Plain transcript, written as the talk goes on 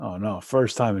no.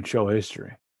 First time in show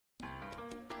history.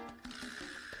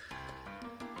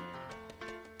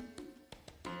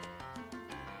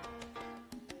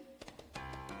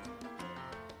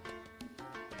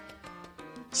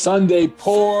 Sunday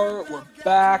pour. We're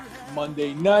back.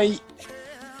 Monday night.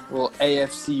 Little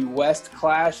AFC West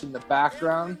clash in the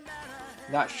background.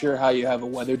 Not sure how you have a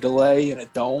weather delay in a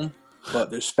dome,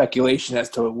 but there's speculation as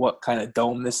to what kind of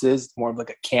dome this is. It's more of like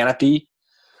a canopy.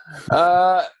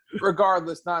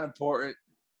 Regardless, not important.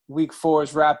 Week 4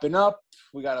 is wrapping up.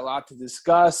 We got a lot to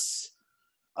discuss.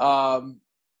 I'm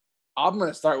going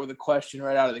to start with a question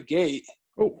right out of the gate.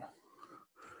 Oh.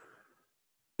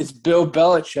 Is Bill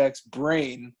Belichick's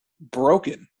brain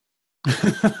broken?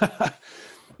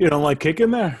 You don't like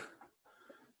kicking there?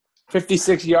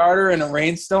 56-yarder in a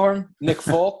rainstorm. Nick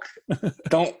Folk.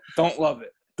 don't love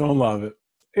it. Don't love it.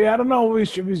 Yeah, I don't know. I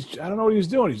don't know what he was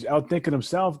doing. He's out thinking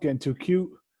himself, getting too cute.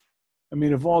 I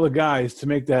mean, of all the guys to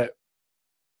make that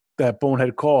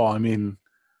bonehead call, I mean,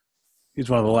 he's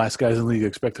one of the last guys in the league to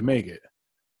expect to make it.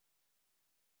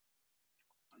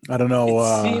 I don't know.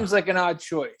 It seems like an odd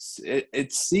choice.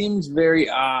 It seems very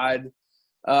odd.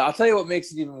 I'll tell you what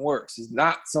makes it even worse is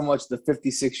not so much the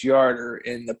 56-yarder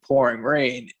in the pouring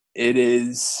rain. It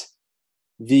is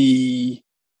the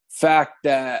fact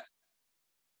that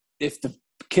if the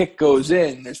kick goes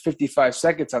in, there's 55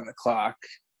 seconds on the clock,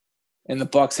 and the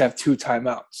Bucs have 2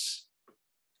 timeouts.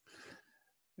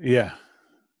 Yeah.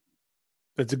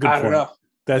 That's a good point. I don't know.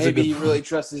 Maybe he point. really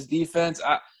trusts his defense.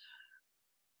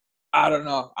 I don't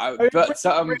know. But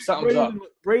something's up.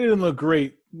 Brady didn't look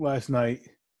great last night.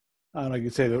 I don't know. You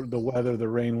could say the weather, the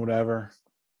rain, whatever.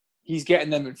 He's getting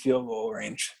them in field goal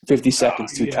range. 50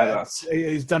 seconds, 2 timeouts.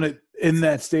 He's done it in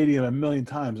that stadium a million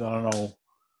times. I don't know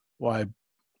why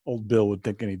old Bill would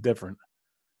think any different.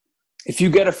 If you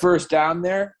get a first down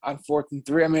there on 4th and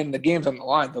 3, I mean, the game's on the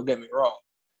line. Don't get me wrong.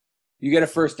 You get a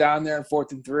first down there on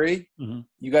 4th and 3,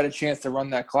 you got a chance to run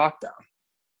that clock down.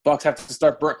 Bucs have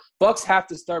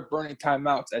to start burning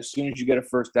timeouts as soon as you get a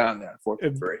first down there on 4th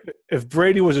and 3. If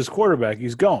Brady was his quarterback,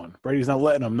 he's going. Brady's not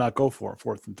letting him not go for it,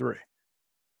 4th and 3.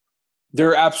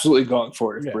 They're absolutely going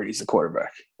for it if Brady's the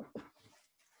quarterback.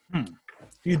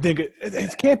 You think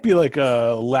it can't be like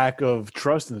a lack of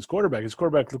trust in his quarterback. His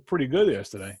quarterback looked pretty good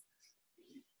yesterday.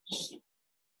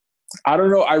 I don't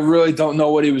know. I really don't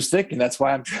know what he was thinking. That's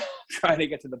why I'm trying to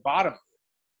get to the bottom of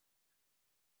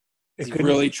it. Does he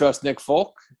really trust Nick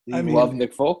Folk? Do you love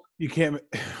Nick Folk? You can't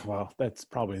 – well, that's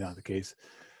probably not the case.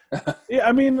 Yeah,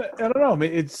 I mean, I don't know. I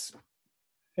mean, it's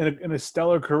in a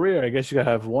stellar career, I guess you got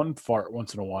to have one fart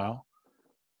once in a while.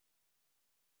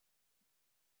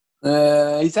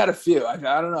 He's had a few. I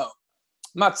don't know.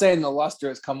 I'm not saying the luster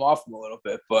has come off him a little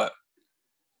bit, but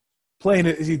playing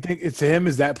it. Does he think it's him?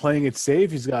 Is that playing it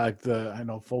safe? He's got like I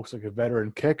know folks like a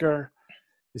veteran kicker.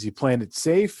 Is he playing it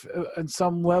safe at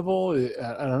some level?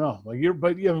 I don't know.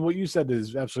 But what you said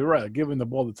is absolutely right. Like giving the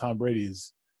ball to Tom Brady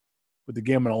is with the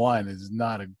game on the line is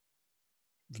not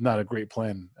a great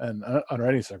plan, and under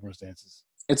any circumstances,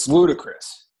 it's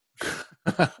ludicrous.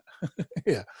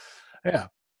 Yeah.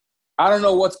 I don't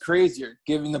know what's crazier,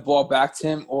 giving the ball back to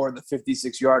him or the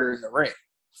 56-yarder in the ring.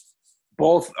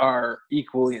 Both are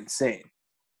equally insane.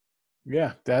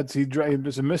 Yeah,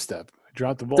 there's a misstep. He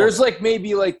dropped the ball. There's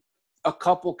maybe a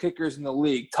couple kickers in the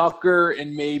league. Tucker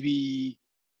and maybe,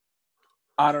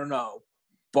 I don't know,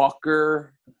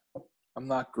 Bucker. I'm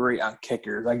not great on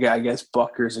kickers. I guess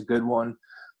Bucker's a good one.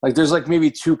 There's maybe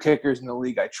 2 kickers in the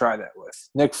league I try that with.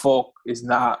 Nick Folk is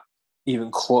not even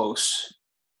close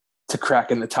to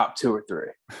cracking the top 2 or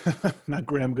 3. Not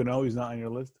Graham Gano. He's not on your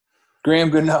list. Graham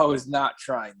Gano is not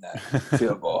trying that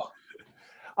field goal.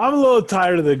 I'm a little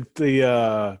tired of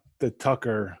the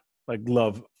Tucker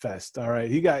love fest. All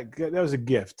right, that was a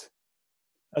gift.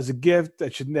 That was a gift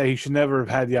that he should never have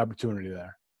had the opportunity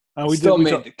there. We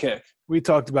made the kick. We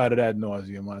talked about it ad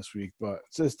nauseum last week, but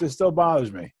it still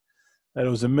bothers me that it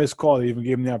was a missed call. They even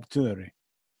gave him the opportunity.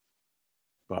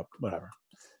 But whatever.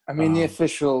 I mean, the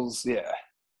officials, yeah.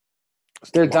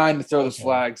 They're dying to throw the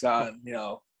flags on,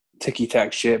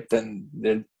 ticky-tack shit, then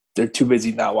they're too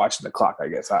busy not watching the clock, I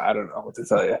guess. I don't know what to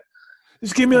tell you.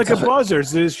 Just give me a buzzer.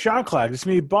 It's a shot clock. Just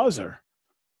give me a buzzer.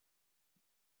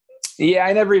 Yeah,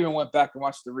 I never even went back and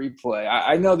watched the replay.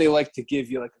 I know they like to give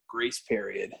you a grace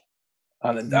period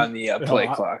on the play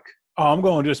clock. I'm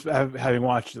going just having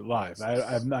watched it live.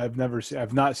 I've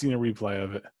not seen a replay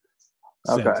of it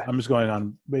since. Okay. I'm just going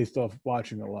on based off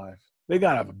watching it live. They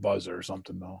got to have a buzzer or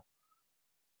something, though.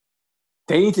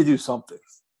 They need to do something.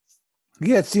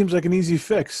 Yeah, it seems like an easy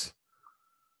fix.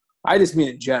 I just mean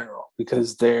in general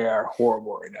because they are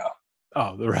horrible right now.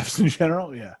 Oh, the refs in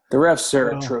general? Yeah. The refs are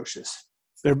atrocious.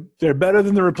 They're better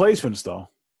than the replacements though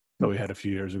that we had a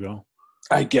few years ago.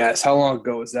 I guess. How long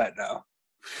ago was that now?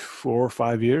 4 or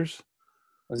 5 years.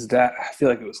 Was that? I feel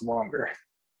like it was longer.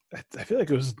 I feel like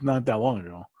it was not that long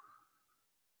ago.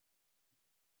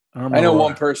 I know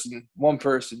one person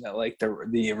that liked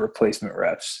the replacement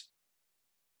refs.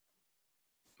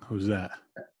 Who's that?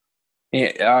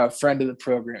 A friend of the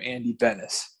program, Andy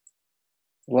Bennis.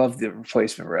 Loved the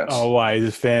replacement refs. Oh, why? He's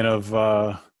a fan of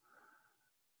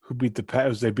who beat the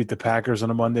Packers? They beat the Packers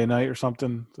on a Monday night or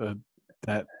something?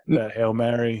 That Hail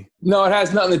Mary? No, it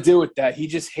has nothing to do with that. He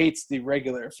just hates the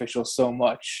regular officials so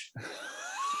much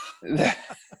that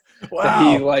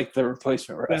he liked the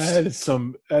replacement refs.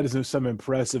 That is some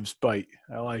impressive spite.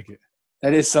 I like it.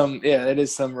 That is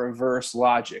some reverse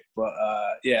logic, but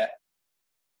yeah.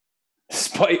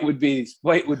 Spite would be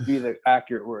the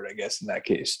accurate word, I guess, in that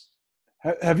case.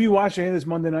 Have you watched any of this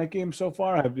Monday night game so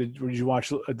far? Did you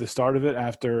watch at the start of it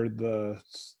after the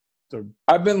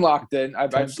I've been locked in.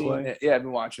 I've seen it. Yeah, I've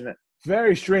been watching it.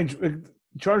 Very strange.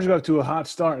 Chargers got to a hot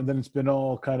start, and then it's been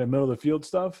all kind of middle of the field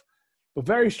stuff. But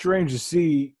very strange to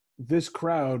see this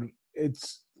crowd.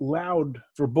 It's loud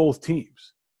for both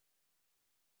teams.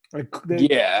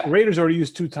 Raiders already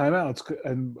used 2 timeouts,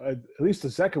 and at least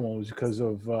the second one was because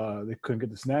of they couldn't get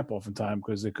the snap off in time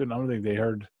because they couldn't. I don't think they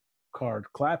heard Card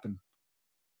clapping.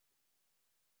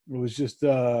 It was just.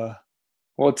 Well,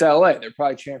 it's LA. They're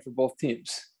probably cheering for both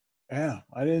teams. Yeah,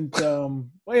 I didn't. Well,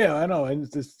 yeah, I know.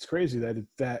 It's crazy that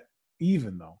it's that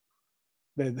even though.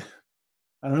 I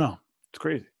don't know. It's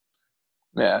crazy.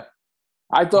 Yeah,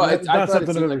 I thought it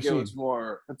seemed like it was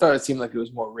more. I thought it seemed like it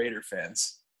was more Raider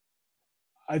fans.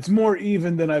 It's more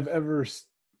even than I've ever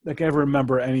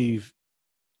remember any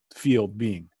field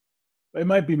being. It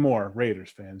might be more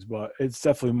Raiders fans, but it's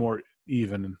definitely more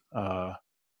even than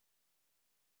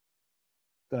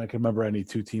I can remember any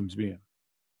 2 teams being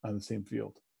on the same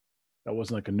field. That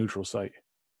wasn't like a neutral site.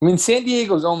 I mean, San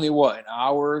Diego's only an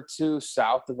hour or 2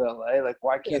 south of LA. Like,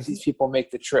 why can't these people make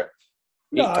the trip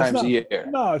 8 times a year?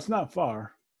 No, it's not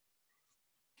far.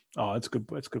 Oh, that's good.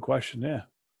 That's a good question. Yeah.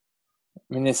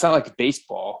 I mean, it's not like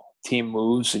baseball. Team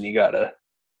moves and you gotta,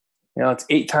 it's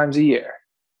 8 times a year.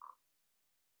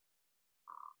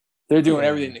 They're doing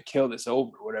everything to kill this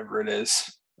over, whatever it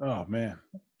is. Oh, man.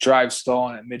 Drive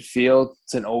stalling at midfield.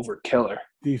 It's an overkiller.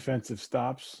 Defensive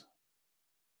stops.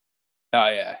 Oh,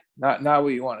 yeah. Not what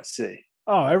you want to see.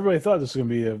 Oh, everybody thought this was going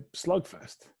to be a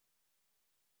slugfest.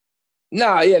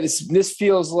 No, yeah, this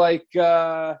feels like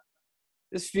what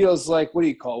do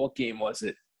you call it? What game was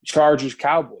it? Chargers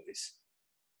Cowboys.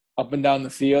 Up and down the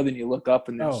field, and you look up,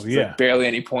 and there's like barely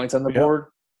any points on the board.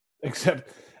 Except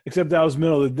that was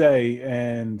middle of the day,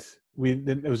 and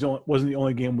wasn't the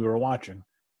only game we were watching,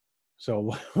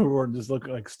 so we were just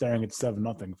staring at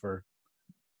 7-0 for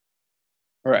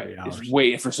right, just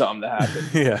waiting for something to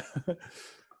happen.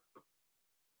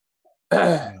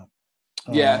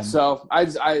 Yeah. So I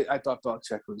thought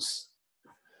Belichick was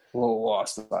a little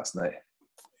lost last night.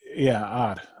 Yeah,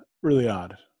 odd, really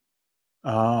odd.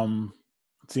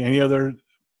 See any other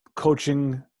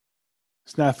coaching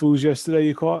snafus yesterday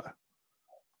you caught?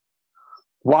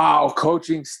 Wow,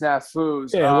 coaching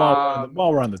snafus. Yeah,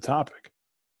 while we're on the topic.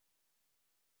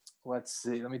 Let's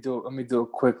see. Let me do a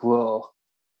quick little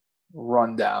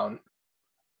rundown.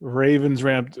 Ravens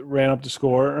ran up to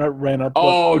score.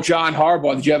 John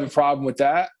Harbaugh. Did you have a problem with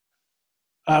that?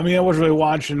 I mean, I wasn't really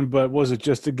watching, but was it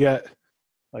just to get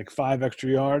like 5 extra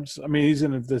yards? I mean, he's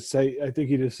going to say. I think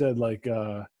he just said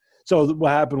So what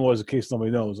happened was, in case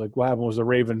nobody knows, what happened was the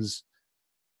Ravens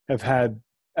have had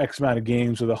X amount of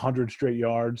games with 100 straight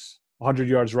yards, 100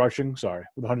 yards rushing. Sorry,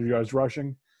 with 100 yards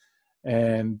rushing,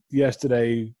 and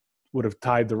yesterday would have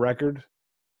tied the record,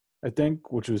 I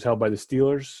think, which was held by the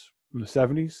Steelers from the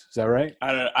 70s. Is that right?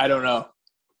 I don't know.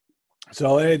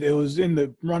 So it was in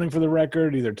the running for the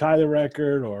record, either tie the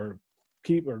record or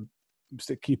keep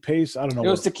pace. I don't know.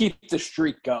 It was to keep the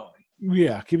streak going.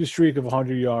 Yeah, keep the streak of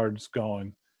 100 yards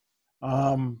going.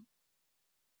 I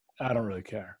don't really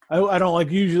care. I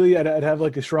don't usually I'd have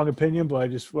a strong opinion, but I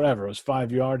just whatever. It was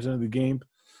 5 yards into the game.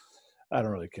 I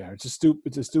don't really care. It's a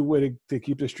stupid way to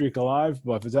keep the streak alive.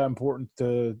 But if it's that important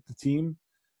to the team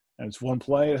and it's one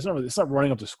play, it's not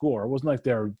running up the score. It wasn't like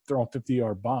they're throwing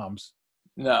 50-yard bombs.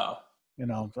 No.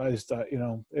 I just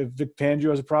if Vic Fangio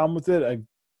has a problem with it,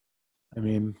 I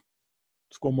mean,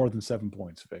 score more than 7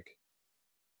 points, Vic.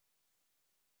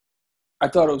 I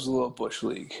thought it was a little Bush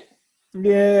League.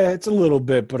 Yeah, it's a little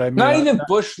bit, but I mean, not even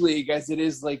Bush League as it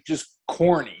is just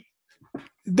corny.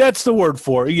 That's the word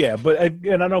for it, yeah. But I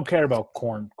don't care about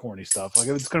corny stuff. If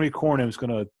it's gonna be corny, I'm just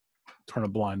gonna turn a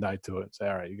blind eye to it. Say,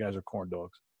 all right, you guys are corn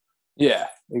dogs. Yeah,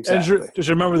 And exactly. just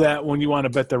remember that when you want to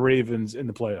bet the Ravens in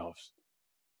the playoffs.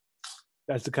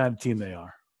 That's the kind of team they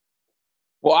are.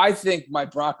 Well, I think my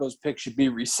Broncos pick should be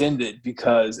rescinded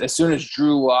because as soon as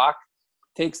Drew Lock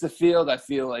takes the field, I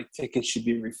feel like tickets should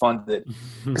be refunded.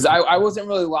 Because I wasn't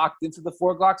really locked into the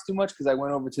 4 o'clocks too much because I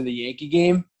went over to the Yankee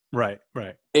game. Right.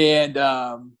 And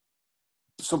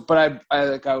but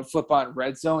I would flip on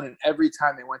Red Zone, and every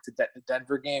time they went to the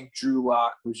Denver game, Drew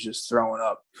Lock was just throwing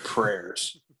up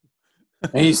prayers.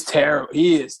 And he's terrible.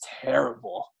 He is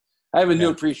terrible. I have a new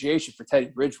appreciation for Teddy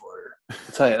Bridgewater. I'll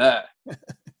tell you that.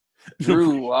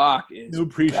 Drew Lock is You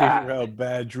appreciate how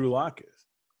bad Drew Lock is.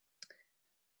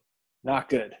 Not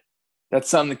good. That's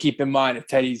something to keep in mind if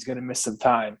Teddy's going to miss some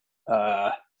time.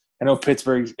 I know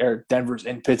Denver's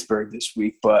in Pittsburgh this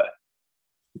week, but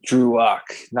Drew Lock,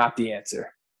 not the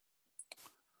answer.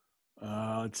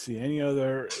 Let's see. Any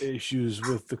other issues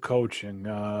with the coaching?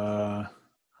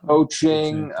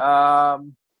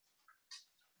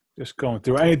 Just going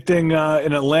through anything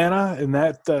in Atlanta in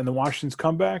the Washington's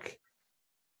comeback.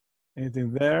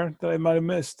 Anything there that I might have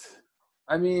missed?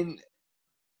 I mean,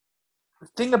 the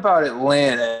thing about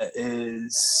Atlanta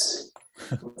is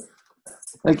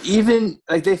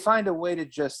they find a way to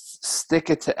just stick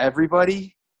it to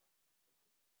everybody.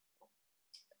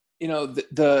 You know,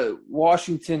 the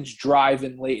Washington's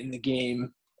driving late in the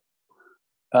game,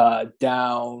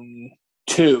 down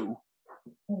 2,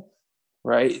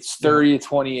 right? It's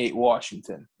 30-28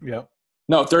 Washington. Yep.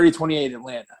 No, 30-28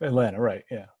 Atlanta. Atlanta, right,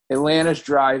 yeah. Washington's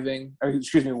driving,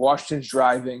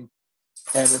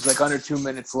 and there's like under 2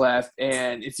 minutes left.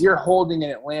 And if you're holding an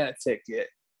Atlanta ticket,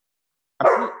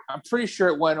 I'm pretty sure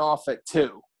it went off at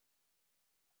 2.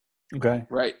 Okay.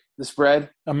 Right? The spread?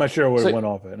 I'm not sure where it went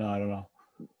off at. No, I don't know.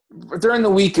 During the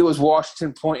week, it was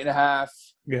Washington 1.5.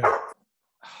 Yeah.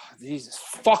 Jesus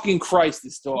fucking Christ,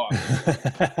 this dog.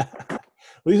 At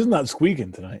least it's not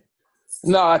squeaking tonight.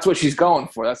 No, that's what she's going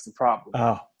for. That's the problem.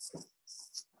 Oh.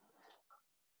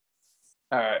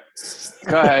 All right.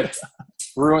 Go ahead.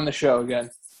 Ruin the show again.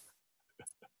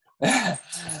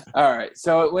 All right.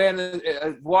 So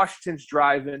Washington's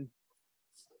driving.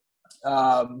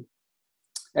 And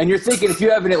you're thinking if you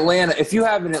have an Atlanta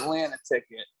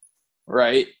ticket,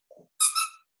 right?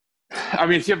 I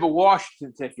mean, if you have a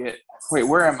Washington ticket, wait,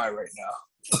 where am I right now?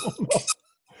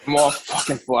 I'm all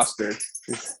fucking flustered.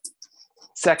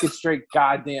 Second straight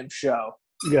goddamn show.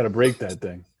 You got to break that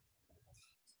thing.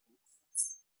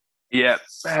 Yep.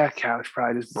 Couch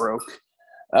probably just broke.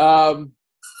 So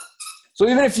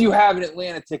even if you have an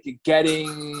Atlanta ticket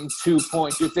getting 2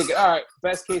 points, you're thinking, all right,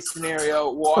 best case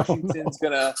scenario, Washington's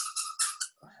gonna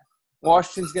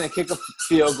kick a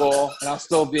field goal and I'll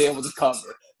still be able to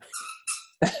cover.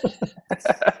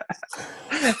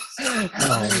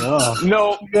 Oh no!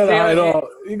 No,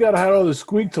 you gotta hide all the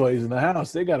squeak toys in the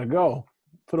house. They gotta go.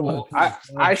 Put them on.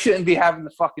 I shouldn't be having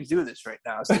to fucking do this right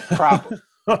now. It's the problem.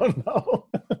 Oh no!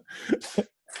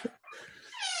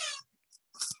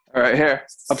 All right, here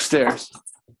upstairs.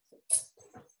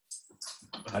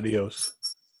 Adios.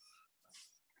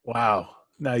 Wow.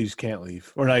 Now you just can't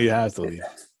leave, or now you have to leave.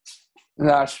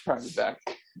 No, she's probably back.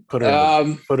 Put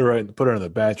her in the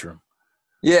bathroom.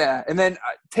 Yeah, and then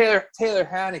Taylor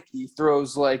Haneke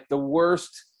throws like the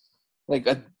worst, like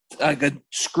a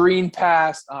screen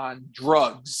pass on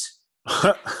drugs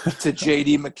to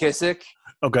J.D. McKissick.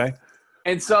 Okay.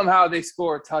 And somehow they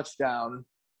score a touchdown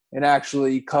and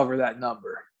actually cover that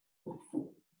number. Oh,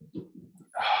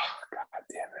 God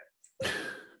damn it.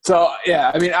 So, yeah,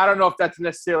 I mean, I don't know if that's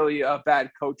necessarily bad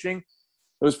coaching.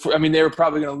 They were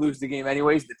probably going to lose the game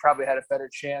anyways. They probably had a better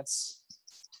chance.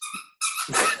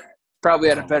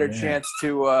 Chance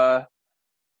to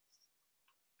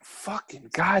fucking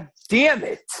God damn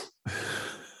it.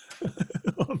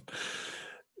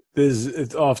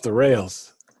 It's off the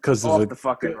rails because of the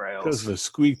fucking rails. Because of a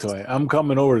squeak toy. I'm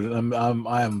coming over.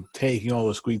 I'm taking all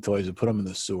the squeak toys and put them in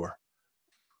the sewer.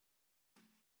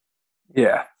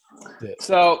 Yeah.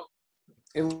 So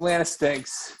Atlanta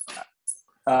stinks.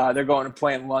 They're going to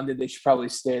play in London. They should probably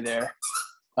stay there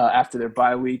after their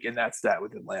bye week, and that's that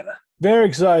with Atlanta. Very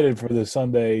excited for the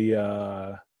Sunday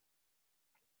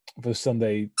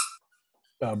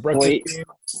breakfast game.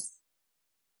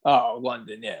 Oh,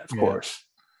 London, yeah, of course.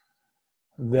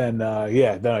 Then,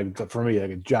 for me, I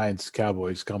got Giants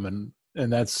Cowboys coming,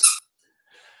 and that's.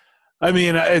 I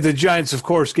mean, the Giants, of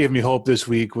course, gave me hope this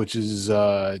week, which is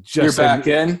just you're back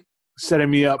in. Setting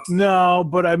me up. No,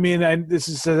 but I mean, this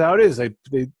is how it is.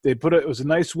 They put it was a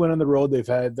nice win on the road. They've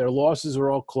had their losses are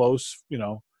all close,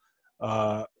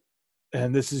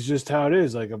 and this is just how it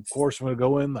is. Like, of course, I'm going to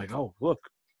go in like, oh, look,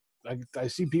 I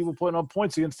see people putting up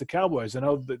points against the Cowboys. I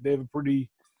know that they have a pretty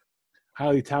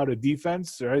highly touted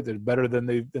defense, right? They're better than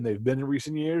they've been in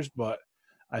recent years, but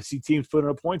I see teams putting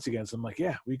up points against them. Like,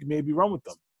 yeah, we can maybe run with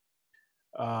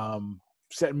them.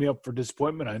 Setting me up for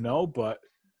disappointment, I know, but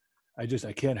I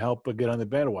can't help but get on the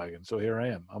bandwagon. So here I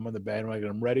am. I'm on the bandwagon.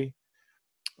 I'm ready.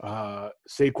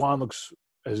 Saquon looks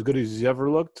as good as he's ever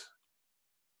looked.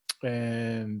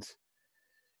 And,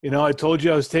 I told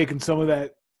you I was taking some of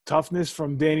that toughness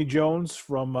from Danny Jones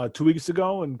from 2 weeks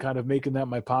ago and kind of making that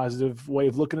my positive way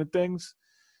of looking at things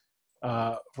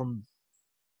from,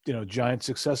 Giant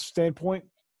success standpoint.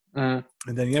 And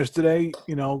then yesterday,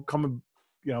 coming,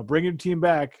 bring your team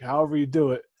back, however you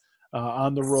do it,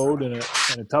 on the road in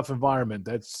a tough environment.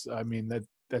 That's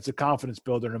a confidence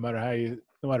builder, no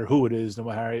matter who it is, no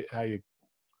matter how you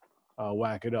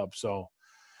whack it up. So,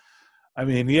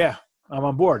 yeah, I'm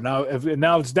on board now.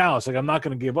 Now it's Dallas. Like, I'm not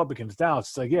going to give up against Dallas.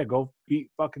 It's like, yeah, go beat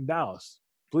fucking Dallas,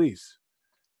 please.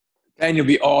 And you'll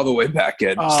be all the way back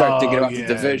in. Start thinking about the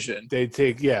division.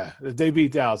 If they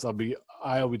beat Dallas, I'll be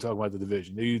talking about the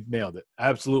division. You nailed it.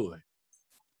 Absolutely.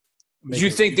 Did you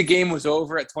think the game was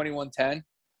over at 21-10?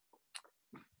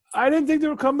 I didn't think they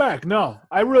would come back. No,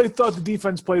 I really thought the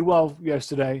defense played well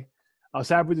yesterday. I was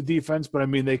happy with the defense, but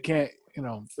they can't.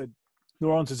 New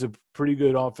Orleans is a pretty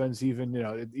good offense, even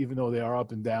though they are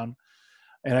up and down.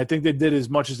 And I think they did as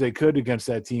much as they could against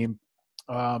that team,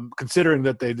 considering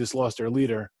that they just lost their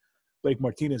leader, Blake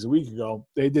Martinez, a week ago.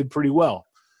 They did pretty well.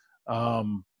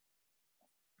 And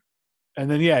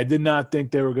then, I did not think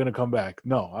they were going to come back.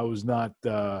 No, I was not.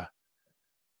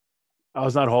 I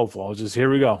was not hopeful. I was just, here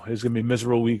we go. It's going to be a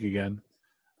miserable week again.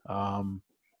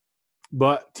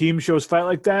 But team shows fight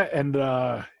like that, and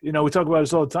we talk about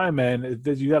this all the time, man.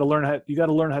 You got to learn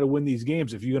how to win these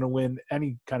games. If you're going to win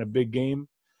any kind of big game,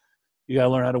 you got to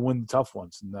learn how to win the tough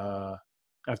ones. And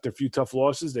after a few tough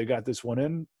losses, they got this one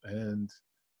in, and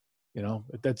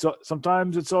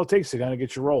sometimes it's all it takes to kind of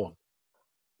get you rolling.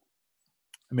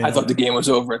 I thought the game was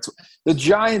over. The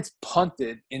Giants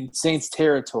punted in Saints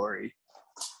territory,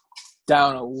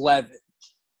 down 11.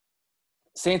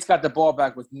 Saints got the ball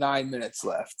back with 9 minutes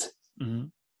left. Mm-hmm.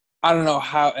 I don't know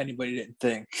how anybody didn't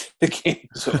think the game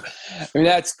was over.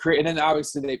 That's crazy. And then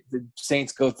obviously the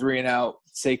Saints go 3-and-out,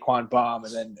 Saquon bomb,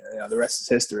 and then the rest is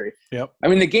history. Yep.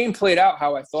 The game played out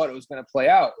how I thought it was going to play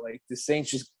out. Like, the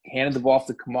Saints just handed the ball off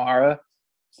to Kamara.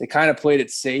 They kind of played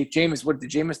it safe. Did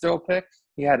Jameis throw a pick?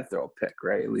 He had to throw a pick,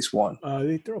 right? At least one.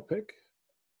 They throw a pick.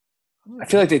 I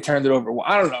feel like they turned it over.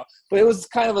 I don't know. But it was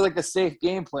kind of like a safe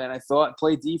game plan, I thought.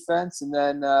 Play defense, and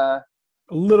then a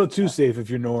little too safe if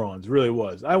you're New Orleans. Really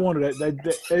was. I wanted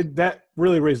that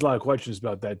really raised a lot of questions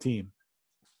about that team.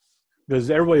 Because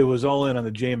everybody was all in on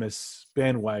the Jameis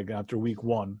bandwagon after week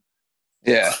one.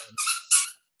 Yeah.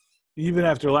 Even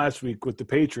after last week with the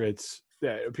Patriots,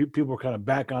 people were kind of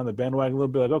back on the bandwagon a little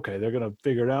bit. Like, okay, they're going to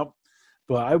figure it out.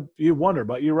 But you wonder,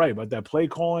 but you're right, about that play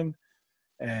calling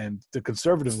and the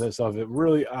conservativeness of it.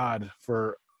 Really odd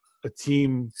for a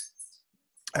team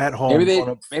at home.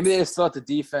 Maybe they just thought the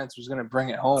defense was going to bring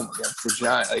it home against the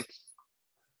Giants. Like,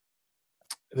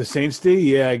 the Saints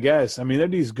D, yeah, I guess.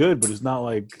 That D's good, but it's not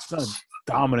a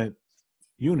dominant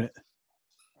unit.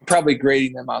 Probably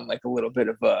grading them on like a little bit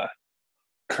of a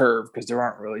curve because there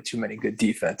aren't really too many good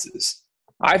defenses.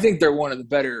 I think they're one of the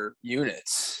better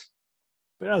units.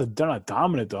 They're not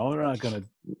dominant, though. They're not going to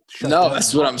shut No, down.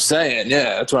 that's what I'm saying.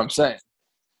 Yeah, that's what I'm saying.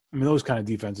 Those kind of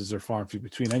defenses are far and few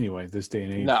between anyway, this day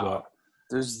and age. No,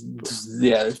 there's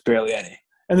barely any.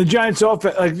 And the Giants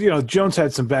offense, Jones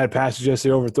had some bad passes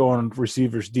yesterday, overthrowing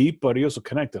receivers deep, but he also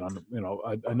connected on,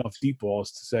 enough deep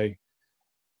balls to say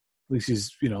at least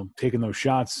he's, taking those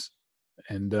shots.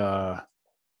 And when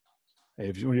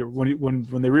they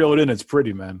reel it in, it's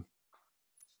pretty, man.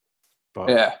 But,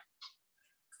 yeah.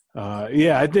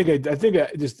 I think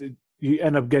you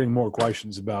end up getting more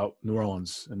questions about New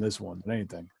Orleans in this one than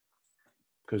anything,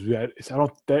 because they're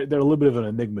a little bit of an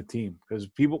enigma team, because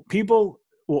people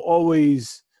will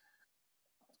always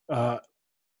kind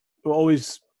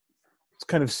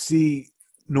of see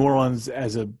New Orleans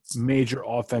as a major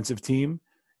offensive team,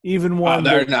 even when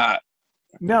they're not.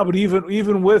 No, but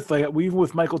even with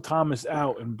Michael Thomas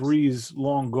out and Breeze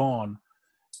long gone,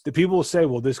 the people will say,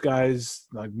 well, this guy's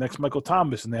like next Michael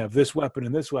Thomas, and they have this weapon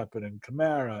and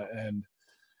Kamara, and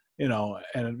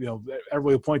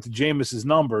everybody will point to Jameis's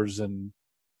numbers and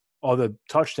all the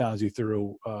touchdowns he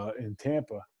threw in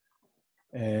Tampa,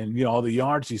 and all the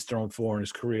yards he's thrown for in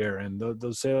his career, and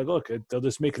they'll say, like, look, they'll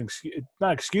just make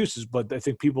not excuses, but I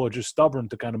think people are just stubborn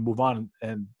to kind of move on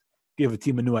and give a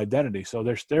team a new identity. So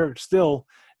they're still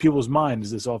people's minds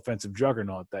this offensive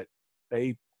juggernaut that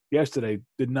they yesterday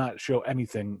did not show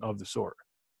anything of the sort,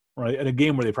 right? In a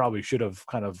game where they probably should have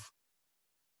kind of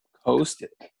Coasted.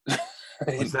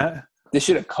 What's that? They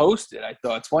should have coasted. I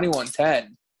thought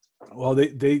 21-10. Well,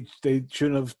 they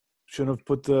shouldn't have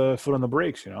put the foot on the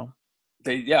brakes.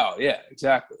 Yeah,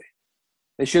 exactly.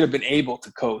 They should have been able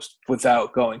to coast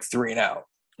without going 3 and out.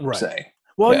 Right. Saying.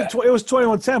 Well, Yeah. it was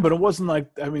 21-10, but it wasn't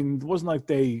like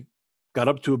they got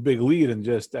up to a big lead and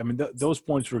just. Those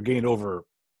points were gained over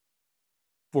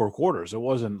 4 quarters. It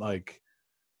wasn't like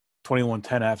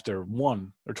 21-10 after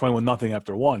 1 or 21-0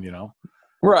 after 1.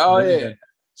 Right. Oh yeah.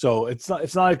 So it's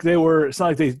not like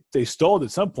they stalled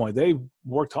at some point. They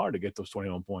worked hard to get those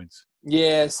 21 points.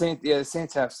 Yeah, the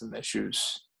Saints have some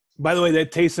issues. By the way,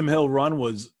 that Taysom Hill run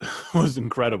was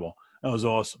incredible. That was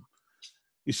awesome.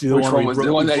 You see Which one was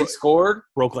the one that he scored?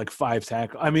 Broke like 5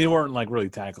 tackles. They weren't like really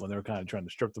tackling. They were kind of trying to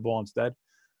strip the ball instead.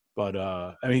 But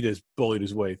he just bullied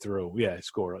his way through. Yeah, he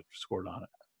scored on it.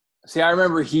 See, I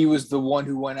remember he was the one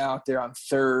who went out there on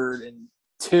 3rd and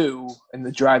 2 in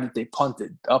the drive that they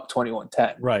punted up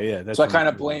 21-10. Right, yeah. So I kind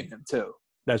of blame him too.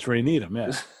 That's where you need him,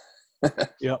 yeah.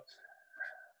 Yep.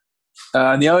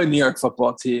 And the other New York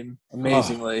football team,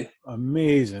 amazingly.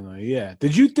 Amazingly, yeah.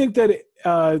 Did you think that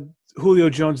Julio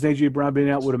Jones and A.J. Brown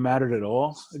being out would have mattered at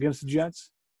all against the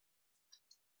Jets?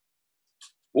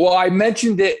 Well, I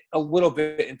mentioned it a little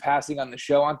bit in passing on the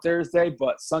show on Thursday,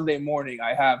 but Sunday morning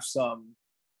I have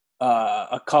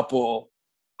a couple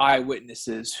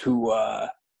eyewitnesses who I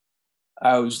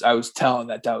was telling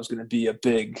that was going to be a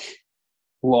big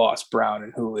loss, Brown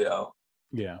and Julio.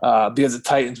 Yeah. Because the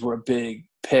Titans were a big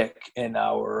pick in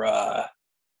our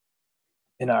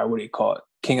what do you call it?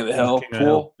 King of the Hill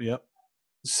pool. Yep.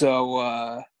 So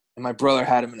and my brother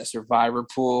had him in a survivor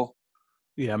pool.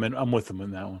 Yeah, I'm with him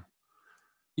in that one.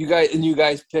 You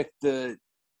guys picked the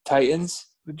Titans?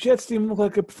 The Jets didn't look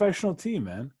like a professional team,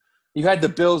 man. You had the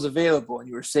Bills available and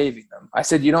you were saving them. I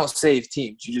said you don't save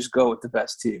teams. You just go with the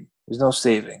best team. There's no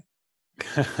saving.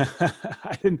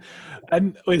 I didn't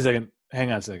wait a second.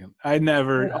 Hang on a second. I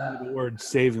never uttered the word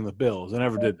saving the Bills. I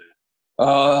never did that.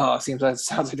 Oh, sounds like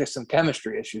there's some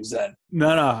chemistry issues then. No,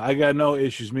 I got no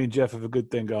issues. Me and Jeff have a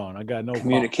good thing going. I got no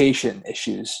communication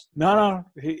issues. No.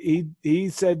 He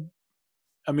said,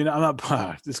 I'm not.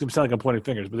 This is gonna sound like I'm pointing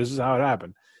fingers, but this is how it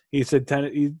happened. He said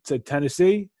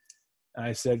Tennessee, and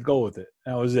I said go with it.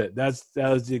 That was it. That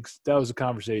was the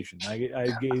conversation.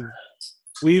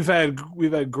 We've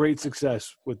had great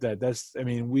success with that.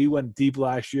 We went deep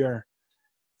last year,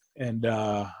 and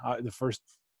the first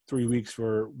 3 weeks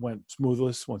went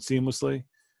seamlessly,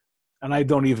 and I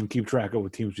don't even keep track of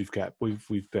what teams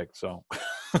we've picked. So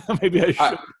maybe I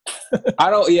should. I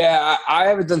don't. Yeah, I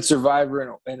haven't done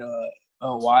Survivor in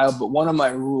a while, but one of my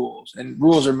rules, and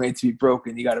rules are made to be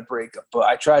broken, you got to break them. But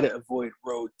I try to avoid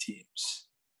road teams.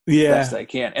 Yeah, best I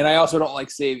can, and I also don't like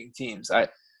saving teams. I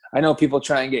know people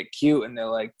try and get cute, and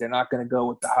they're not going to go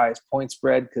with the highest point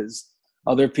spread because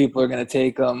other people are going to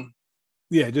take them.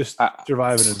 Yeah, just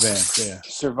survive in advance. Yeah,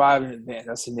 survive in advance.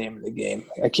 That's the name of the game.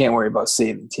 I can't worry about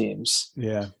saving teams.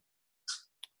 Yeah,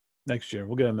 next year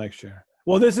we'll get them next year.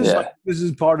 Well, this is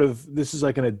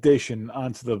like an addition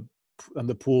on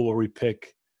the pool where we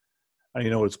pick. I don't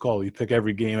even know what it's called. You pick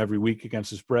every game every week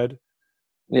against the spread.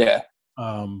 Yeah.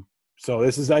 So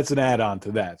that's an add-on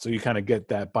to that. So you kind of get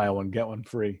that buy one get one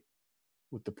free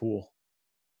with the pool.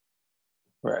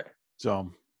 Right.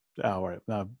 So, all right.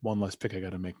 Now one less pick I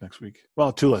got to make next week.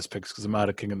 Well, 2 less picks because I'm out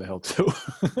of King of the Hill too.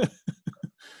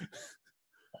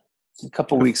 A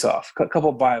couple weeks off. A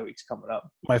couple bye weeks coming up.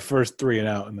 My first 3 and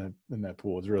out in that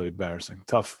pool is really embarrassing.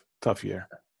 Tough year.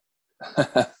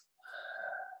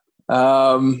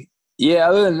 Yeah.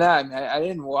 Other than that, I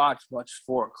didn't watch much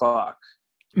 4 o'clock.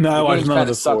 No, I watched none of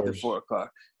the 4s. At 4 o'clock.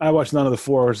 I watched none of the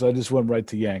 4s. I just went right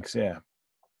to Yanks. Yeah.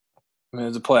 It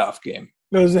was a playoff game.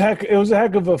 It was a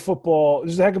heck of a football. It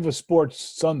was a heck of a sports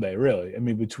Sunday, really.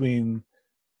 Between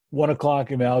 1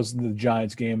 o'clock and I was in the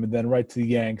Giants game, and then right to the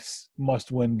Yanks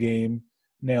must-win game,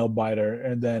 nail biter,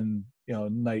 and then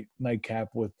nightcap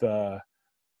with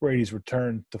Brady's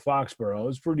return to Foxborough. It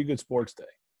was a pretty good sports day.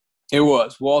 It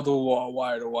was wall to wall,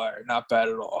 wire to wire. Not bad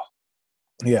at all.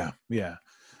 Yeah.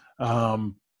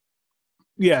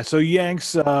 So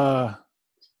Yanks. Are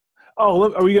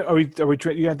we? You got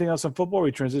anything else on football? Are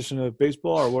we transition to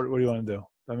baseball, or what do you want to do?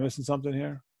 Am I missing something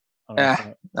here?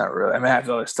 Not really. I have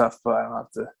other stuff, but I don't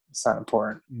have to. It's not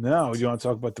important. No. Do you want to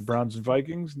talk about the Browns and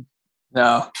Vikings?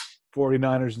 No.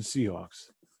 49ers and Seahawks.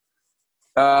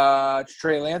 It's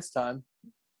Trey Lance time.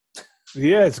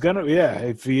 Yeah, it's gonna. Yeah,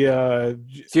 if you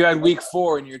had week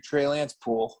 4 in your Trey Lance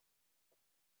pool,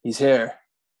 he's here.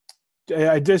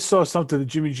 I just saw something that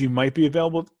Jimmy G might be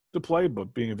available to play,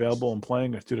 but being available and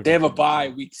playing are 2 different. They have a bye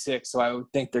week 6, so I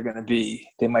would think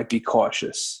they might be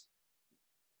cautious.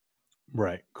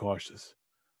 Right. Cautious.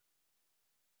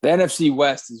 The NFC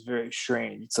West is very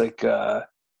strange. It's like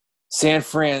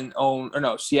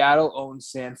Seattle owns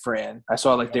San Fran. I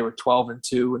saw like they were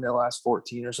 12-2 in their last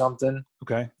 14 or something.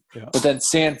 Okay. Yeah. But then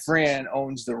San Fran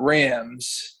owns the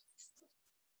Rams,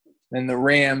 and the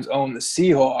Rams own the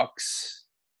Seahawks.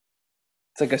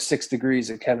 It's like a 6 degrees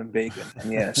of Kevin Bacon in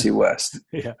the NFC West.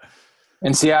 Yeah.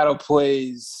 And Seattle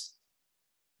plays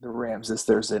the Rams this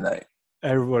Thursday night.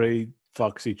 Everybody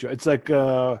fucks each other. It's like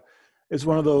it's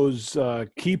one of those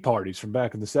key parties from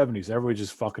back in the 70s. Everybody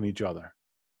just fucking each other.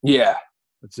 Yeah.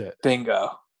 That's it.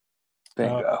 Bingo.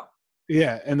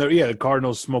 Yeah, and the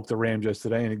Cardinals smoked the Rams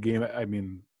yesterday in a game. I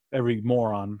mean, every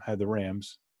moron had the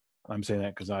Rams. I'm saying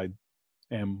that because I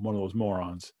am one of those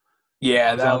morons.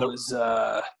 Yeah,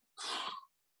 that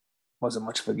wasn't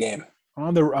much of a game. I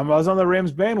was on the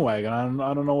Rams bandwagon.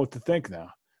 I don't know what to think now.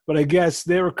 But I guess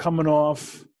they were coming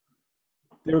off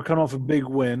a big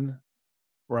win,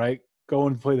 right?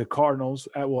 Going to play the Cardinals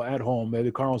at home. They had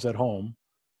the Cardinals at home.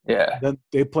 Yeah. Then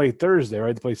they play Thursday,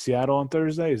 right? They play Seattle on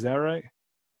Thursday. Is that right?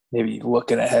 Maybe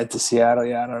looking ahead to Seattle.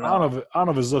 Yeah, I don't know. I don't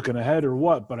know if it's looking ahead or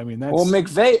what, but I mean that's. Well,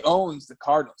 McVay owns the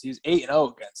Cardinals. He was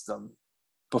 8-0 against them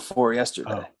before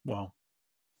yesterday. Oh, well.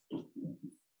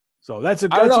 So that's a.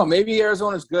 I don't know. Maybe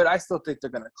Arizona's good. I still think they're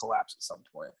going to collapse at some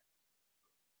point.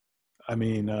 I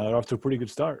mean, they're off to a pretty good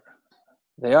start.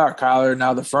 They are. Kyler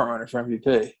now the front runner for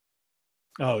MVP.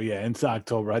 Oh yeah, into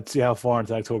October. I'd see how far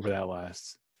into October that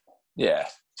lasts. Yeah.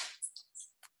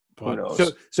 But, who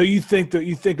knows? So you think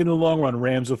in the long run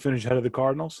Rams will finish ahead of the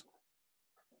Cardinals?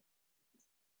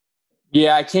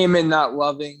 Yeah, I came in not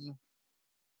loving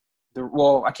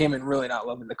I came in really not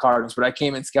loving the Cardinals, but I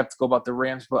came in skeptical about the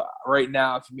Rams. But right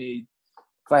now, for me,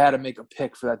 if I had to make a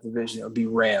pick for that division, it would be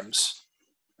Rams.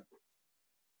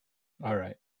 All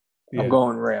right. Yeah. I'm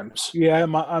going Rams. Yeah,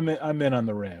 I'm in on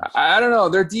the Rams. I don't know.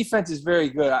 Their defense is very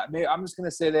good. I'm just going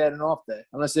to say they had an off day.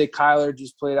 I'm going to say Kyler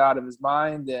just played out of his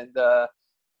mind, and I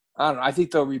don't know. I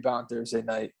think they'll rebound Thursday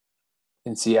night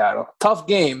in Seattle. Tough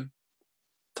game,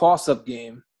 toss-up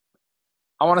game.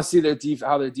 I want to see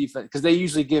how their defense, because they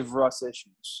usually give Russ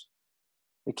issues.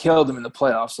 They killed him in the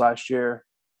playoffs last year.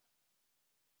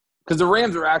 Because the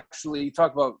Rams are actually, you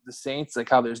talk about the Saints, like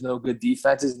how there's no good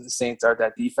defenses and the Saints aren't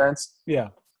that defense. Yeah.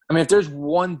 I mean, if there's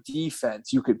one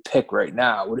defense you could pick right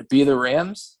now, would it be the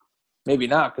Rams? Maybe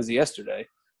not because of yesterday.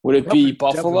 Would it be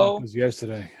Buffalo? Because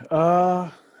yesterday.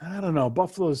 I don't know.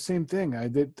 Buffalo's the same thing.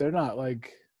 They're not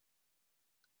like.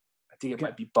 I think it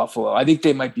might be Buffalo. I think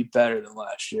they might be better than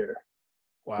last year.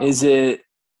 Wow. Is it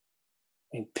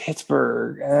in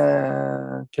Pittsburgh?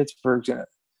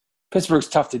 Pittsburgh's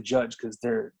tough to judge because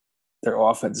their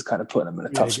offense is kind of putting them in a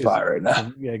tough spot right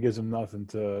now. Yeah, it gives them nothing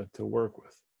to work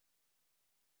with.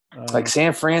 Like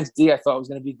San Fran's D, I thought was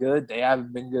going to be good. They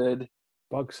haven't been good.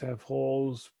 Bucks have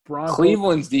holes. Broncos,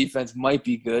 Cleveland's defense might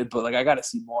be good, but like I got to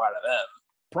see more out of them.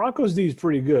 Broncos D is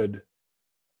pretty good.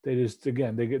 They just they're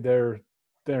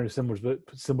in a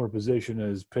similar position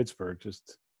as Pittsburgh.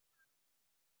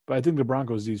 But I think the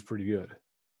Broncos D is pretty good.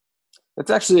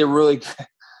 That's actually a really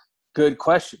good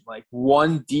question. Like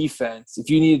one defense, if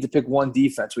you needed to pick one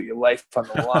defense with your life on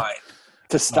the line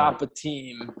to stop a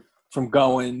team from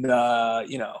going,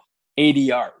 80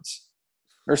 yards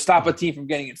or stop a team from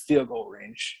getting in field goal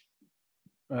range.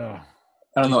 I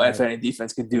don't know if any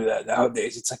defense could do that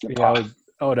nowadays. It's like impossible.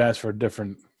 I would ask for a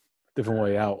different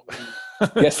way out.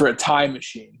 Yes, for a time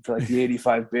machine for like the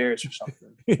 85 Bears or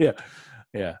something.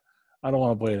 Yeah. I don't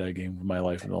want to play that game with my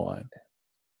life on the line.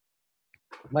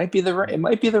 It might be the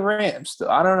Rams.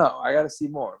 I don't know. I got to see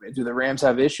more. Do the Rams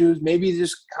have issues? Maybe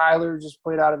just Kyler just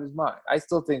played out of his mind. I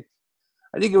think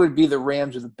it would be the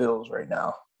Rams or the Bills right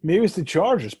now. Maybe it's the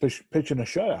Chargers pitching a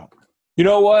shutout. You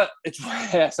know what?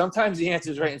 Sometimes the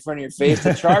answer is right in front of your face.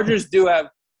 The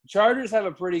Chargers have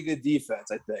a pretty good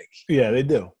defense, I think. Yeah, they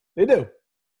do. Their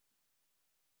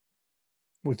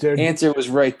answer was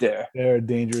right there. They're a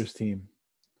dangerous team.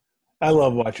 I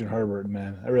love watching Herbert,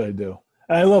 man. I really do.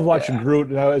 And I love watching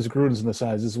Gruden. As Gruden's on the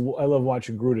sides, I love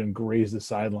watching Gruden graze the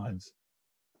sidelines.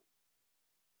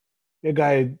 The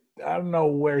guy, I don't know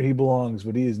where he belongs,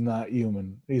 but he is not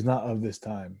human. He's not of this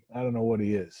time. I don't know what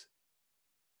he is.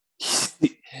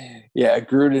 Yeah,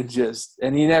 Gruden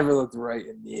and he never looked right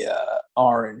in the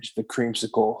orange, the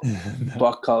creamsicle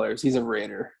buck colors. He's a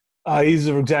Raider. He's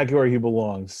exactly where he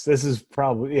belongs. This is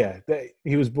probably,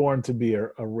 he was born to be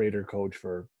a Raider coach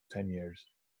for 10 years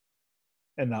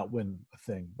and not win a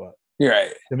thing, but you're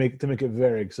right. To make it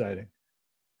very exciting.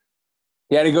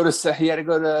 He had to go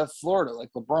to Florida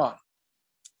like LeBron.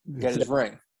 Get his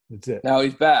ring. That's it. Now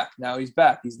he's back.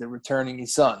 He's the returning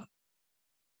son.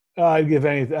 I'd give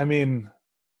anything. I mean,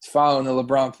 It's following the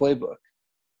LeBron playbook.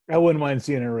 I wouldn't mind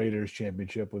seeing a Raiders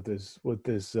championship with this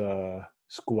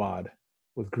squad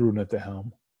with Gruden at the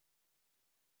helm.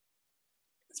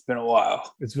 It's been a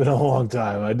while. It's been a long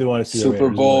time. I do want to see Super the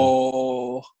Raiders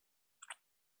Bowl. win.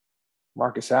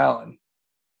 Marcus Allen.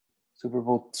 Super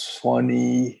Bowl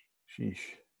 20. Sheesh.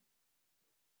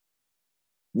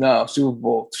 No, Super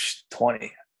Bowl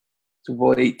 20. Super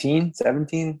Bowl 18,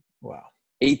 17? Wow.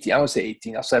 18. I would say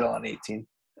 18. I'll settle on 18.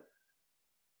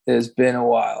 It's been a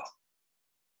while.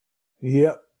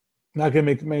 Yep. Not going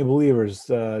to make many believers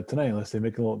tonight unless they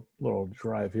make a little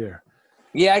drive here.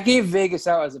 Yeah, I gave Vegas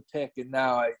out as a pick, and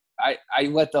now I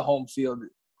let the home field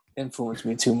influence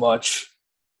me too much.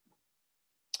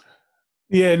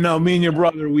 Yeah, no, me and your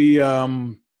brother, we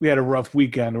had a rough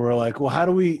weekend. We're like, well, how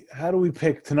do we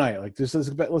pick tonight? Like, just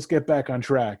let's get back on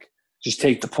track. Just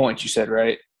take the points, you said,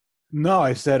 right? No,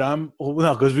 I said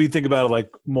because we think about it like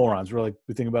morons. We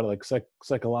think about it like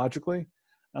psychologically.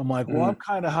 I'm like, well, I'm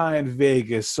kind of high in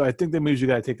Vegas, so I think that means you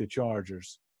got to take the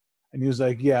Chargers. And he was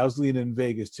like, yeah, I was leaning in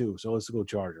Vegas too, so let's go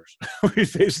Chargers. We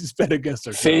basically bet against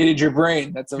ourselves. Faded your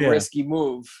brain. That's a risky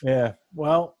move. Yeah.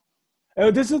 Well,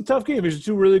 this is a tough game. There's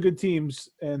two really good teams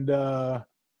and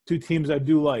two teams I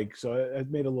do like, so it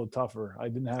made it a little tougher.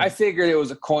 I figured it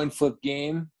was a coin flip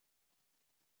game.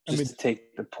 To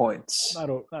take the points. Not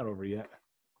over yet.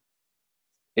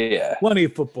 Yeah. Plenty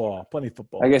of football.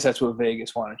 I guess that's what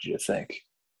Vegas wanted you to think.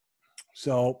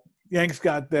 So Yanks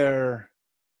got their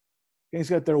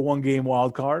one-game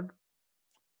wild card.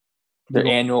 Their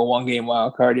annual one-game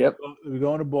wild card, yep. We're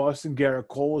going to Boston. Garrett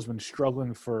Cole has been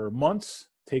struggling for months.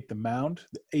 Take the mound.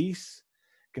 The ace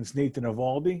against Nathan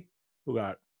Eovaldi, who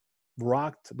got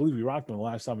rocked. I believe we rocked him the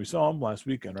last time we saw him last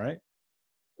weekend, right?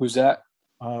 Who's that?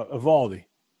 Eovaldi.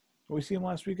 Did we see him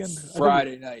last weekend?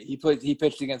 Friday night. He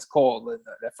pitched against Cole in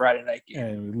that Friday night game.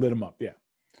 And we lit him up, yeah.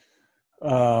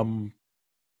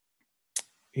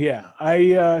 Yeah,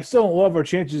 I still don't love our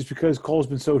chances because Cole's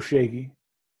been so shaky.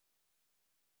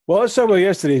 Well, let's talk about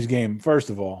yesterday's game, first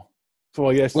of all.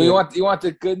 Well, you want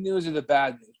the good news or the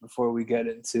bad news before we get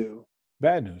into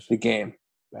bad news? The game.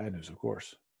 Bad news, of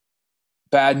course.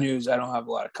 Bad news, I don't have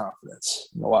a lot of confidence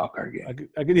in the wild card game.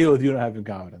 I could deal with you not having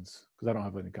confidence because I don't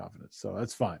have any confidence, so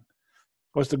that's fine.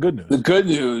 What's the good news? The good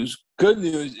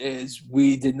news is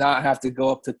we did not have to go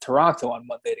up to Toronto on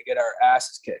Monday to get our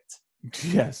asses kicked.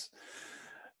 Yes.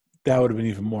 That would have been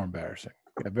even more embarrassing.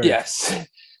 Yes.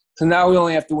 So now we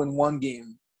only have to win one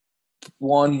game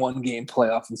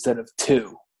playoff instead of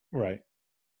two. Right.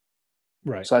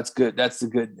 So that's good. That's the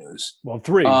good news. Well,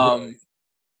 three. Well,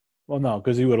 no,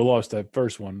 because you would have lost that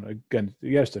first one again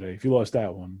yesterday. If you lost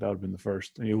that one, that would have been the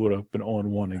first, and you would have been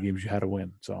 0-1 in games you had to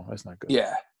win. So that's not good.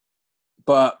 Yeah.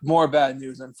 But more bad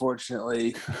news,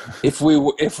 unfortunately. If we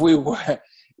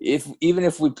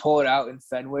pull it out in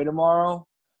Fenway tomorrow,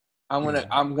 I don't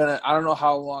know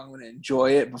how long I'm gonna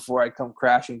enjoy it before I come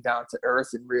crashing down to earth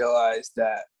and realize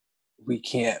that we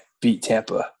can't beat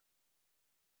Tampa.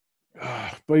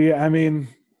 But yeah, I mean,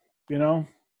 you know,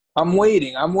 I'm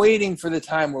waiting for the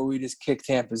time where we just kick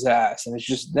Tampa's ass, and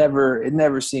it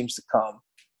never seems to come.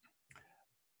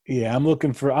 Yeah, I'm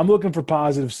looking for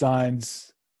positive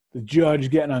signs. The Judge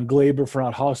getting on Glaber for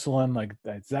not hustling, like,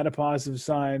 is that a positive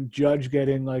sign? Judge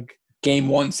getting like game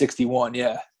 161,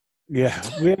 yeah. Yeah.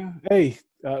 Hey,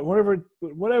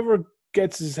 whatever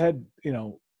gets his head,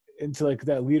 into like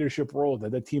that leadership role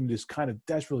that team just kind of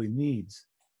desperately needs.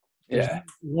 Yeah. There's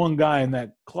one guy in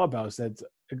that clubhouse that's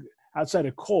outside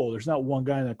of Cole. There's not one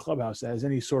guy in that clubhouse that has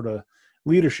any sort of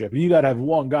leadership. And you got to have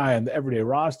one guy in the everyday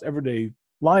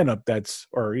lineup that's,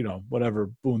 or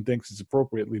whatever Boone thinks is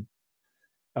appropriately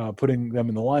putting them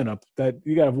in the lineup. That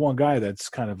you got to have one guy that's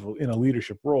kind of in a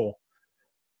leadership role.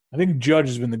 I think Judge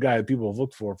has been the guy that people have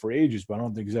looked for ages, but I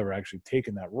don't think he's ever actually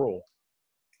taken that role.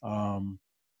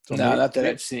 Not that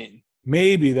I've seen.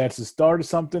 Maybe that's the start of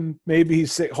something. Maybe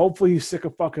he's sick. Hopefully he's sick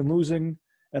of fucking losing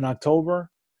in October.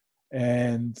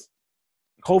 And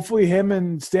hopefully him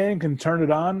and Stan can turn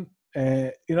it on.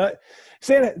 And,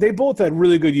 Stan, they both had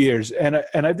really good years. And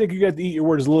I think you got to eat your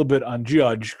words a little bit on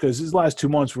Judge because his last 2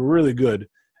 months were really good.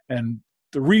 And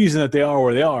the reason that they are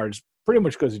where they are is pretty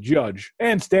much because of Judge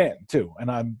and Stanton too.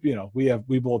 And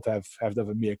we both have to have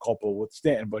a mea culpa with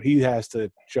Stanton, but he has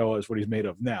to show us what he's made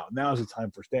of now. Now's the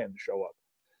time for Stanton to show up.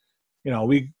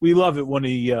 We love it when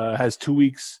he has 2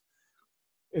 weeks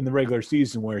in the regular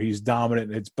season where he's dominant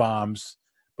and hits bombs,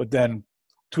 but then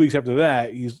 2 weeks after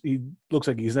that, he looks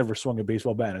like he's never swung a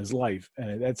baseball bat in his life,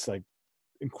 and that's like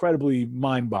incredibly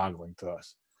mind-boggling to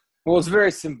us. Well, it's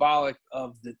very symbolic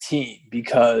of the team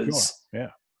because yeah.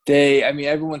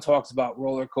 Everyone talks about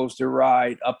roller coaster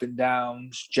ride, up and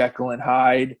downs, Jekyll and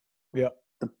Hyde. Yeah.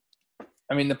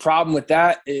 I mean, the problem with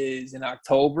that is in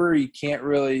October you can't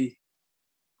really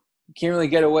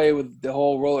get away with the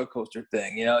whole roller coaster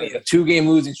thing. You know, a 2-game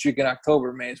losing streak in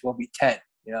October may as well be 10.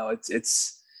 You know,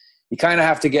 it's you kind of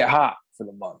have to get hot for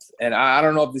the month. And I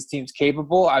don't know if this team's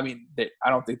capable. I mean, I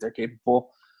don't think they're capable.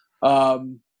 But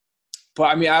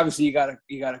I mean, obviously you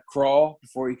gotta crawl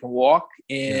before you can walk,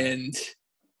 and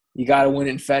you gotta win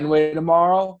in Fenway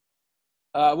tomorrow.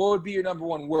 What would be your number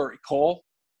one worry, Cole?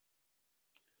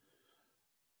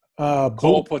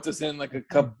 Cole puts us in like a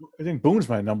cup. I think Boone's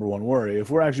my number one worry.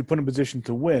 If we're actually put in a position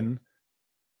to win,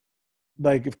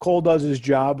 like if Cole does his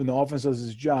job and the offense does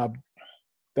his job,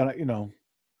 then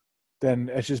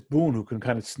then it's just Boone who can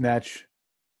kind of snatch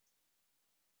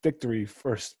victory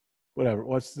first. Whatever.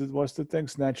 What's the thing?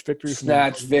 Snatch victory.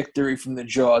 Victory from the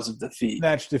jaws of defeat.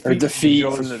 Snatch defeat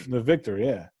from the victory.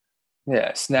 Yeah.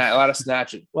 Yeah. A lot of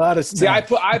snatching. See, I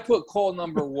put Cole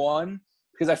number one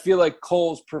because I feel like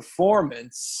Cole's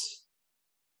performance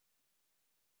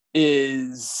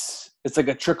it's like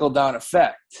a trickle down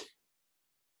effect.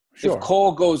 Sure. If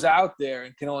Cole goes out there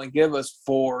and can only give us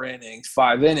 4 innings,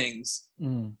 5 innings,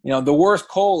 the worse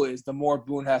Cole is, the more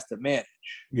Boone has to manage.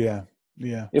 Yeah.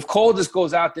 Yeah. If Cole just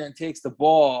goes out there and takes the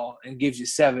ball and gives you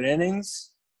 7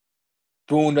 innings,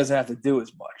 Boone doesn't have to do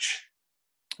as much.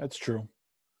 That's true.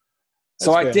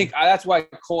 So I think that's why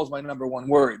Cole's my number one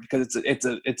worry, because it's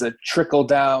a trickle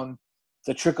down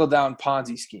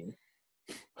Ponzi scheme.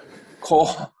 Cole,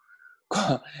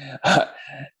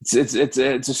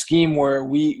 it's a scheme where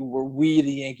we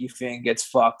the Yankee fan gets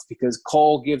fucked because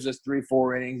Cole gives us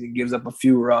 3-4 innings and gives up a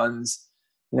few runs.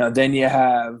 Then you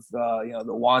have the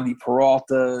Wandy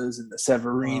Peraltas and the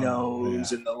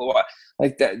Severinos and the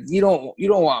like that. You don't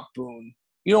want Boone.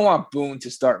 You don't want Boone to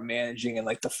start managing in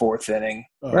like the 4th inning.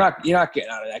 You're not getting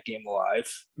out of that game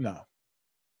alive. No.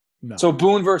 So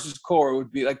Boone versus Cole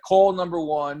would be like Cole number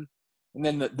one, and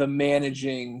then the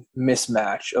managing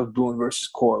mismatch of Boone versus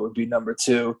Cole would be number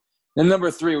 2. Then number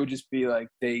 3 would just be like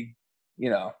they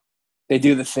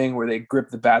do the thing where they grip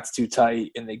the bats too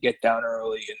tight and they get down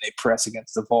early and they press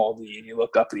against the Valdi, and you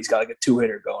look up and he's got like a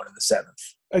 2-hitter going in the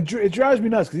 7th. It drives me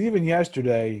nuts because even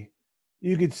yesterday,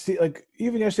 you could see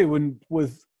when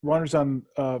with runners on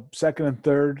 2nd and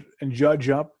 3rd and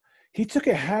Judge up, he took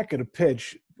a hack at a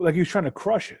pitch like he was trying to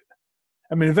crush it.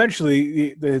 I mean,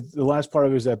 eventually the last part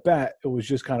of his at bat, it was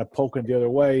just kind of poking the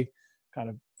other way, kind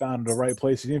of found the right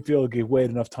place. He didn't feel like he waited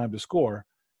enough time to score.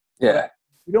 Yeah.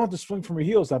 You don't have to swing from your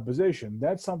heels that position.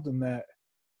 That's something that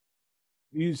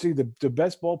you see the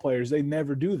best ball players, they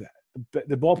never do that.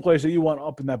 The ball players that you want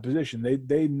up in that position,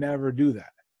 they never do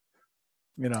that.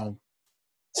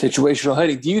 Situational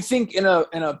hitting. Do you think in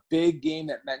a big game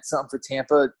that meant something for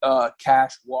Tampa,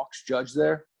 Cash walks Judge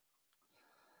there?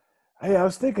 Hey, I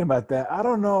was thinking about that. I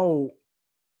don't know.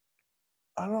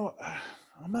 I'm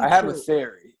not I have sure. a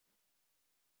theory.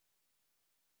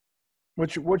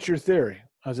 What's your theory?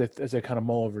 As I kind of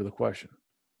mull over the question.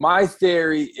 My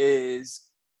theory is,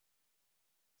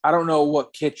 I don't know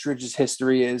what Kittredge's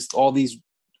history is. All these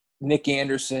Nick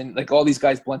Anderson, like all these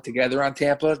guys blend together on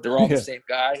Tampa. They're all the same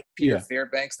guy. Peter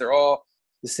Fairbanks. They're all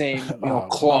the same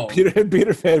clone.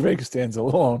 Peter Fairbanks stands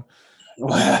alone. You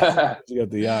got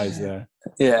the eyes there.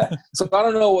 Yeah. So I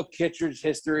don't know what Kittredge's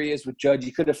history is with Judge.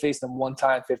 He could have faced him 1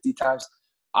 time, 50 times.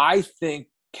 I think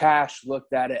Cash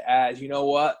looked at it as, you know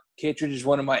what? Kittredge is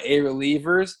one of my A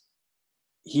relievers.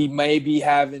 He may be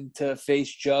having to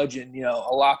face Judge and, a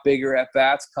lot bigger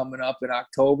at-bats coming up in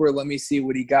October. Let me see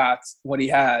what he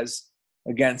has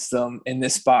against them in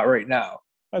this spot right now.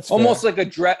 That's almost like a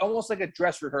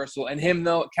dress rehearsal. And him,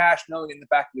 Cash knowing in the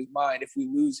back of his mind, if we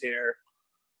lose here,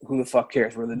 who the fuck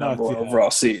cares? We're the number 1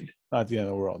 overall seed. Not the end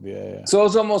of the world. Yeah. So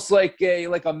it's almost like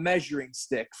a measuring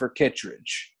stick for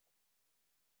Kittredge.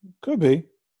 Could be.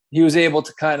 He was able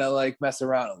to kind of like mess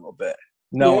around a little bit,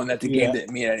 knowing that the game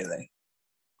didn't mean anything.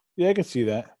 Yeah, I can see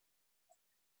that.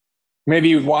 Maybe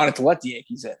he wanted to let the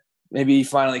Yankees in. Maybe he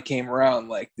finally came around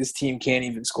like, this team can't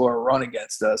even score a run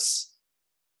against us.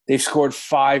 They've scored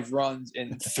 5 runs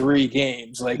in 3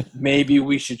 games. Like, maybe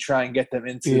we should try and get them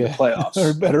into the playoffs.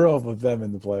 We're better off with them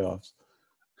in the playoffs.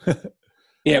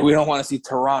 Yeah, we don't want to see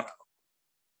Toronto.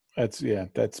 That's a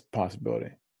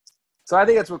possibility. So I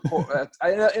think that's what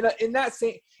in that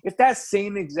same, if that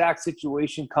same exact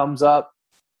situation comes up,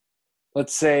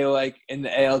 let's say like in the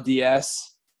ALDS,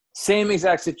 same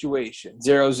exact situation,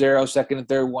 0-0, 2nd and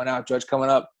 3rd, 1 out, Judge coming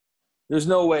up. There's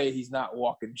no way he's not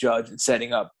walking Judge and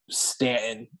setting up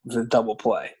Stanton for a double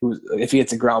play. If he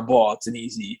hits a ground ball, it's an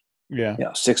easy,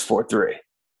 6-4-3.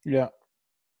 Yeah.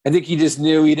 I think he just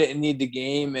knew he didn't need the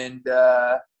game, and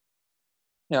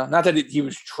not that he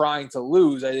was trying to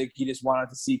lose. I think he just wanted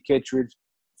to see Kittredge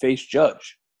face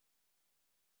Judge.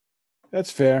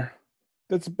 That's fair.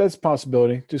 That's a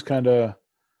possibility. Just kind of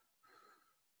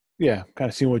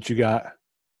seeing what you got.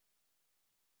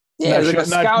 Yeah, Not it's like sho- a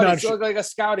scouting. not It's sh- like a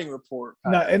scouting report.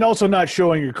 and also not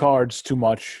showing your cards too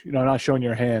much. Not showing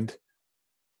your hand.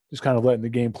 Just kind of letting the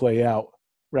game play out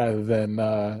rather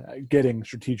than getting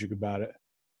strategic about it.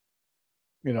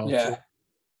 Yeah.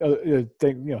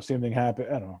 Same thing happened.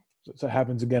 I don't know. So it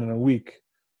happens again in a week.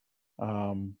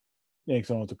 Yanks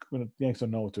don't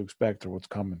know what to expect or what's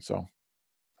coming. So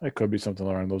it could be something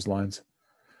along those lines.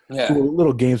 Yeah.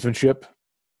 Little gamesmanship.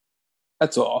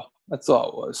 That's all. That's all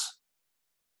it was.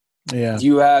 Yeah. Do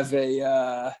you have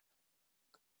a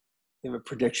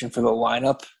prediction for the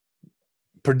lineup?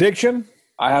 Prediction?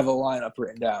 I have a lineup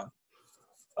written down.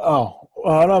 Oh,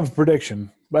 I don't have a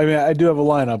prediction. I mean, I do have a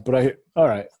lineup, but all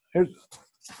right. I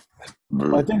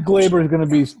think Gleyber is going to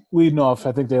be leading off.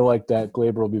 I think they like that.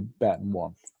 Gleyber will be batting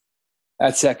 1.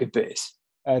 At second base.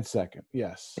 At second,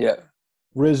 yes. Yeah.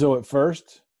 Rizzo at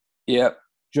first. Yep.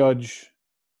 Judge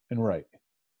and right.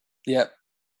 Yep.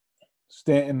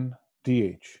 Stanton,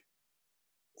 DH.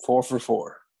 4 for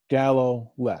 4.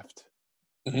 Gallo, left.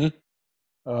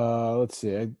 Mm-hmm. Let's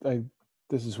see.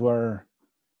 This is where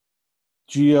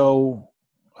Gio.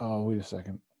 Oh, wait a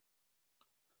second.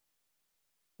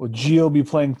 Will Gio be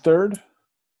playing third?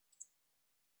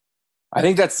 I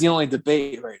think that's the only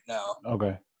debate right now.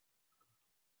 Okay.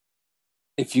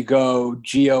 If you go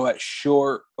Gio at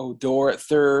short, Odor at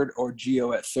third, or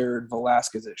Gio at third,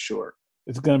 Velasquez at short.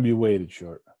 It's going to be weighted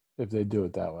short if they do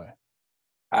it that way.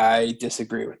 I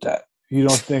disagree with that. You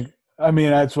don't think? I mean,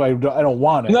 that's why I don't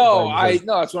want it. No,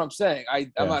 that's what I'm saying.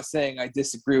 I'm not saying I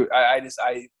disagree. I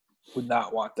would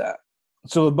not want that.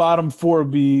 So the bottom 4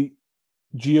 would be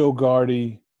Gio,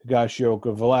 Gardy,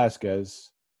 Higashioka, Velasquez,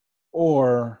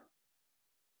 or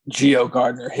Gio,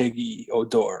 Gardner, Higgy,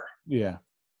 Odor. Yeah.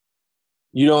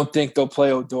 You don't think they'll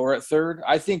play Odor at third?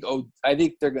 I think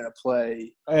they're going to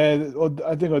play. And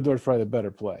I think Odor's probably the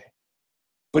better play.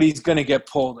 But he's going to get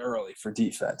pulled early for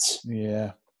defense.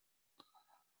 Yeah.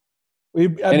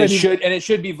 It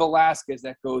should be Velasquez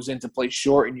that goes in to play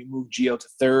short, and you move Gio to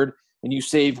third, and you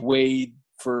save Wade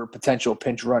for potential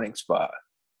pinch running spot.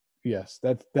 Yes,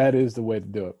 that is the way to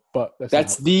do it. But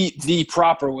that's the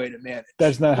proper way to manage.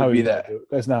 That's not how he's going to do it.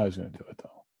 That's not how he's going to do it, though.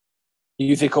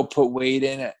 You think he'll put Wade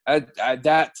in it?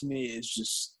 That to me is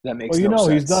just that makes no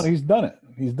sense. He's done it.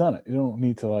 He's done it. You don't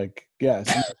need to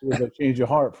guess. You have to change your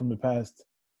heart from the past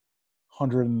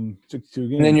 162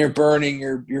 games. And then you're burning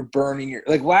your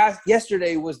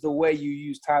yesterday was the way you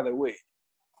used Tyler Wade.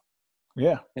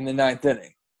 Yeah. In the 9th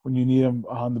inning. When you need him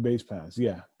on the base pass.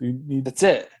 Yeah. That's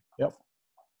it. Yep.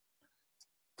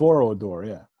 For Odor,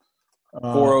 yeah.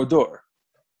 For Odor.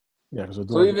 Yeah, because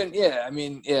Odor. So even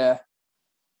yeah.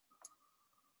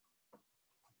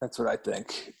 That's what I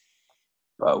think.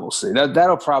 But we'll see.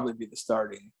 That'll probably be the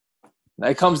starting.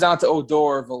 It comes down to Odor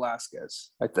or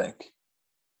Velasquez, I think.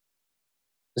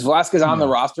 Is Velasquez on the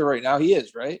roster right now? He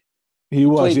is, right? He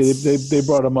was. Yeah, they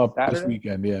brought him up Saturday? This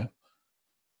weekend, yeah.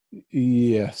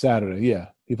 Yeah, Saturday, yeah.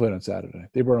 He played on Saturday.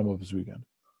 They brought him up this weekend.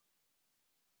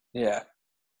 Yeah.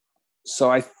 So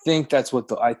I think that's what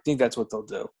they'll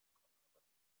do.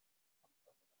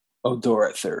 Odor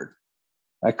at third.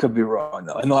 I could be wrong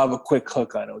though. And they'll have a quick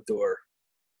hook on Odor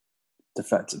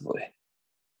defensively.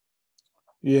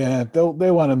 Yeah, they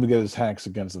want him to get his hacks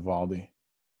against Eovaldi.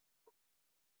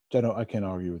 I can't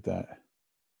argue with that.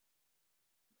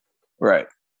 Right.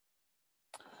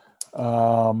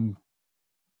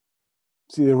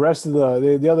 See the rest of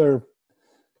the other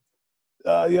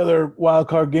wild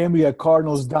card game. We got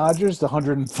Cardinals Dodgers, the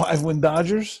 105 win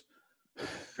Dodgers.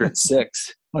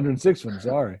 106. 106 wins.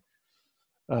 Sorry,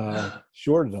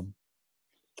 shorted them.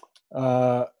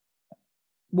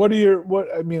 What?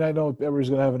 I mean, I know everybody's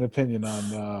going to have an opinion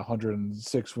on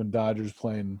 106 win Dodgers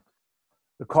playing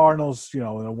the Cardinals. In a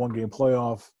 1-game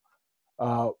playoff.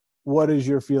 What is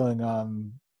your feeling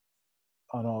on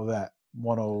all that?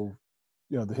 10.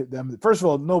 First of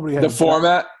all, nobody had the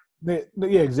format.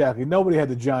 Yeah, exactly. Nobody had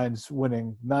the Giants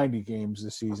winning 90 games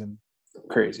this season.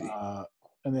 Crazy.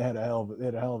 And they had a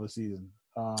hell of a season.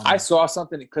 I saw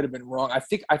something that could have been wrong. I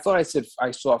thought I said I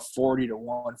saw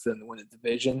 40-1 for them to win the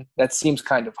division. That seems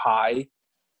kind of high,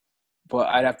 but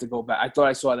I'd have to go back. I thought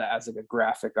I saw that as a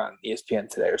graphic on ESPN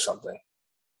today or something.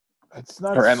 It's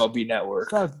not or MLB Network.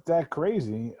 It's not that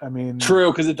crazy. I mean, true,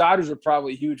 because the Dodgers are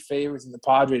probably huge favorites, and the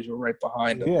Padres were right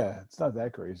behind them. Yeah, it's not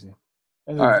that crazy.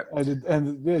 And all right,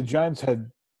 and the Giants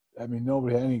had. I mean,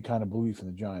 nobody had any kind of belief in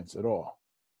the Giants at all.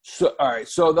 So, all right.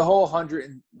 So the whole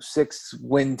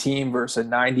 106-win team versus a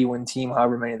 90-win team,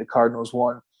 however many the Cardinals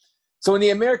won. So in the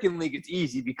American League, it's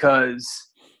easy because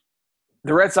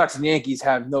the Red Sox and Yankees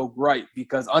have no gripe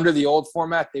because under the old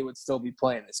format, they would still be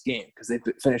playing this game because they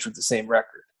finished with the same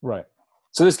record. Right.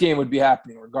 So this game would be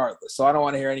happening regardless. So I don't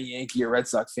want to hear any Yankee or Red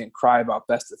Sox fan cry about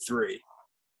best of three.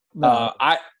 No.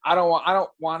 I don't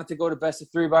want it to go to best of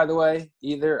three, by the way,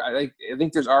 either. I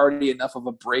think there's already enough of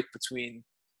a break between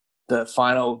the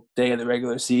final day of the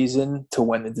regular season to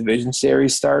when the division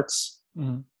series starts.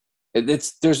 Mm-hmm.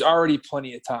 There's already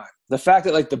plenty of time. The fact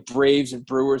that like the Braves and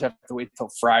Brewers have to wait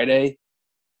till Friday,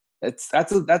 that's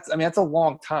a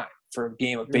long time for a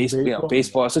game of baseball. You know,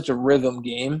 baseball is such a rhythm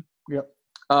game. Yep.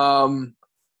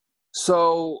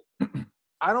 So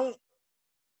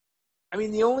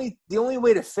the only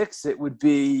way to fix it would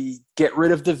be get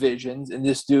rid of divisions and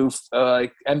just do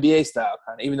like NBA style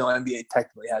kind of, even though NBA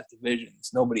technically has divisions,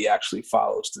 nobody actually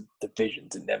follows the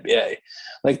divisions in NBA.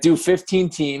 Like do 15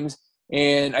 teams,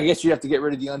 and I guess you have to get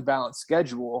rid of the unbalanced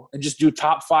schedule and just do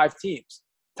top 5 teams.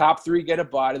 Top 3 get a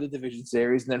bye to the division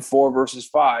series, and then 4 versus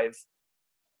 5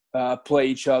 play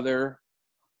each other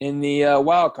in the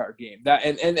wild card game.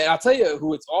 And I'll tell you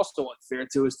who it's also unfair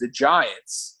to is the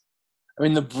Giants. I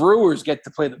mean, the Brewers get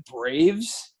to play the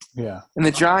Braves. Yeah. And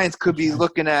the Giants could be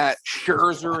looking at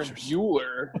Scherzer and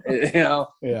Buehler,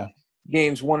 Yeah.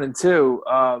 games 1 and 2.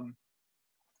 I'm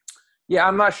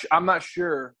not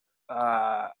sure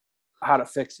how to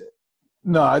fix it.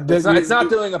 No, it's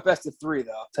not doing a best of 3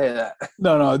 though. I'll tell you that.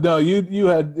 No. You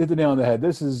had hit the nail on the head.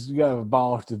 You got to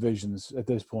abolish divisions at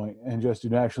this point and just do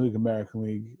National League, American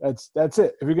League. That's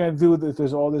it. If you're going to do this,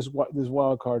 there's all this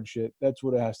wild card shit. That's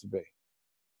what it has to be.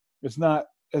 It's not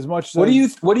as much. What do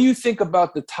you think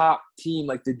about the top team,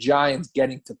 like the Giants,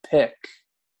 getting to pick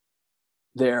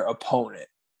their opponent,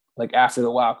 like after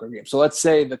the wild card game? So let's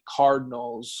say the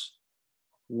Cardinals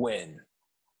win.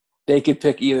 They could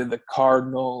pick either the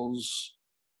Cardinals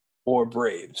or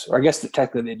Braves. Or I guess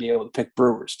technically they'd be able to pick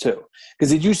Brewers too.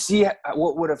 Because did you see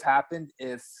what would have happened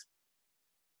if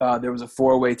there was a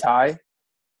 4-way tie?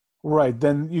 Right.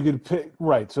 Then you could pick –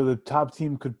 right. So the top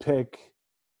team could pick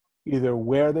either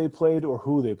where they played or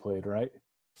who they played, right?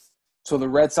 So the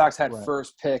Red Sox had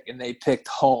first pick and they picked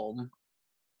home,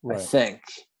 I think.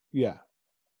 Yeah.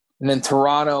 And then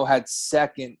Toronto had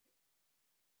second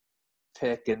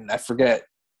pick, and I forget.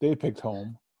 They picked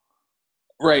home.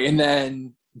 Right, and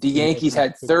then the Yankees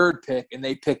had third pick, and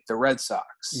they picked the Red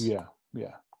Sox. Yeah.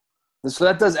 So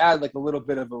that does add like a little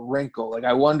bit of a wrinkle. Like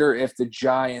I wonder if the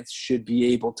Giants should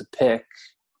be able to pick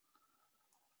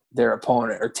their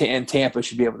opponent, and Tampa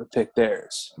should be able to pick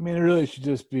theirs. I mean, it really should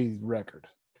just be record.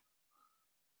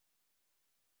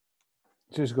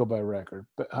 Just go by record.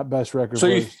 Best record. So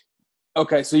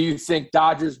you think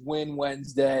Dodgers win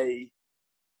Wednesday,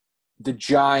 the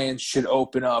Giants should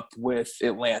open up with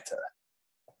Atlanta.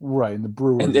 Right, and the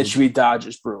Brewers. And it should be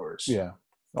Dodgers-Brewers. Yeah.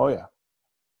 Oh, yeah.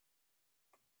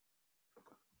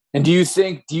 And do you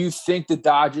think the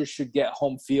Dodgers should get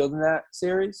home field in that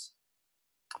series?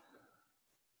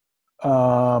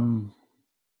 I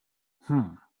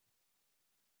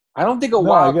don't think a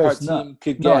wild card team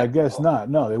could get. No, I guess not.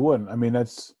 No, they wouldn't. I mean,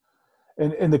 that's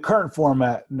in the current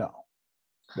format. No,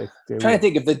 I'm trying to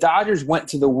think if the Dodgers went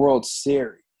to the World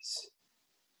Series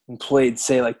and played,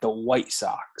 say, like the White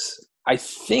Sox. I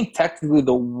think technically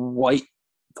don't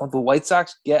the White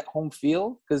Sox get home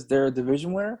field because they're a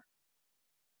division winner?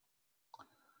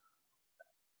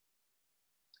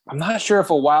 I'm not sure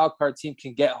if a wild card team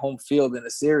can get home field in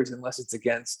a series unless it's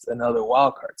against another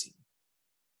wild card team.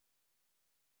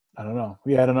 I don't know.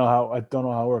 Yeah, I don't know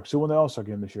how it works. Who won the All-Star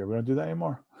game this year? We don't do that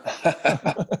anymore.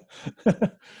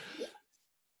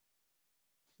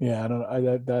 Yeah, I don't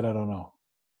know.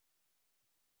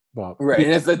 But right,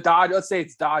 and if let's say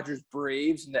it's Dodgers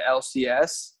Braves in the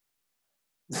LCS,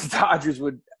 the Dodgers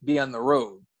would be on the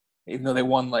road, even though they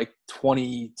won like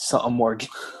 20-something more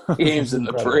games than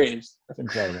the Braves. That's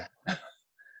incredible.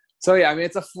 So, yeah, I mean,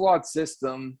 it's a flawed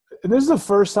system. And this is the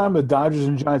first time the Dodgers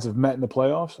and Giants have met in the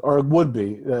playoffs, or it would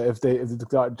be if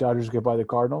the Dodgers get by the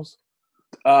Cardinals?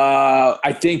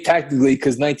 I think technically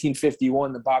because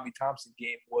 1951, the Bobby Thompson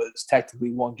game was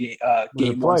technically one game,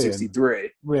 game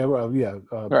 163. Yeah, well, yeah.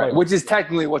 Right, which is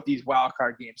technically what these wild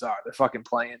card games are. They're fucking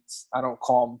play-ins. I don't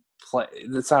call them play.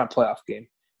 It's not a playoff game.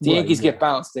 The Yankees get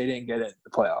bounced. They didn't get in the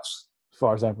playoffs. As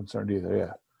far as I'm concerned either,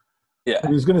 yeah. Yeah.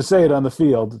 He's going to say it on the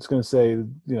field. It's going to say,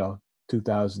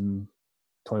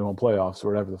 2021 playoffs or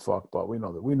whatever the fuck, but we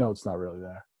know it's not really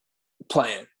there.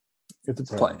 Playing.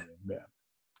 It's a playing. Yeah.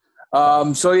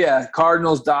 So yeah,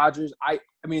 Cardinals, Dodgers. I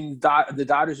mean, the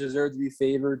Dodgers deserve to be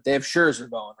favored. They have Scherzer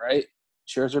going, right?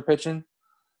 Scherzer pitching.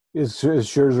 Is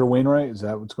Scherzer Wainwright? Is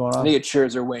that what's going on? I think it's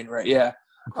Scherzer Wainwright. Yeah.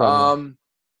 Incredible.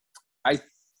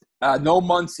 No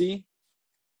Muncy.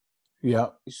 Yeah.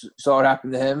 You saw what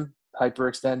happened to him,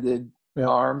 hyperextended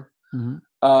arm.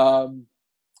 Mm-hmm.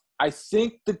 I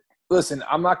think listen,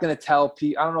 I'm not going to tell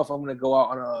Pete. I don't know if I'm going to go out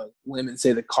on a limb and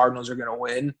say the Cardinals are going to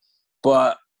win,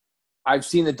 but I've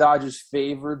seen the Dodgers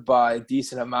favored by a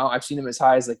decent amount. I've seen them as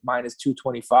high as like minus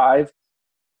 225.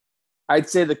 I'd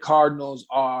say the Cardinals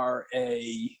are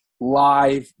a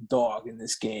live dog in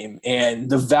this game, and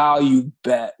the value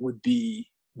bet would be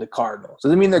the Cardinals.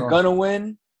 Doesn't mean they're going to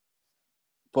win,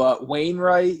 but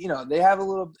Wainwright, they have a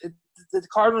little – the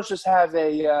Cardinals just have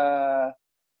a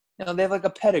they have like a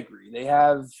pedigree.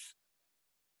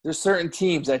 There's certain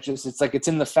teams that just – it's like it's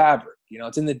in the fabric.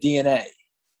 It's in the DNA.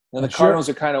 The Cardinals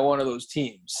are kind of one of those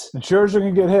teams. And Scherzer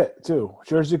can get hit, too.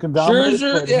 Scherzer can dominate.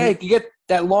 Scherzer, he can get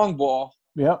that long ball.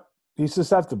 Yep. He's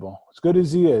susceptible. As good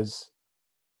as he is,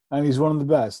 and he's one of the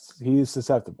best, he is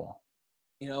susceptible.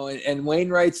 And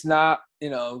Wainwright's not,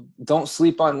 don't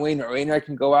sleep on Wainwright. Wainwright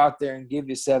can go out there and give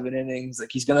you 7 innings.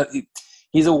 Like he's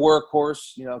a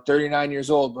workhorse, 39 years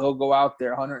old, but he'll go out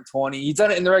there 120. He's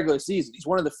done it in the regular season. He's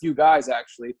one of the few guys,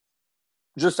 actually,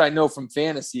 just I know from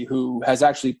fantasy, who has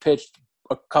actually pitched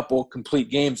a couple complete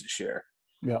games this year.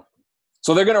 Yeah.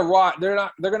 So they're gonna ride. They're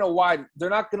not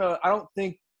gonna. I don't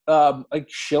think like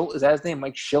Schilt, is that his name?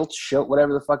 Mike Schilt,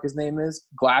 whatever the fuck his name is.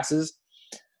 Glasses.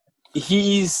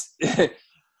 I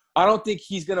don't think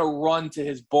he's gonna run to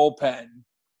his bullpen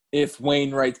if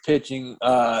Wainwright's pitching.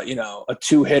 A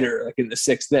 2-hitter like in the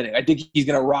 6th inning. I think he's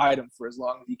gonna ride him for as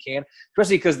long as he can,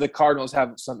 especially because the Cardinals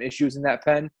have some issues in that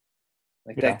pen.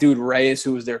 Like that dude Reyes,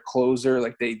 who was their closer,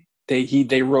 like they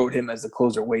rode him as the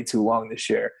closer way too long this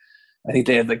year. I think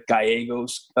they have like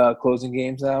Gallegos closing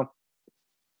games now.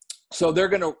 So they're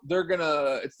gonna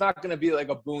it's not gonna be like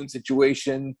a Boone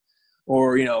situation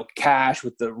or Cash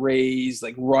with the Rays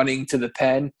like running to the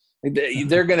pen.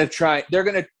 They're gonna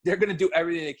do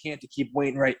everything they can to keep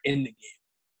Wainwright in the game,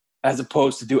 as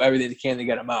opposed to do everything they can to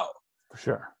get him out. For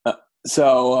sure.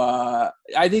 So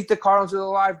I think the Cardinals are the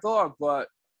live dog, but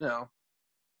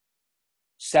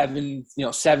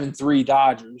 7-3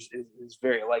 Dodgers is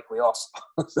very likely also.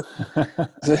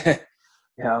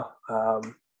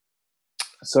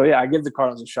 So yeah, I give the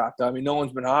Cardinals a shot though. I mean, no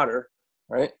one's been hotter,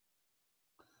 right?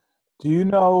 Do you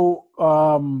know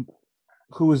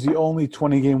who was the only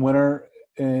 20-game winner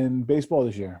in baseball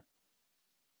this year?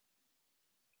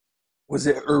 Was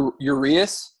it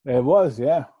Urias? It was,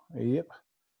 yeah. Yep.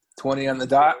 20 on the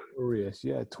dot? Urias,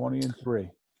 yeah, 20-3.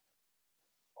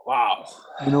 Wow.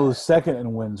 You know who the second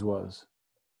in wins was?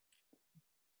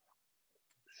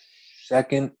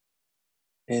 Second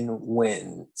in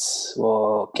wins.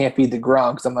 Well, can't be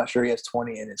DeGrom because I'm not sure he has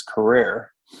 20 in his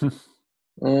career.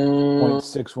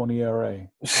 0.61 ERA.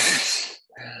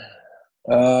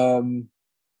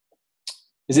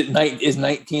 Is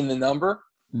 19 the number?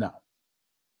 No.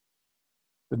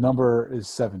 The number is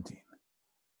 17.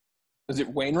 Is it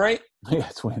Wainwright? Yeah,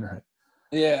 it's Wainwright.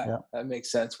 Yeah, that makes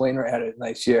sense. Wainwright had a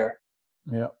nice year.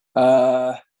 Yeah.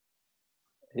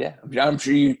 Yeah, I'm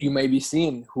sure you may be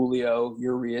seeing Julio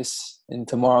Urias in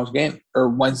tomorrow's game or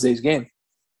Wednesday's game.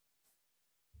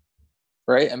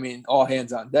 Right? I mean, all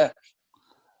hands on deck.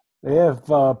 They have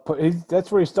that's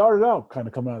where he started out, kind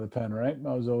of coming out of the pen, right?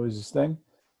 That was always his thing.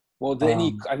 Well,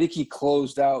 then I think he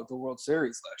closed out the World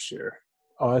Series last year.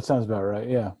 Oh, that sounds about right.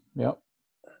 Yeah. Yep.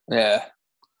 Yeah.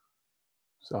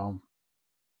 So,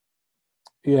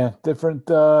 yeah, different.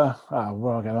 Well,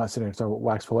 I'm not sitting here talking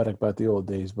wax poetic about the old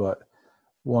days, but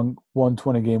one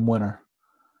 20-game winner.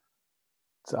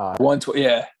 It's odd.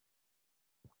 Yeah.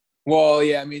 Well,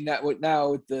 yeah. I mean,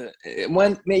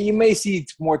 you may see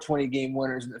more 20-game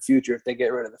winners in the future if they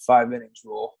get rid of the 5 innings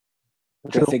rule,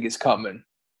 which I think is coming.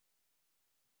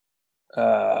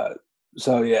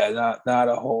 So yeah, not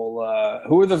a whole.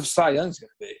 Who are the Cy Youngs going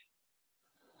to be?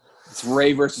 It's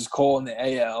Ray versus Cole in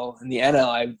the AL. In the NL,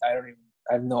 I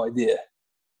have no idea.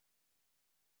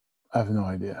 I have no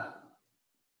idea.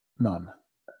 None.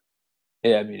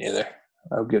 Yeah, me neither.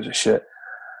 Who gives a shit?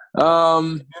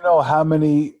 You know how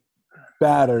many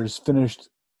batters finished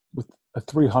with a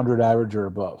 300 average or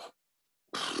above?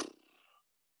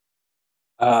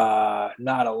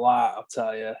 Not a lot, I'll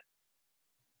tell you.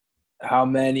 How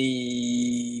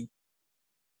many?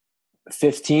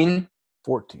 15?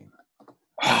 14.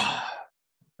 All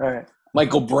right.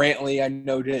 Michael Brantley, I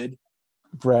know, did.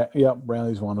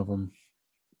 Brantley's one of them.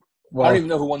 Well, I don't even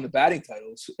know who won the batting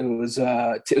titles. It was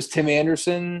Tim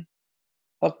Anderson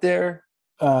up there.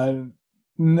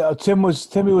 No, Timmy was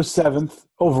 7th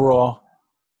overall.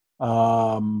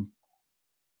 In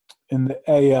the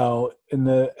AL, it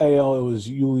was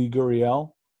Yuli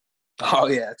Gurriel. Oh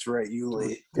yeah, that's right,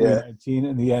 Yuli. Yeah. 19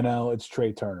 in the NL, it's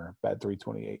Trey Turner, bat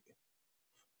 328.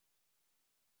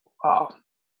 Wow.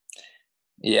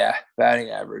 Yeah, batting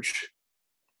average.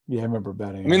 Yeah, I remember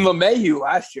batting. I mean, LeMahieu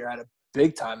last year had a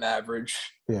big time average.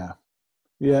 Yeah.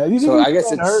 Yeah. You think So he's I guess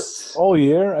been hurt it's all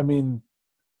year? I mean,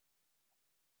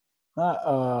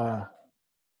 not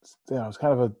it's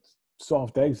kind of a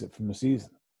soft exit from the season.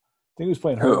 I think he was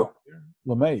playing hurt who? all year.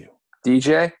 LeMahieu.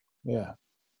 DJ? Yeah.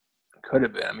 Could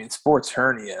have been. I mean, sports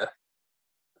hernia.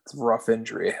 It's a rough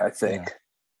injury, I think. Yeah.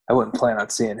 I wouldn't plan on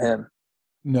seeing him.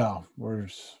 No, we'll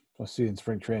see in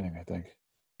spring training, I think.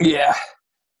 Yeah.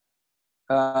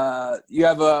 You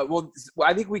have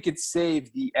I think we could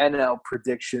save the NL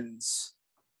predictions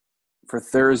for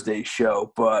Thursday's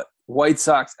show, but White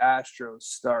Sox Astros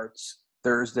starts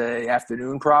Thursday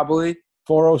afternoon, probably.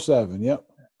 4:07. Yep.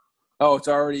 Oh, it's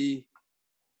already.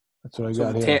 That's what I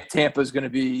got here. Tampa's going to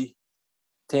be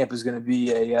a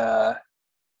 8:00.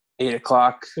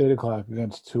 8:00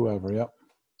 against whoever. Yep.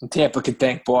 And Tampa could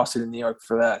thank Boston and New York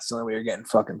for that. It's the only way you're getting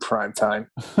fucking prime time.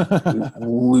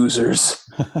 Losers.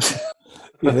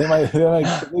 Yeah, they might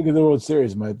think of the World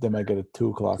Series. They might get a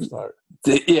 2:00 start.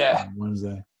 Yeah. On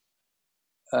Wednesday.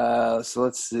 So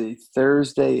let's see.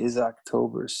 Thursday is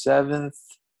October 7th.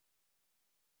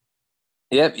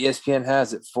 Yep, ESPN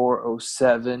has it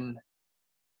 4:07.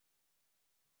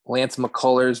 Lance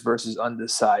McCullers versus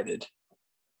Undecided.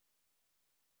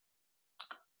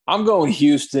 I'm going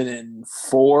Houston in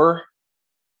 4.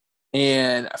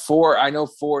 And 4, I know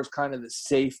 4 is kind of the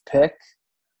safe pick,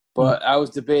 but I was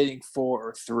debating 4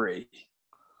 or 3.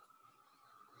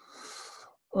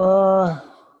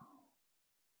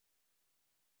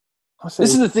 This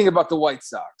is the thing about the White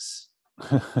Sox.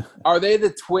 Are they the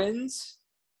Twins?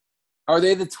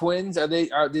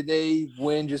 Did they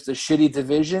win just a shitty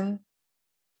division?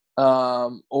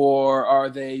 Or are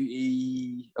they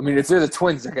if they're the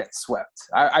Twins, they're getting swept.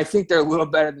 I think they're a little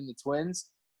better than the Twins,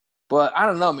 but I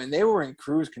don't know, man. They were in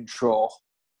cruise control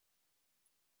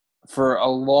for a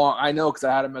long – I know because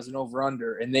I had them as an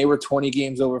over-under, and they were 20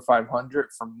 games over 500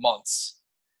 for months.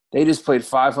 They just played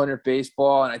 500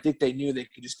 baseball, and I think they knew they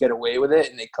could just get away with it,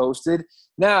 and they coasted.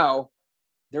 Now,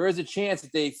 there is a chance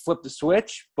that they flip the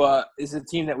switch, but it's a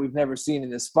team that we've never seen in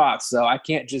this spot, so I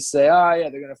can't just say, oh, yeah,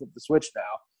 they're going to flip the switch now.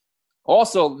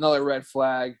 Also, another red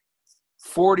flag,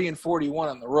 40-41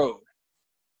 on the road.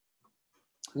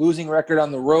 Losing record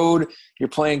on the road. You're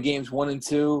playing games 1 and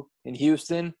 2 in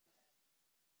Houston.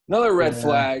 Another red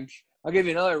flag. I'll give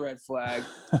you another red flag.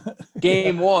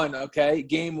 Game 1, okay?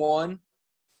 Game 1,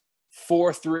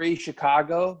 4-3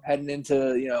 Chicago, heading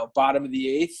into, bottom of the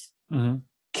 8th. Mm-hmm.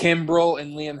 Kimbrel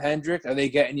and Liam Hendrick, are they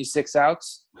getting you 6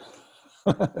 outs?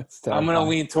 I'm going to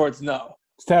lean towards no.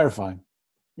 It's terrifying.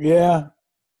 Yeah.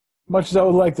 Much as I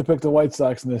would like to pick the White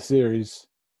Sox in this series,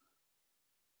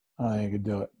 I think I could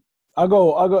do it.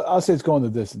 I'll say it's going the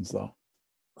distance, though.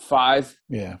 5?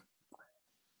 Yeah.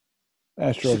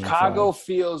 Astros Chicago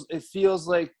feels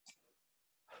like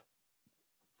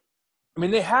 –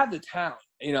 they had the talent.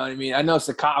 You know what I mean? I know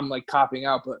I'm like copping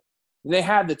out, but they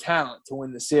had the talent to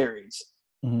win the series.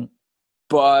 Mm-hmm.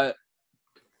 But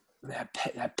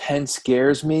that pen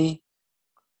scares me.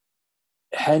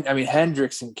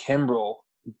 Hendricks and Kimbrel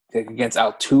against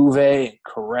Altuve and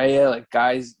Correa, like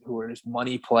guys who are just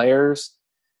money players.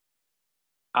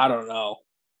 I don't know.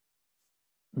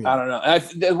 Yeah. I don't know.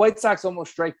 The White Sox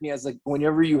almost strike me as like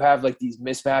whenever you have like these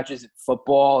mismatches in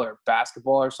football or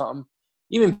basketball or something,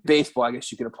 even baseball, I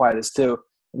guess you could apply this too.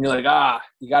 And you're like,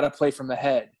 you got to play from the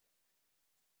head.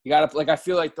 You got to I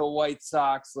feel like the White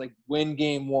Sox like win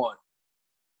game 1.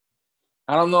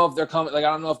 I don't know if they're coming. Like I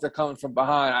don't know if they're coming from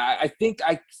behind. I think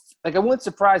it wouldn't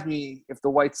surprise me if the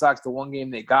White Sox, the one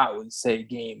game they got was say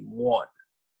game 1.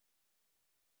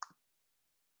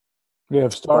 Yeah,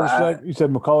 starters. You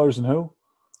said McCullers and who?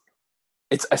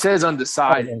 I said it's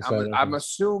undecided. I'm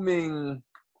assuming.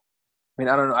 I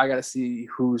don't know. I got to see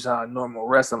who's on normal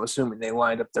rest. I'm assuming they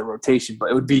lined up their rotation, but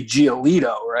it would be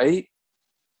Giolito, right?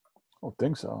 I don't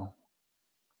think so.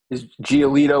 Is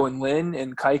Giolito and Lynn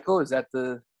and Keuchel? Is that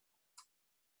the?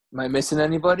 Am I missing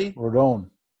anybody? Rodon.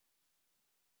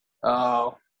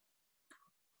 Oh,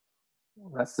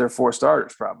 that's their 4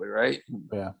 starters, probably, right?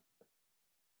 Yeah.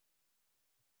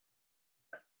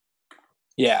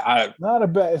 Yeah, it's not a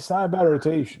bad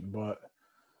rotation, but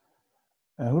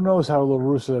who knows how La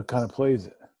Russa kind of plays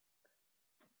it.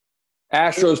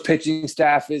 Astros pitching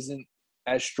staff isn't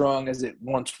as strong as it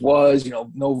once was.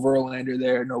 No Verlander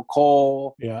there, no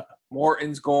Cole. Yeah.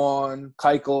 Morton's gone.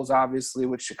 Keuchel's obviously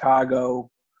with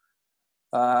Chicago.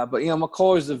 But,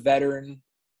 McCullers a veteran.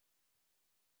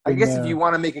 I guess if you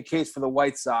want to make a case for the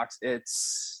White Sox,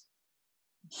 it's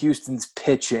Houston's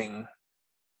pitching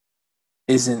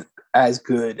isn't as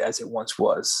good as it once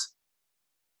was.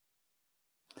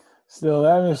 Still,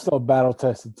 I mean, still a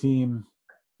battle-tested team.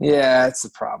 Yeah, that's the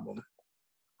problem.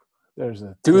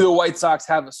 Do the White Sox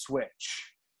have a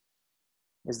switch?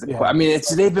 I mean,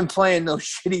 they've been playing those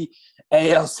shitty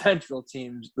AL Central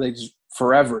teams like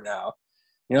forever now.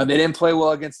 You know, they didn't play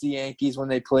well against the Yankees when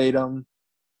they played them.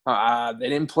 They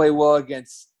didn't play well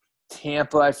against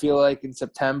Tampa, I feel like, in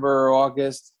September or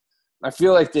August. I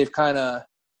feel like they've I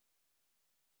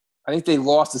think they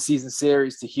lost the season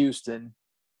series to Houston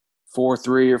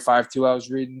 4-3 or 5-2, I was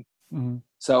reading. Mm-hmm.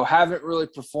 So haven't really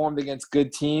performed against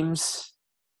good teams.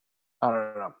 I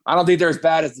don't know. I don't think they're as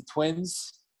bad as the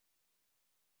Twins.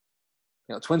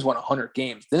 You know, Twins won 100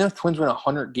 games. Didn't the Twins win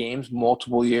 100 games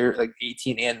multiple years, like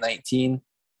 18 and 19?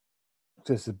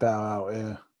 Just to bow out,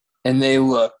 yeah. And they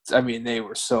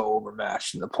were so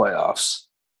overmatched in the playoffs.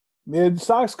 Yeah,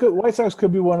 White Sox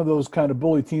could be one of those kind of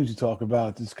bully teams you talk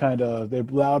about. It's they're a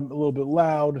little bit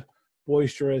loud,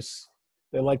 boisterous.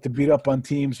 They like to beat up on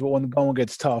teams, but when the going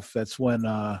gets tough, that's when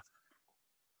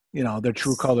their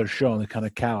true colors show and they kind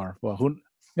of cower. Well,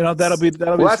 that'll be.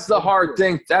 That's the hard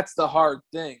thing. That's the hard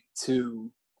thing to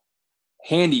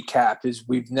handicap is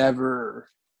we've never.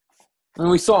 I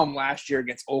mean, we saw them last year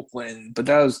against Oakland, but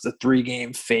that was the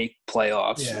 3-game fake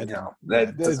playoffs. Yeah,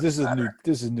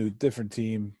 this is new, different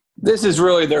team. This is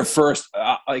really their first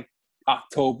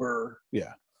October.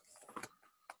 Yeah.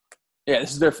 Yeah,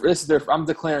 this is their. I'm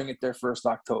declaring it their first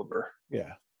October.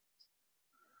 Yeah.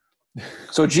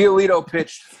 So Giolito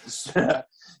pitched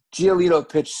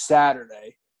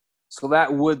Saturday, so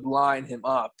that would line him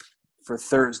up for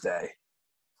Thursday.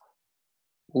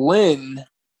 Lynn.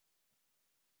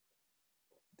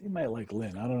 He might like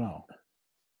Lynn. I don't know.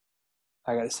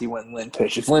 I got to see when Lynn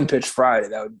pitched. If Lynn pitched Friday,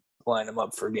 that would line him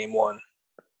up for game 1.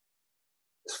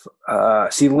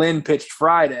 Lynn pitched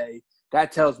Friday.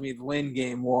 That tells me Lynn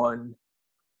game 1,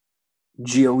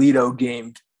 Giolito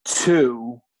game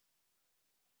 2.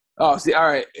 Oh, see, all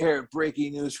right. Here,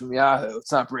 breaking news from Yahoo.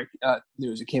 It's not breaking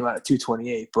news. It came out at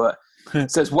 2:28, but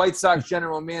it says White Sox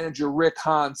general manager Rick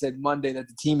Hahn said Monday that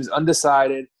the team is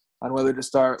undecided on whether to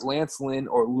start Lance Lynn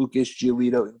or Lucas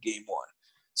Giolito in game 1.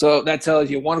 So that tells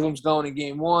you one of them's going in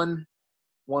game 1,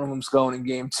 one of them's going in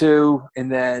game 2,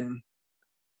 and then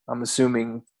I'm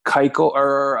assuming Keuchel,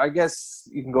 or I guess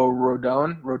you can go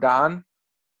Rodon.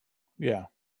 Yeah.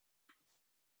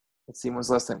 Let's see,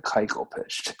 when's less than Keuchel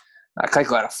pitched?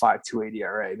 Keuchel had a 5.28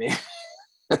 ERA, maybe.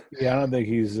 Yeah, I don't think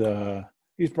he's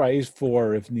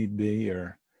 4 if need be,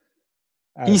 or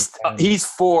he's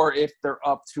 4 if they're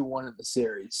up 2-1 in the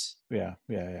series. Yeah.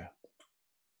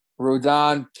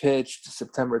 Rodon pitched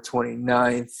September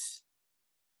 29th.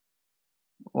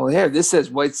 Well, here, this says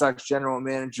White Sox general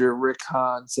manager Rick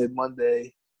Hahn said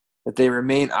Monday that they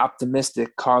remain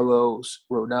optimistic Carlos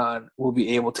Rodon will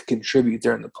be able to contribute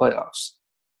during the playoffs.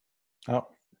 Oh.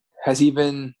 Has he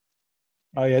been –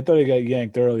 Oh, yeah, I thought he got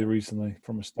yanked early recently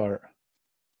from a start.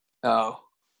 Oh.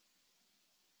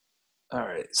 All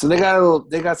right. So they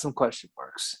got some question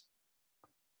marks.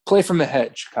 Play from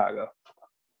ahead, Chicago.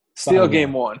 Steal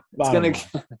game 1. It's going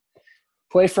to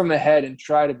play from ahead and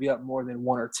try to be up more than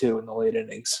 1 or 2 in the late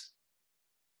innings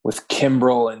with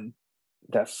Kimbrel and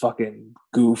that fucking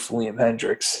goof Liam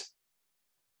Hendricks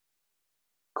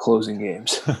closing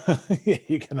games. Yeah,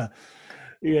 you're gonna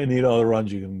need all the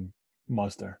runs you can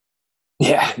muster.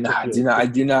 Yeah, no, I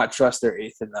do not trust their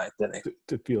 8th and 9th inning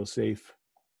to feel safe.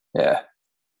 Yeah.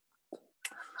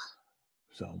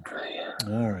 So,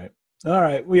 all right.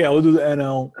 Well, yeah, we'll do the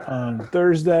NL on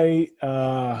Thursday.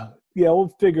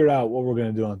 We'll figure out what we're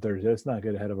going to do on Thursday. Let's not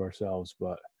get ahead of ourselves,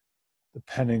 but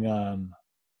depending on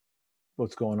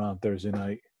what's going on Thursday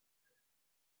night,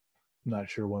 I'm not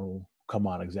sure when we'll come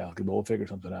on exactly, but we'll figure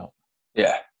something out.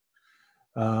 Yeah.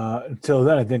 Until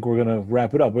then, I think we're going to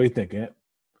wrap it up. What do you think, Ant?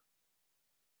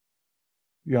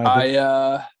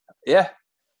 Yeah.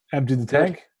 Empty the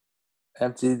tank?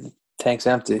 The tank's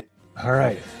empty. All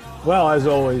right. Well, as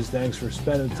always, thanks for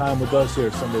spending time with us here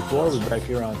at Sunday Floor. We'll be back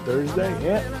here on Thursday.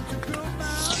 Yeah.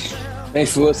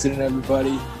 Thanks for listening,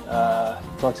 everybody.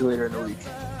 Talk to you later in the week.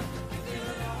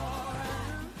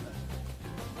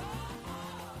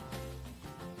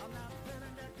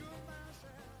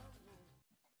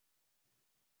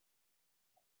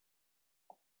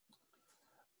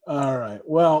 All right.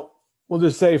 Well, we'll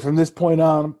just say from this point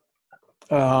on,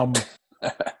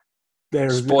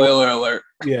 there's spoiler alert.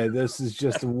 Yeah, this is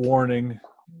just a warning.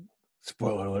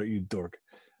 Spoiler alert, you dork.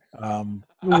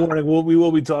 Warning. We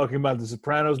will be talking about the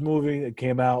Sopranos movie that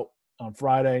came out on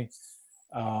Friday.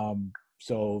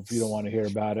 So if you don't want to hear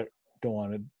about it, don't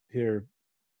want to hear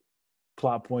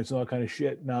plot points and all that kind of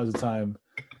shit, now's the time.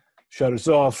 Shut us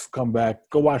off. Come back.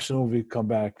 Go watch the movie. Come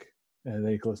back, and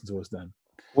then you can listen to us then.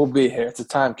 We'll be here. It's a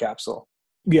time capsule.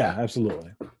 Yeah,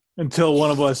 absolutely. Until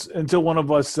one of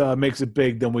us makes it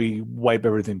big, then we wipe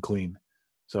everything clean.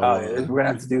 So We're gonna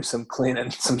have to do some cleaning,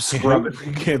 some we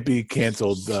scrubbing. can't be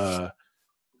canceled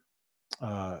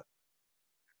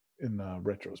in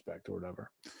retrospect or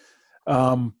whatever.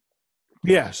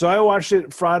 Yeah, so I watched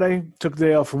it Friday. Took the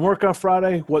day off from work on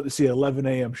Friday. What to see 11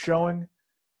 a.m. showing,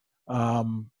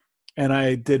 and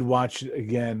I did watch it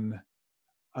again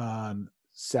on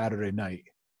Saturday night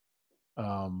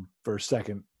for a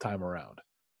second time around.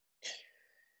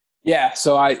 Yeah,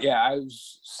 so I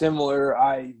was similar.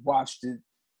 I watched it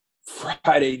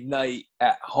Friday night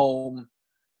at home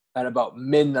at about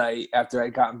midnight after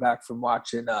I'd gotten back from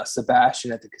watching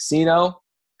Sebastian at the casino.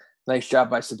 Nice job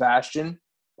by Sebastian.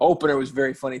 Opener was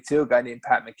very funny too. A guy named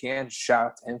Pat McCann. Shout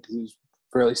out to him because he was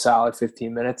really solid.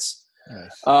 15 minutes.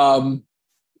 Nice.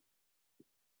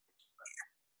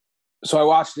 So I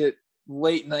watched it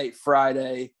late night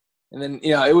Friday, and then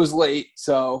it was late,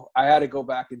 so I had to go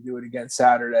back and do it again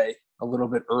Saturday a little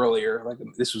bit earlier. Like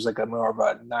this was like a more of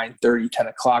a 9:30, 10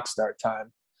 o'clock start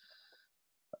time.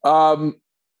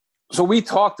 So we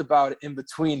talked about it in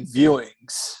between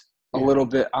viewings a little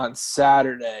bit on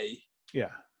Saturday.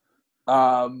 Yeah.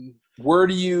 Where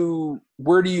do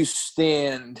you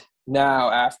stand now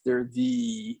after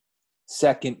the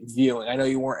second viewing? I know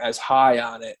you weren't as high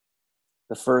on it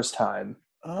the first time.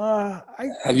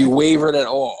 Have you wavered at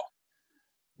all?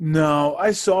 No,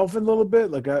 I softened a little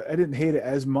bit. Like I didn't hate it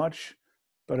as much,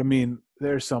 but I mean,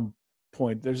 there's some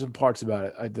parts about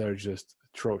it that are just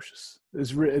atrocious. I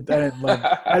didn't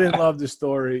love the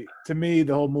story. To me,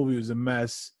 the whole movie was a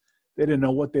mess. They didn't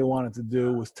know what they wanted to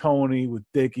do with Tony, with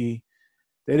Dickie.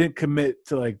 They didn't commit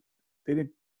to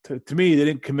to me, they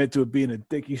didn't commit to it being a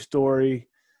Dickie story,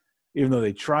 even though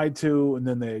they tried to, and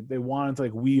then they wanted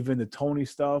to weave in the Tony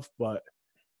stuff. But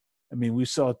I mean, we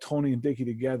saw Tony and Dickie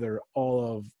together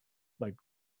all of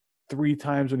 3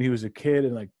 times when he was a kid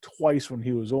and twice when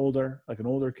he was older, like an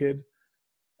older kid.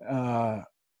 And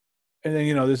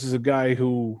then, this is a guy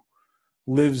who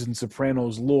lives in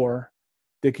Sopranos lore,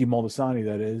 Dickie Moltisanti,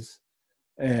 that is.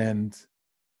 And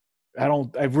I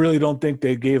really don't think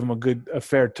they gave him a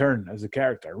fair turn as a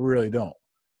character. I really don't.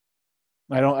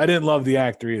 I didn't love the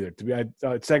actor either.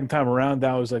 Second time around,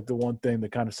 that was the one thing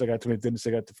that kind of stuck out to me. It didn't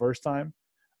stick out the first time.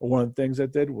 Or one of the things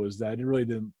that did was that I really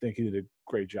didn't think he did a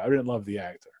great job. I didn't love the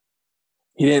actor.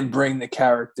 He didn't bring the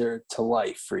character to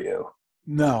life for you.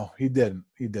 No, he didn't.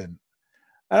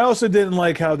 I also didn't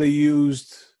like how they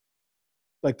used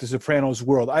the Sopranos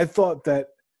world. I thought that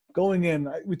going in,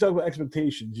 we talked about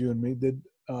expectations, you and me did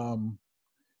the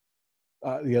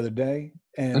other day.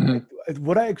 And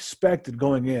what I expected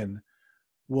going in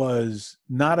was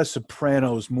not a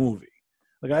Sopranos movie.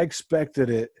 I expected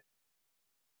it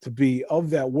to be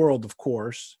of that world, of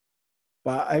course,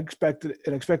 but I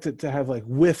expected to have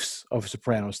whiffs of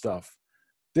Soprano stuff.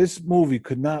 This movie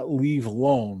could not leave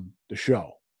alone the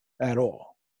show at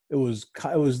all. It was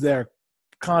there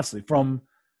constantly from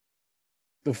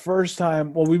the first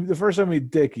time. Well, the first time we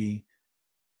meet Dickie,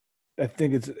 I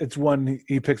think it's when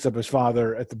he picks up his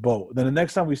father at the boat. Then the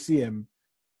next time we see him,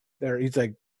 he's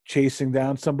chasing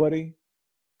down somebody,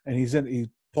 and he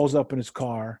pulls up in his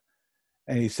car,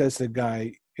 and he says to the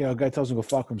guy, a guy tells him to go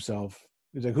fuck himself.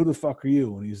 He's like, "Who the fuck are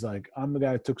you?" And he's like, "I'm the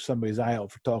guy who took somebody's eye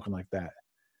out for talking like that,"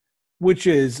 which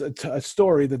is a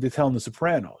story that they tell in The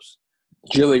Sopranos.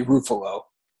 Jilly Ruffalo.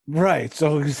 Right.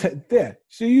 So he said, "Yeah,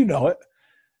 so you know it."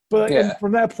 But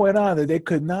from that point on, they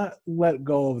could not let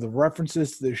go of the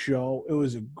references to the show. It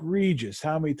was egregious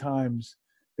how many times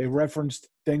they referenced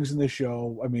things in the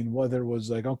show. I mean, whether it was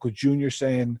Uncle Junior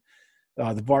saying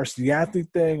the varsity athlete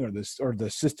thing, or the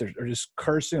sisters, or just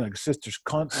cursing sisters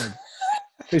cunt.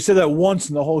 They said that once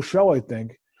in the whole show, I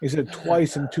think. He said it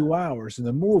twice in 2 hours in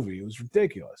the movie. It was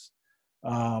ridiculous.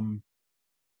 I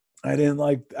really didn't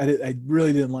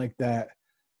like that.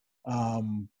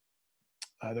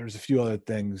 There was a few other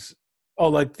things.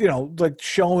 Oh,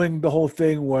 showing the whole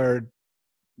thing where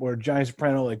Johnny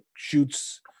Soprano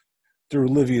shoots through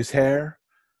Olivia's hair.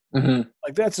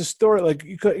 Mm-hmm. That's a story.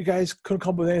 You guys couldn't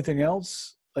come up with anything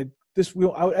else. This,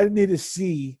 I didn't need to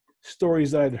see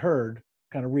stories that I'd heard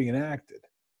kind of reenacted.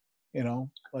 It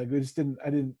just didn't.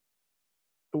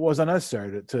 It was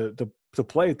unnecessary to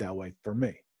play it that way for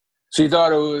me. So you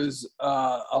thought it was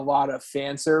a lot of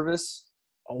fan service?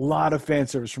 A lot of fan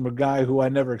service from a guy who I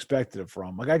never expected it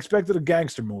from. I expected a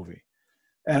gangster movie,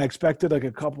 and I expected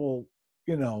a couple,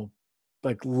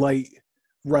 light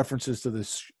references to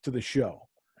the show.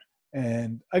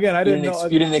 And again, I didn't know.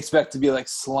 You didn't expect to be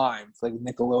slimed,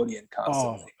 Nickelodeon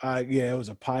constantly. Oh, yeah, it was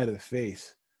a pie to the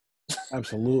face.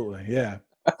 Absolutely, yeah.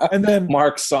 And then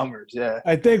Mark Summers, yeah.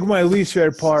 I think my least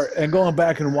favorite part, and going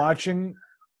back and watching,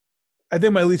 I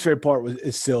think my least favorite part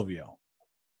is Silvio.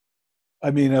 I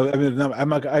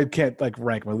can't like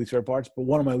rank my least favorite parts, but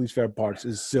one of my least favorite parts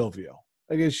is Silvio.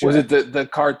 Like Was it the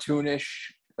cartoonish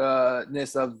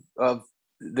ness of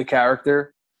the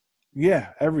character? Yeah,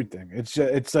 everything. It's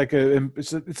like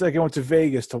it's like I went to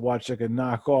Vegas to watch like a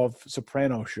knockoff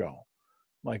Soprano show,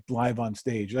 like live on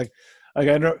stage. Like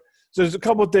I know. So there's a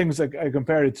couple of things like I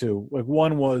compared it to. Like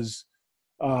one was,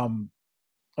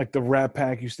 like the Rat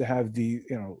Pack used to have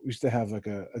like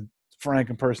a Frank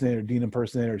impersonator, Dean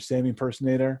impersonator, Sammy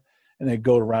impersonator, and they'd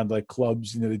go around like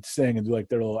clubs, they'd sing and do like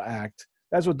their little act.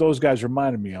 That's what those guys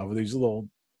reminded me of, these little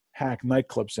hack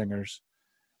nightclub singers,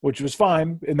 which was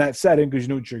fine in that setting because you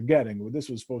know what you're getting. But this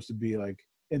was supposed to be like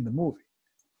in the movie.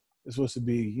 It's supposed to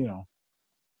be,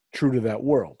 true to that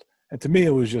world. And to me,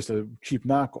 it was just a cheap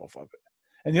knockoff of it.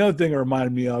 And the other thing it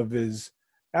reminded me of is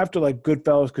after like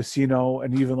Goodfellas, Casino,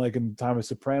 and even like in the time of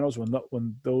Sopranos,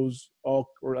 when those all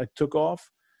were like took off,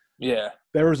 yeah,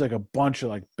 there was like a bunch of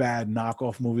like bad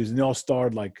knockoff movies, and they all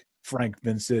starred like Frank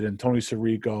Vincent and Tony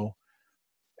Sirico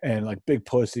and like Big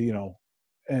Pussy,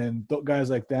 and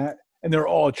guys like that, and they're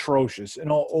all atrocious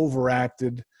and all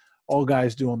overacted, all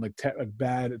guys doing like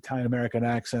bad Italian American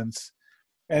accents,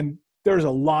 and there's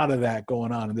a lot of that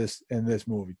going on in this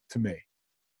movie to me.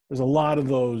 There's a lot of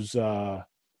those, so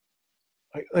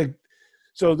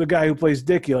the guy who plays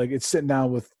Dickie, like it's sitting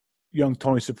down with young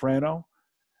Tony Soprano,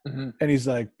 and he's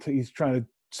trying to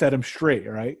set him straight,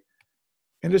 right?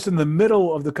 And just in the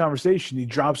middle of the conversation, he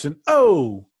drops an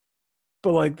 "oh,"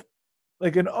 but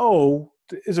like an "oh"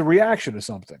 is a reaction to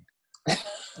something.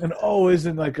 An "oh"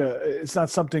 isn't it's not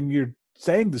something you're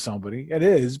saying to somebody. It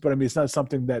is, but I mean, it's not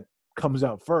something that comes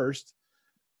out first.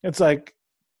 It's like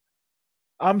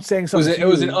I'm saying something. It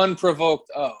was an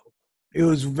unprovoked "oh." It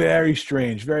was very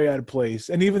strange, very out of place.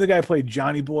 And even the guy who played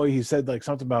Johnny Boy, he said like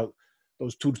something about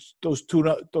those two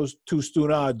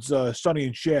Stunads, Sonny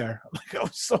and Cher.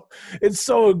 Like it's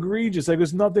so egregious. Like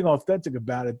there's nothing authentic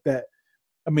about it. That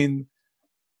I mean,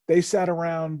 they sat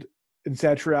around and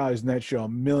satirize in that show a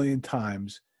million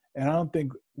times, and I don't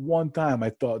think one time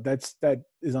I thought that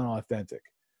is unauthentic.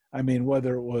 I mean,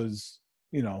 whether it was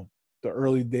the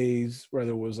early days,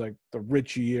 whether it was like the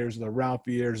Richie years, or the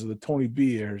Ralphie years, or the Tony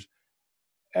B years,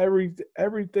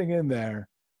 everything in there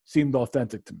seemed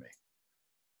authentic to me.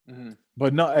 Mm-hmm.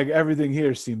 But not like everything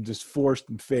here seemed just forced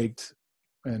and faked.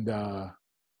 And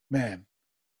man,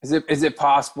 is it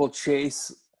possible,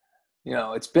 Chase?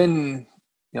 It's been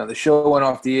the show went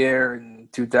off the air in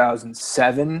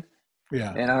 2007.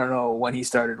 Yeah. And I don't know when he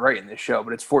started writing this show,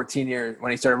 but it's 14 years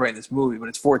when he started writing this movie, but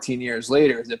it's 14 years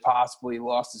later. Is it possible he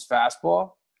lost his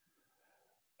fastball?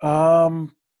 I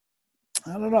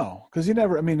don't know. Because it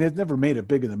never made it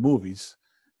big in the movies.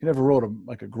 He never wrote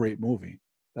a great movie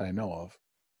that I know of.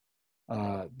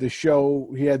 The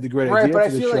show, he had the great idea for the show. Right,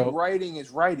 but I feel like writing is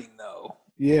writing, though.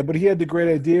 Yeah, but he had the great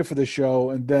idea for the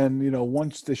show, and then,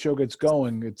 once the show gets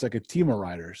going, it's like a team of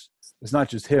writers. It's not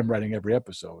just him writing every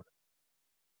episode.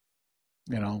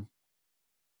 So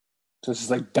it's just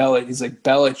like he's like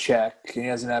Belichick, and he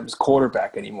doesn't have his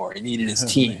quarterback anymore. He needed his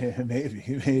team.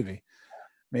 Maybe.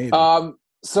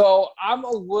 So I'm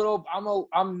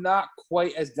not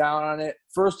quite as down on it.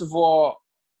 First of all,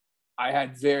 I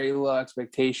had very low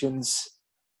expectations.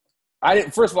 I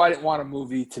didn't want a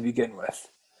movie to begin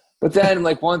with. But then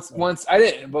like once I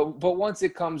didn't, but once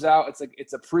it comes out, it's like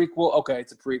it's a prequel. Okay,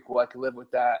 it's a prequel. I can live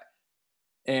with that.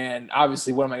 And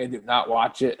obviously, what am I going to do? Not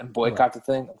watch it and boycott the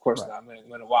thing? Of course not. I'm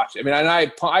going to watch it. I mean, and I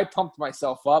pumped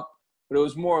myself up, but it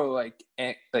was more like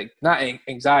not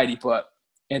anxiety, but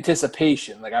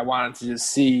anticipation. Like I wanted to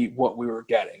just see what we were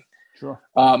getting. Sure.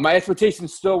 My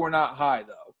expectations still were not high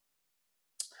though.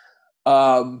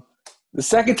 The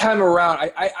second time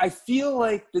around, I feel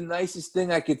like the nicest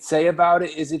thing I could say about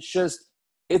it is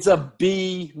it's a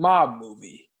B mob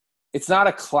movie. It's not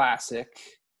a classic.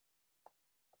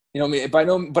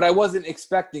 But I wasn't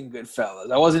expecting Goodfellas.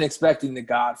 I wasn't expecting The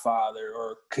Godfather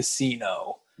or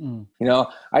Casino.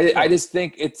 I just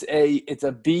think it's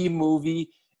a B movie,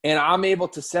 and I'm able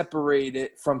to separate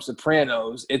it from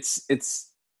Sopranos.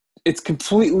 It's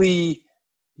completely,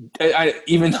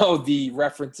 even though the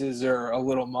references are a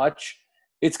little much,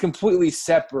 it's completely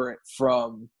separate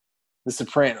from The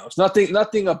Sopranos.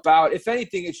 Nothing about. If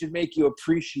anything, it should make you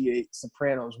appreciate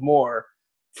Sopranos more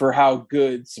for how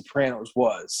good Sopranos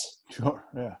was. Sure,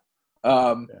 yeah.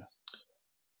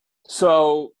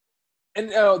 So,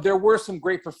 and there were some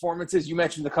great performances. You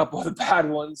mentioned a couple of the bad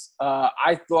ones.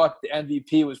 I thought the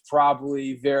MVP was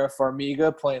probably Vera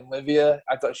Farmiga playing Livia.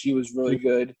 I thought she was really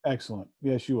good. Excellent.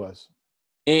 Yeah, she was.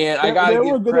 And I got to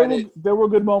give credit. There were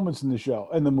good moments in the show,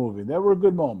 in the movie. There were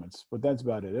good moments, but that's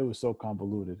about it. It was so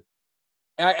convoluted.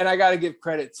 And I got to give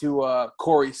credit to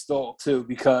Corey Stoll, too,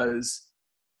 because,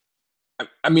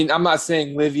 I mean, I'm not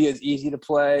saying Livia is easy to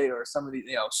play or some of these,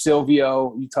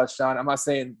 Silvio you touched on. I'm not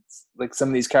saying, like, some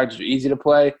of these characters are easy to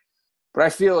play. But I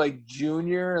feel like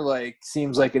Junior, like,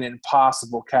 seems like an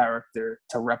impossible character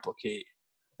to replicate.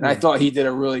 And I thought he did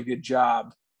a really good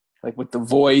job, like, with the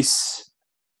voice.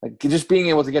 Like, just being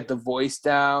able to get the voice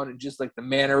down and just, like, the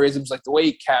mannerisms, like, the way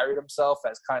he carried himself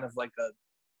as kind of, like, a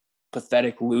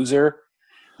pathetic loser,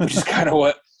 which is kind of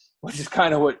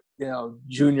what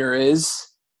Junior is.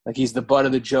 Like, he's the butt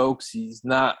of the jokes. He's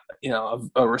not,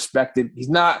 a respected – he's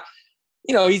not –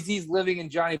 he's living in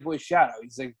Johnny Boy's shadow.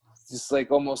 He's, like, just, like,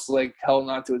 almost, like, held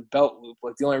onto his belt loop.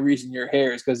 Like, the only reason you're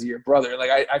here is because of your brother. Like,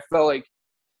 I felt like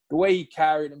the way he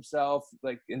carried himself,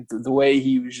 like, and the way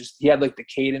he was just – he had, like, the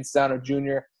cadence down of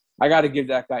Junior. I got to give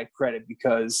that guy credit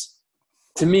because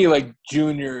to me, like,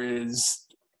 Junior is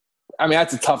 – I mean,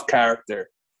 that's a tough character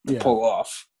to pull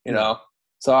off, you know.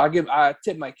 So I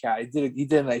tip my cap. He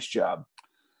did a nice job.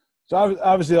 So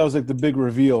obviously that was like the big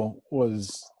reveal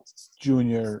was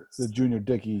the Junior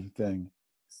Dickey thing.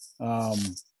 Do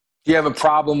you have a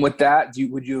problem with that?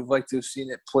 Would you have liked to have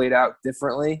seen it played out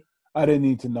differently? I didn't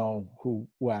need to know who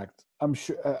whacked. I'm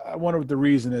sure. I wonder what the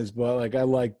reason is, but like I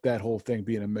like that whole thing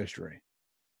being a mystery.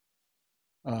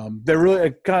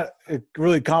 It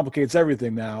really complicates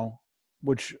everything now,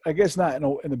 which I guess not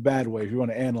in a bad way if you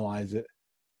want to analyze it.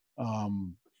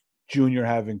 Junior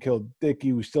having killed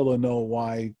Dickey, we still don't know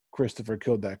why Christopher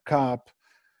killed that cop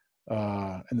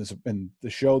in the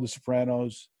show The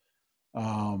Sopranos.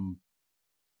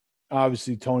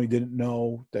 Obviously, Tony didn't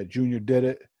know that Junior did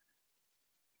it.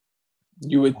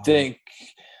 You would think.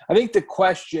 I think the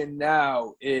question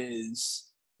now is,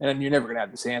 and you're never going to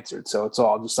have this answered, so it's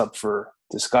all just up for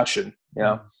discussion,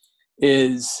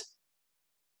 is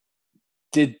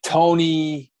did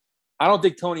Tony – I don't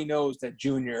think Tony knows that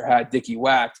Junior had Dickey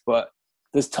whacked, but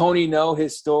does Tony know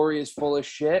his story is full of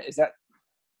shit? Is that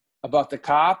about the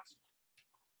cop?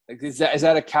 Like, is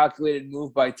that a calculated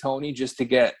move by Tony just to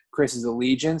get Chris's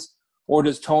allegiance? Or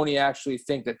does Tony actually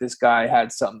think that this guy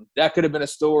had something? That could have been a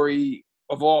story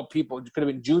of all people. It could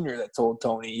have been Junior that told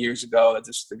Tony years ago that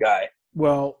this is the guy.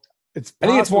 Well, I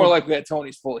think it's more likely that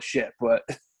Tony's full of shit, but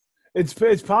it's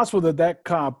possible that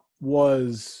cop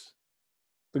was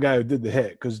the guy who did the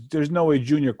hit, because there's no way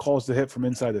Junior calls the hit from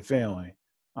inside the family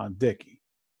on Dickey.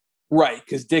 Right,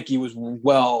 because Dickey was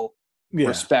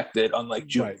respected, unlike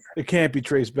Junior. Right. It can't be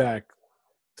traced back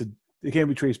to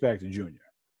Junior.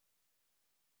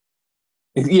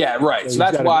 Yeah, right. So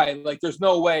that's why, there's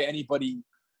no way anybody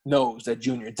knows that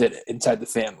Junior did it inside the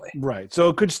family. Right. So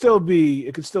it could still be.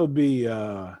 It could still be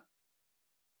the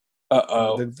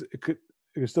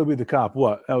cop.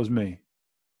 What? That was me.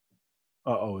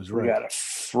 Is right. We got a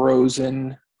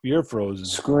frozen. You're frozen.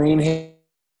 Screen here.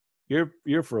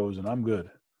 You're frozen. I'm good.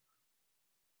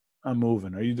 I'm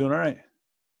moving. Are you doing all right?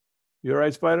 You all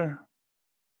right, Spider?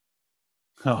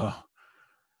 Oh.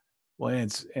 Well,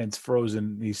 Ant's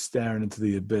frozen. He's staring into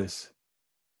the abyss.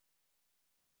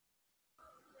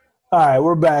 All right,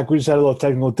 we're back. We just had a little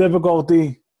technical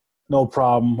difficulty. No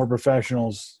problem. We're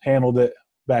professionals. Handled it.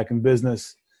 Back in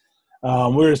business. We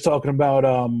were just talking about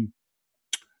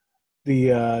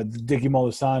the Dickey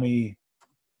Moltisanti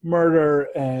murder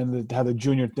and how the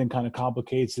Junior thing kind of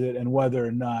complicates it, and whether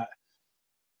or not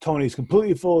Tony's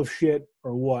completely full of shit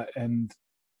or what. And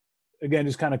again,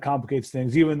 just kind of complicates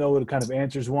things. Even though it kind of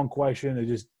answers one question, it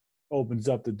just opens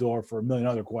up the door for a million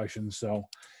other questions. So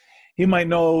he might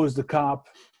know it was the cop,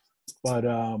 but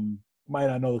might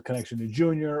not know the connection to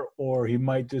Junior, or he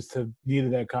might just have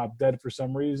needed that cop dead for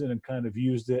some reason and kind of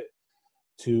used it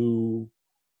to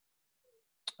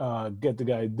get the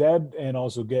guy dead and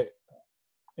also get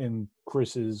in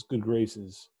Chris's good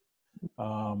graces.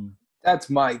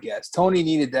 That's my guess. Tony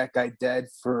needed that guy dead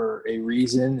for a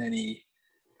reason, and he,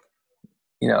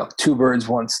 two birds,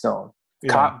 one stone.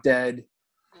 Yeah. Cop dead.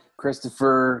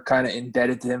 Christopher kind of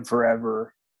indebted to him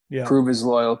forever. Yeah. Prove his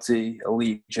loyalty,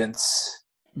 allegiance.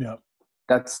 Yeah.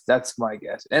 That's my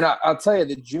guess. And I'll tell you,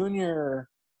 the Junior,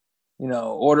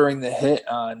 ordering the hit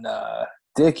on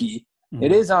Dickey,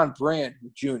 it is on brand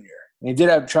with Junior. And he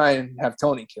did try and have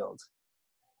Tony killed.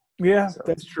 Yeah, so,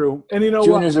 that's true. And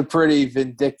Junior's a pretty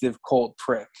vindictive, cold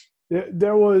prick.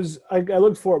 There was – I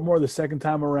looked for it more the second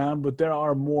time around, but there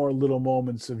are more little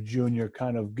moments of Junior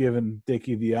kind of giving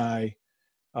Dickey the eye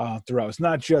throughout. It's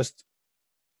not just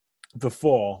the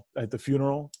fall at the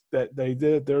funeral that they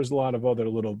did. There's a lot of other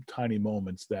little tiny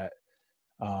moments that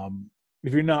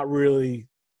if you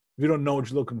don't know what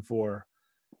you're looking for,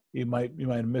 you might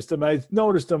have missed him. I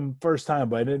noticed him first time,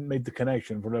 but I didn't make the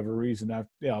connection for whatever reason. I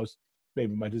was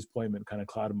maybe my disappointment kind of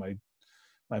clouded my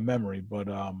memory, but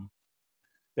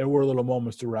there were little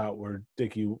moments throughout where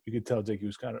Dickie, you could tell Dickie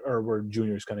was where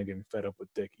Junior was kind of getting fed up with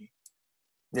Dickie.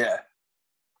 Yeah.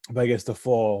 But I guess the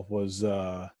fall was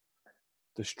the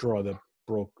straw that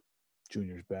broke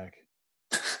Junior's back.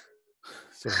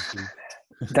 So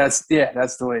that's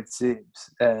the way it seems.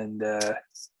 And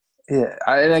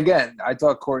and again, I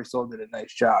thought Corey Stoll did a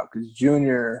nice job because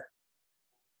Junior,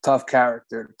 tough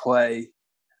character to play,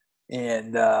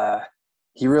 and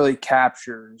he really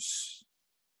captures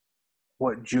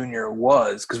what Junior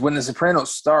was. Because when The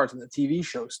Sopranos starts, when the TV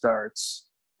show starts,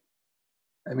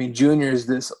 I mean, Junior's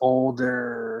this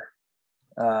older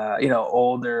mob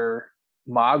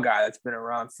guy that's been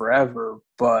around forever,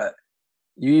 but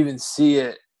you even see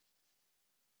it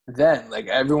then. Like,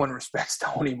 everyone respects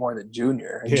Tony more than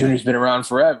Junior. And Junior's been around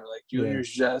forever. Like, Junior's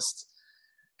just,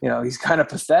 he's kind of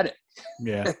pathetic.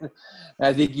 Yeah.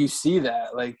 I think you see that,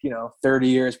 30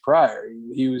 years prior.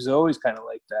 He was always kind of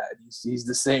like that. He's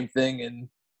the same thing in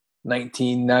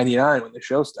 1999 when the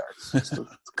show starts. Just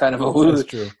kind of a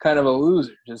loser.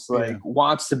 Just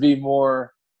wants to be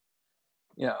more,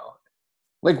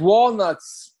 like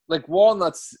Walnuts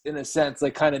in a sense,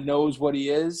 kind of knows what he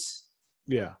is.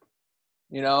 Yeah.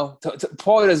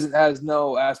 Paulie has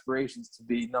no aspirations to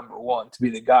be number one, to be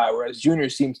the guy, whereas Junior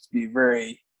seems to be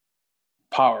very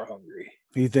power hungry.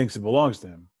 He thinks it belongs to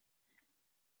him.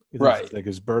 Right. It's like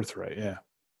his birthright, yeah.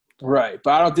 Right.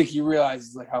 But I don't think he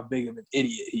realizes how big of an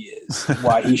idiot he is.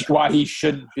 Why he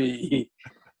shouldn't be,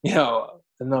 the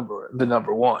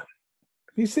number one.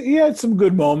 He had some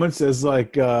good moments as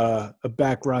a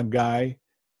background guy,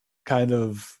 kind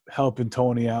of helping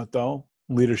Tony out though.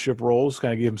 Leadership roles,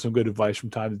 kind of gave him some good advice from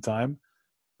time to time.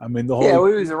 I mean, he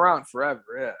was around forever.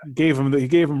 Yeah, he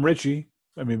gave him Richie.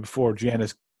 I mean, before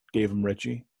Janice gave him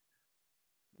Richie.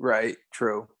 Right.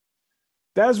 True.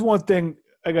 That's one thing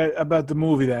I got about the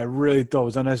movie that I really thought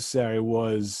was unnecessary.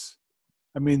 Was,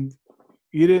 I mean,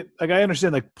 you didn't I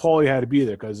understand Paulie had to be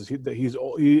there because he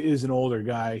is an older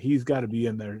guy. He's got to be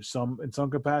in there in some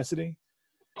capacity.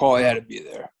 Paulie had to be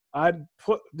there.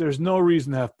 There's no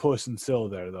reason to have Puss and Sil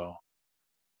there though.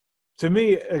 To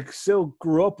me, Sil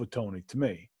grew up with Tony. To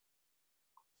me,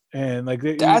 and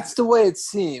that's the way it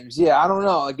seems. Yeah, I don't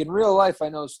know. In real life, I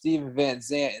know Steven Van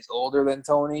Zandt is older than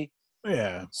Tony.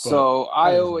 Yeah. So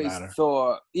I always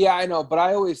thought. Yeah, I know, but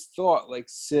I always thought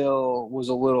Sil was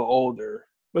a little older.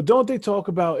 But don't they talk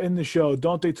about in the show?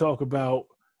 Don't they talk about?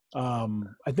 I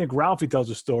think Ralphie tells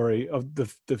a story of the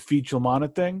Feech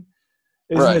LaManna thing.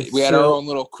 Right. We had our own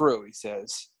little crew. He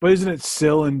says. But isn't it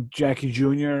Sil and Jackie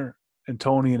Jr. and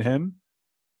Tony and him?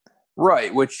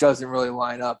 Right, which doesn't really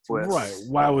line up with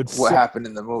what happened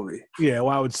in the movie. Yeah,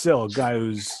 why would Sil, a guy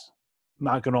who's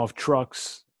knocking off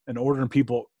trucks and ordering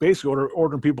people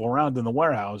around in the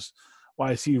warehouse,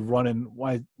 why is he running?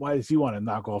 Why does he want to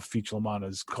knock off Feech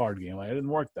LaManna's card game? It didn't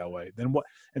work that way. Then what?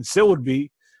 And Sil would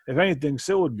be, if anything,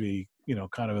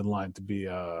 kind of in line to be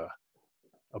a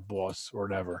boss or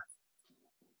whatever.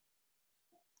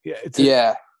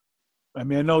 Yeah, I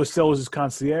mean, I know Sil was his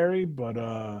consigliere, but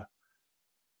I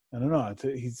don't know.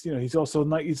 He's also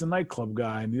he's a nightclub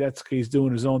guy, and he's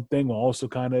doing his own thing while also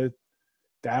kind of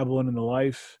dabbling in the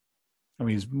life. I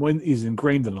mean, he's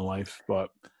ingrained in the life, but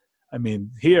I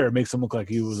mean, here it makes him look like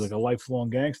he was a lifelong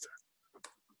gangster.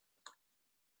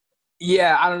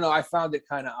 Yeah, I don't know. I found it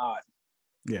kind of odd.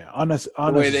 Yeah,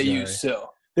 unnecessary. The way they use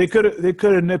Sil. They could have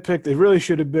nitpicked. It really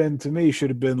should have been, to me,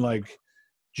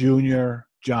 Junior,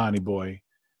 Johnny Boy.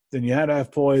 Then you had to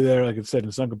have Paulie there, like I said,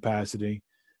 in some capacity.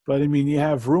 But I mean, you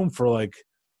have room for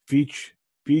Feech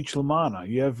LaManna.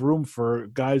 You have room for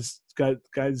guys like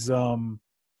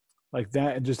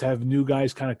that, and just have new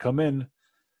guys kind of come in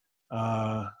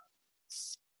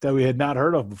that we had not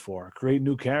heard of before. Create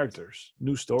new characters,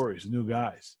 new stories, new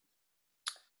guys.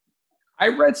 I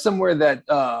read somewhere that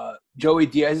Joey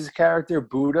Diaz's character,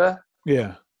 Buddha,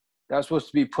 that was supposed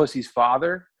to be Pussy's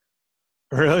father.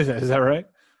 Really? Is that right?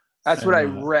 That's what I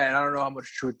read. I don't know how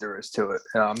much truth there is to it.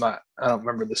 I don't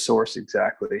remember the source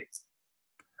exactly.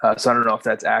 So I don't know if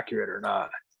that's accurate or not.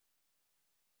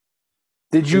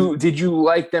 Did you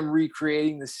like them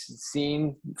recreating the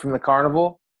scene from the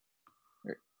carnival?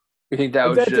 You think that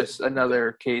was just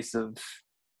another case of?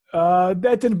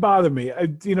 That didn't bother me.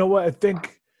 You know what? I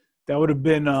think that would have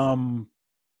been. I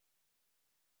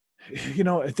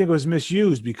think it was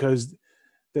misused because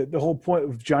the whole point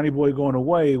of Johnny Boy going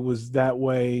away was that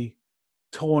way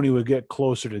Tony would get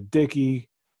closer to Dickie.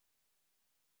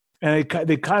 And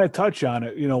they kind of touch on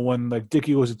it, when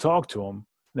Dickie goes to talk to him,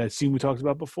 that scene we talked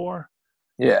about before.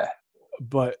 Yeah.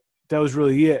 but that was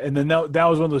really it. And then that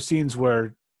was one of those scenes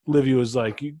where Livy was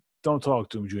like, "You don't talk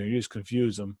to him, Junior. You just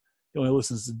confuse him. He only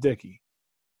listens to Dickie."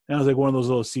 And it was like one of those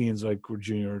little scenes like where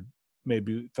Junior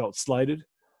maybe felt slighted.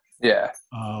 Yeah.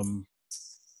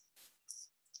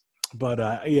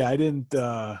 But yeah, I didn't.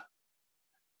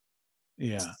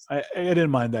 Yeah, I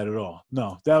didn't mind that at all.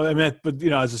 No, but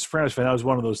as a Sopranos fan, that was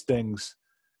one of those things.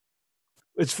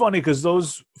 It's funny because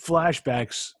those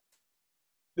flashbacks,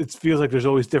 it feels like there's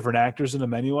always different actors in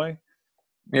them anyway.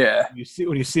 Yeah.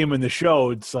 When you see them in the show,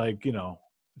 it's like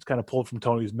it's kind of pulled from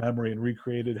Tony's memory and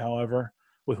recreated, however,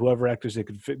 with whoever actors they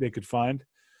could find.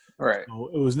 Right.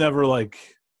 So it was never like,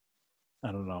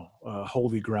 I don't know,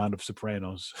 holy ground of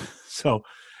Sopranos. So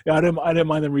yeah, I didn't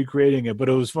mind them recreating it, but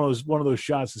it was one of those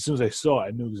shots. As soon as I saw it,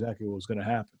 I knew exactly what was going to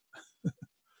happen.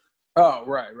 Oh,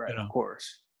 right, of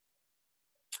course.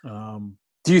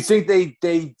 Do you think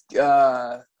they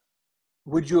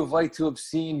would you have liked to have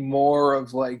seen more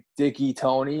of like Dickie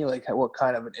Tony? Like what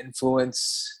kind of an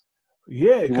influence?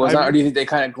 Yeah, he was, or do you think they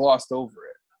kind of glossed over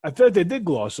it? I feel like they did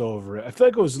gloss over it. I feel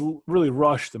like it was really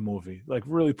rushed, the movie, like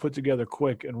really put together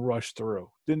quick and rushed through.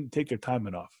 Didn't take their time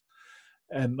enough.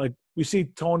 And like we see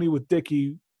Tony with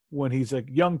Dickie when he's like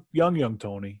young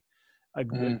Tony, like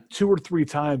 2 or 3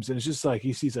 times, and it's just like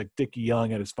he sees like Dickie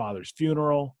yelling at his father's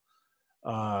funeral.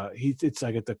 It's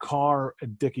like at the car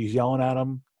and Dickie's yelling at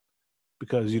him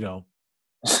because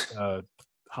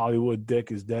Hollywood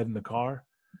Dick is dead in the car.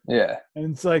 Yeah,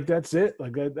 and it's like that's it.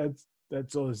 Like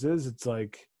that's all this is. It's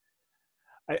like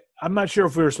I'm not sure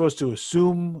if we were supposed to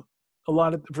assume a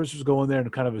lot of first was going there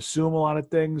and kind of assume a lot of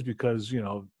things because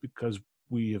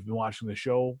we have been watching the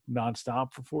show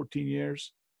nonstop for 14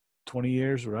 years, 20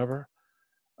 years, whatever.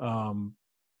 I'm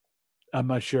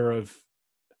not sure if,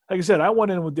 like I said, I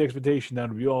went in with the expectation that it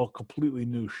would be all completely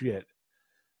new shit,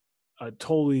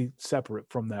 totally separate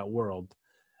from that world.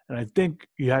 And I think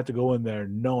you have to go in there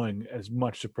knowing as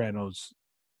much Sopranos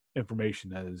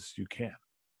information as you can.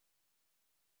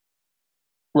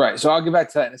 Right. So I'll get back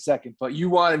to that in a second. But you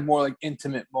wanted more like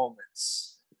intimate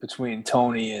moments between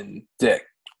Tony and Dick.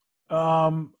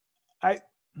 Yeah.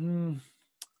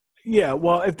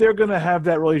 Well, if they're gonna have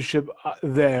that relationship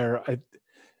there,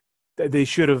 they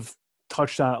should have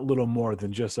touched on it a little more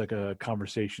than just like a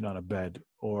conversation on a bed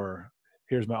or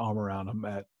here's my arm around him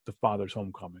at the father's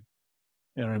homecoming.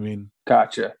 You know what I mean?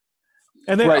 Gotcha.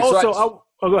 And then also,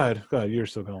 go ahead. Go ahead. You're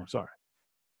still going. Sorry.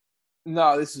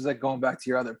 No, this is like going back to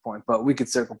your other point, but we could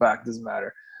circle back. It doesn't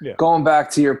matter. Yeah. Going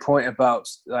back to your point about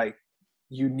like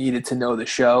you needed to know the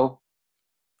show.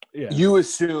 Yeah. You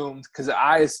assumed, because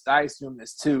I assumed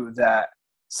this too, that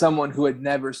someone who had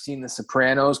never seen The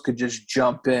Sopranos could just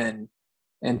jump in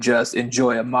and just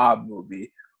enjoy a mob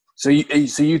movie. So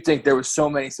you think there was so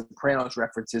many Sopranos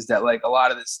references that like a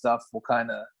lot of this stuff will kind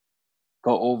of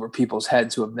go over people's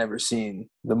heads who have never seen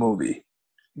the movie.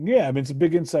 Yeah, I mean, it's a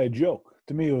big inside joke.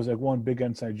 To me, it was like one big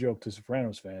inside joke to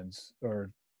Sopranos fans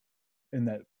or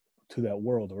to that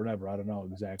world or whatever. I don't know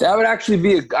exactly. That would actually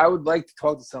be I would like to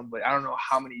talk to somebody. I don't know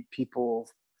how many people,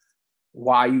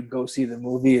 why you'd go see the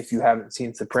movie if you haven't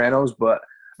seen Sopranos, but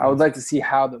I would like to see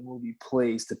how the movie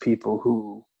plays to people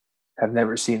who have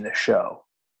never seen the show.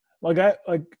 Like I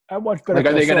watched Better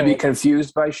Call Saul. Are they going to be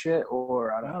confused by shit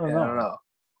or I don't know.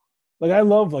 Like I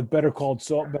love like Better Call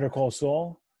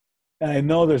Saul. And I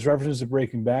know there's references to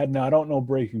Breaking Bad. Now, I don't know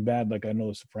Breaking Bad like I know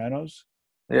The Sopranos.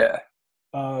 Yeah.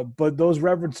 But those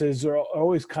references are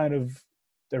always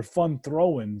they're fun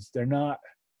throw-ins. They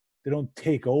don't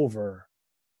take over.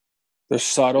 They're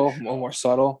subtle, more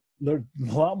subtle. They're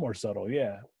a lot more subtle,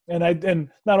 yeah. And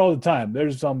not all the time.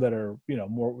 There's some that are,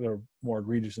 more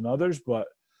egregious than others, but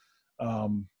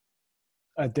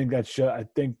I think that's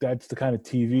the kind of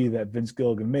TV that Vince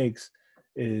Gilligan makes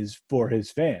is for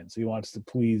his fans. He wants to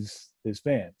please his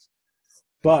fans.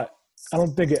 But I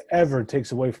don't think it ever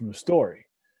takes away from the story.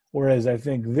 Whereas I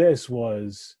think this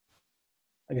was,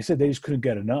 like I said, they just couldn't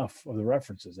get enough of the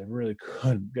references. They really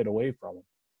couldn't get away from them.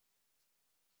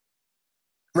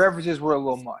 References were a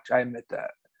little much. I admit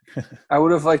that. I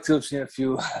would have liked to have seen a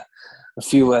few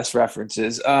less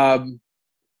references.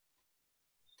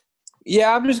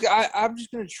 Yeah, I'm just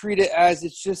gonna treat it as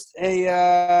it's just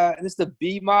it's the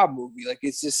B mob movie. Like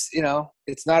it's just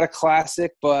it's not a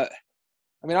classic, but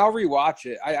I mean I'll rewatch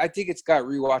it. I think it's got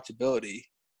rewatchability.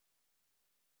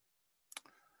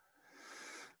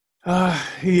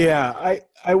 Yeah,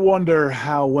 I wonder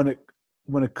how when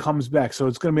it comes back. So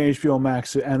it's gonna be HBO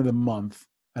Max at the end of the month,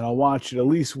 and I'll watch it at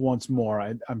least once more.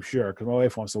 I'm sure because my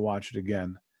wife wants to watch it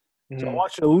again. Mm-hmm. So I'll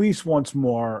watch it at least once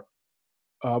more.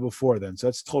 Before then. So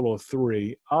that's a total of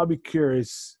 3. I'll be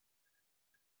curious.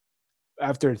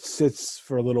 after it sits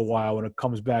for a little while, when it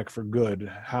comes back for good,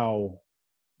 how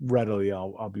readily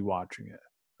I'll be watching it.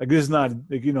 Like, this is not,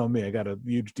 like, you know me, I got a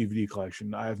huge DVD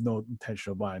collection. I have no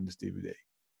intention of buying this DVD.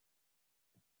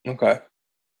 Okay.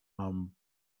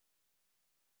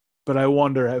 But I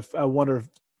wonder if you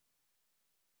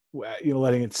know,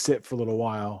 letting it sit for a little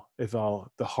while, if the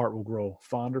heart will grow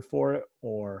fonder for it,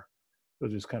 or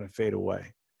it'll just kind of fade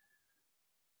away.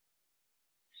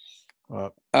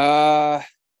 I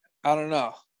don't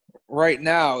know. Right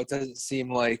now, it doesn't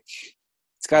seem like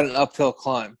it's got an uphill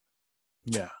climb.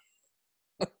 Yeah.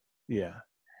 Yeah.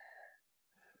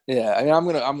 Yeah, I mean, I'm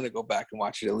gonna go back and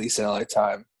watch it at least another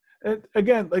time. And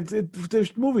again, like,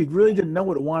 this movie really didn't know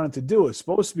what it wanted to do. It's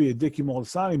supposed to be a Dickie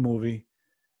Moltisanti movie,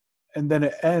 and then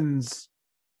it ends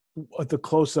with the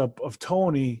close-up of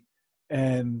Tony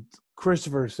and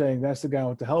Christopher saying, "That's the guy I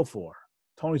went to hell for,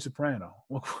 Tony Soprano."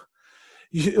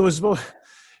 It was supposed.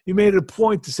 You made it a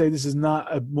point to say this is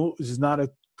not a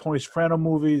Tony Soprano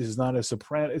movie. This is not a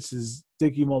Soprano. This is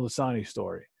Dickie Moltisanti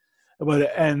story, but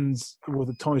it ends with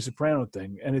a Tony Soprano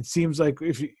thing. And it seems like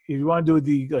if you want to do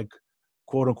the, like,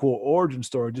 quote unquote origin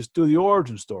story, just do the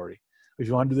origin story. If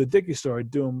you want to do the Dickie story,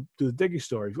 do the Dickie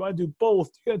story. If you want to do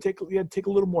both, you got to take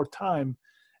a little more time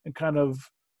and kind of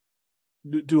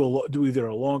do either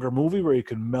a longer movie where you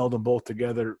can meld them both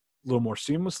together a little more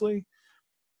seamlessly,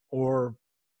 or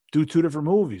do two different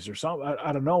movies or something.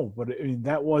 I don't know, but I mean,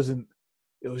 that wasn't.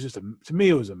 It was just to me,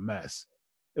 it was a mess.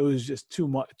 It was just too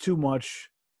much,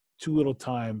 too little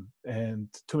time, and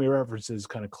too many references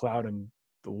kind of clouding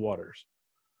the waters.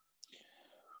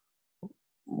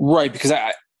 Right, because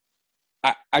I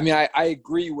mean, I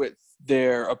agree with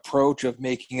their approach of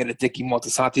making it a Dickie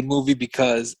Moltisanti movie,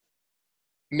 because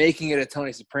making it a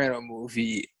Tony Soprano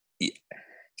movie, you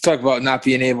talk about not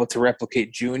being able to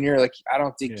replicate Junior. Like, I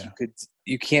don't think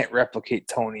you can't replicate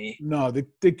Tony. No, the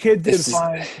kid did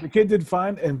fine. The kid did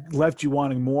fine and left you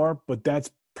wanting more, but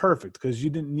that's perfect because you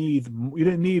didn't need more. You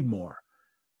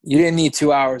didn't need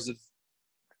 2 hours of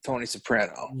Tony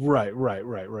Soprano. Right.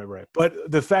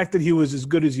 But the fact that he was as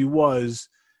good as he was,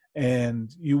 and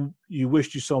you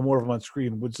wished you saw more of him on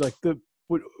screen, which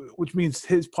means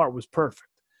his part was perfect,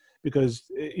 because,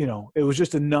 you know, it was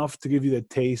just enough to give you the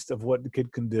taste of what the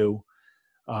kid can do.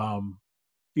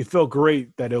 You felt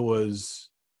great that it was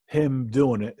him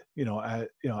doing it,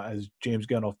 as James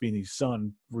Gandolfini's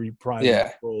son reprising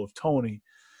the role of Tony.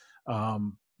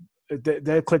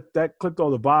 That clicked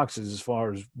all the boxes as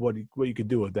far as what you could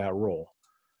do with that role.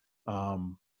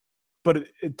 But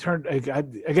it turned,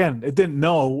 again, it didn't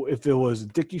know if it was a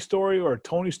Dickie story or a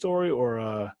Tony story or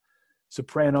a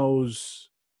Sopranos,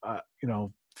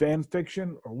 fan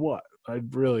fiction or what. I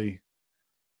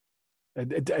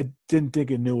didn't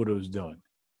think it knew what it was doing.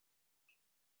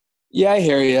 Yeah, I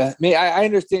hear you. I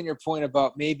understand your point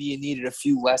about maybe you needed a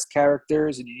few less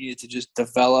characters and you needed to just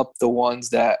develop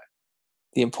the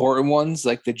important ones,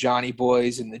 like the Johnny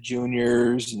Boys and the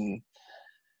Juniors, and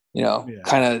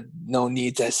kind of no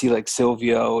need to see like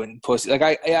Silvio and Pussy. Like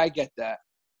I get that.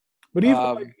 But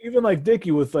even like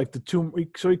Dickie with like the two,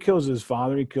 so he kills his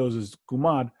father, he kills his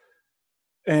Gumad,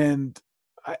 and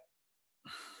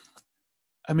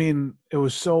I mean, it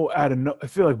was so I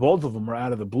feel like both of them were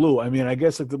out of the blue. I mean, I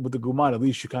guess like with the Gumad, at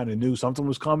least you kind of knew something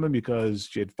was coming because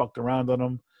she had fucked around on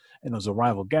him, and it was a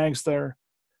rival gangster.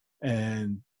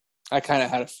 And I kind of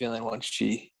had a feeling once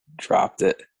she dropped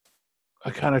it. I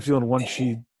kind of feeling once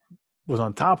she was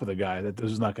on top of the guy that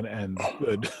this was not going to end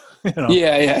good.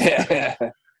 Yeah.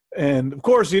 And of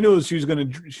course, he knew she was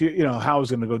going to, how it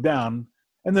was going to go down.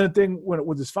 And then the thing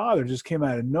with his father just came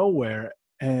out of nowhere.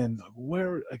 And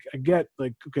I get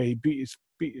like, okay, he beat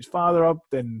his father up.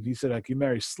 Then he said like he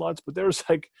married sluts, but there was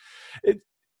like, it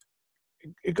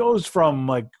goes from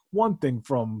like one thing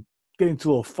from getting to a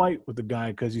little fight with the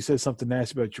guy because he said something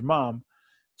nasty about your mom,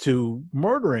 to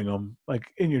murdering him like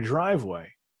in your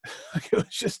driveway. Like, it was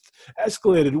just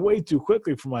escalated way too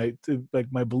quickly for my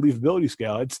believability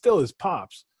scale. It still is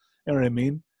Pops. You know what I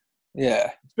mean?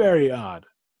 Yeah. It's very odd.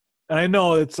 And I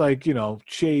know it's like,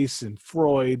 Chase and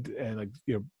Freud and like,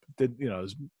 do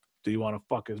you want to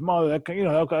fuck his mother? That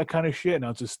kind of shit.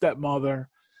 Now it's his stepmother.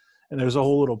 And there's a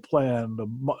whole little play on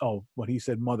when he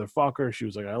said motherfucker, she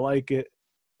was like, I like it.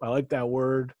 I like that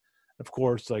word. Of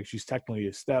course, like she's technically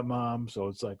his stepmom. So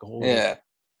it's like a whole,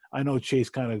 I know Chase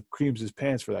kind of creams his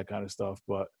pants for that kind of stuff,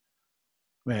 but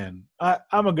man,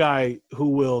 I'm a guy who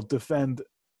will defend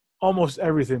almost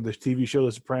everything the TV show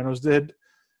The Sopranos did.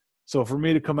 So for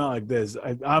me to come out like this,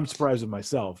 I'm surprised with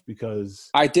myself because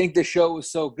I think the show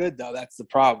was so good, though. That's the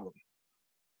problem.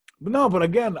 But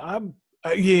again,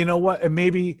 Yeah, you know what? And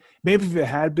maybe if it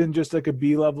had been just like a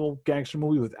B level gangster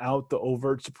movie without the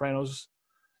overt Sopranos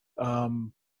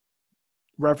um,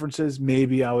 references,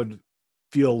 maybe I would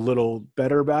feel a little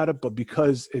better about it. But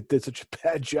because it did such a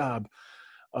bad job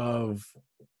of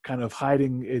kind of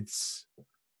hiding its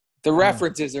The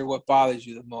references are what bothers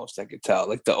you the most, I could tell.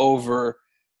 Like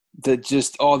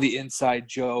just all the inside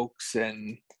jokes,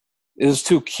 and it was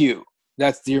too cute.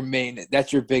 That's your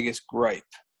biggest gripe.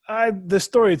 the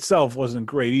story itself wasn't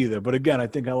great either. But again, I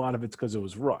think a lot of it's because it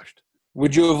was rushed.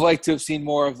 Would you have liked to have seen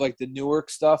more of like the Newark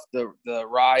stuff, the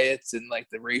riots and like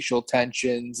the racial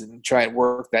tensions, and try and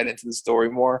work that into the story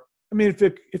more? I mean, if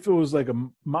it was like a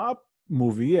mob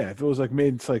movie, yeah. If it was like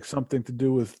made like something to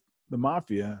do with the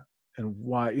mafia and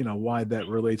why that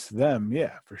relates to them,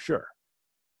 yeah, for sure.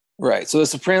 Right. So the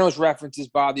Sopranos references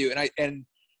bother you, and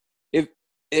if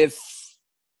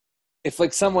if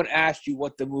like someone asked you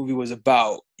what the movie was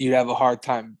about, you'd have a hard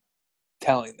time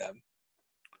telling them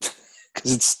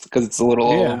because it's a little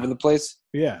all over the place.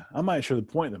 Yeah, I'm not sure the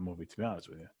point of the movie, to be honest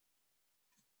with you.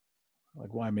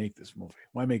 Like, why make this movie?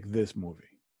 Why make this movie?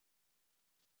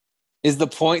 Is the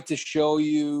point to show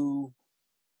you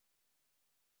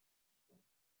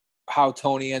how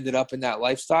Tony ended up in that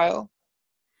lifestyle?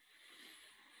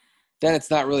 Then it's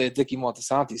not really a Dickie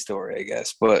Moltisanti story, I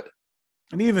guess. But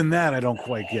and even that, I don't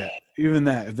quite get. Even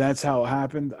that, if that's how it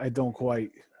happened, I don't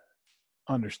quite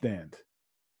understand.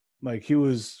 Like, he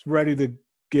was ready to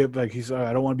give. Like, he's,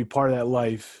 I don't want to be part of that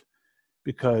life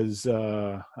because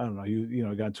I don't know. He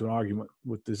got into an argument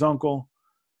with his uncle,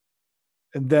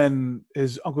 and then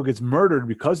his uncle gets murdered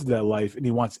because of that life, and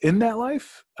he wants in that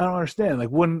life. I don't understand. Like,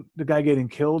 wouldn't the guy getting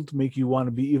killed make you want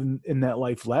to be even in that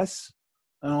life less?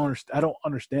 I don't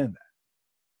understand that.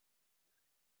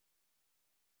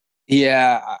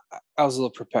 yeah, I was a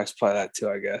little perplexed by that too,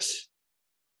 I guess.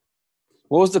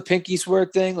 What was the pinky swear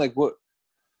thing? Like, what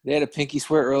they had a pinky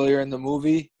swear earlier in the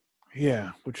movie?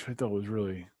 Yeah, which I thought was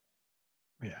really,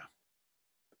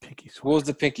 pinky swear. What was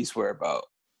the pinky swear about?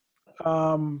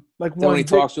 Like then when he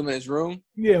talks to him in his room?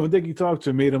 Yeah, when Dickie talked to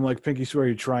him, made him like pinky swear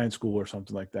he'd try in school or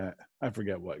something like that. I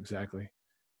forget what exactly.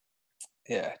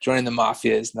 Yeah, joining the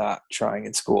mafia is not trying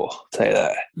in school. I'll tell you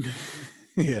that.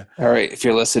 Yeah. All right, if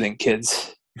you're listening,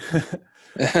 kids.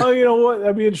 Oh, you know what?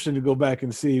 That'd be interesting to go back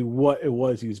and see what it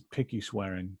was he was pinky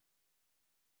swearing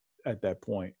at that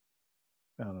point.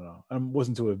 I don't know. I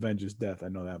wasn't to avenge his death. I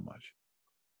know that much.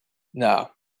 No.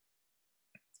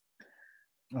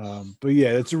 But yeah,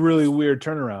 it's a really weird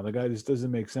turnaround. The guy just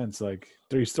doesn't make sense. Like,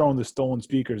 he's throwing the stolen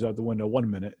speakers out the window 1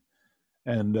 minute,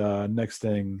 and next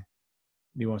thing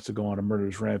he wants to go on a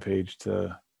murderous rampage I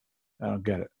don't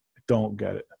get it. I don't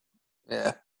get it.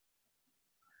 Yeah.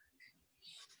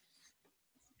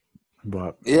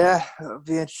 But yeah, I'll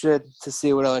be interested to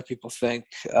see what other people think.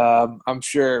 I'm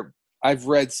sure I've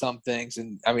read some things,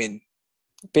 and I mean,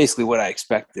 basically what I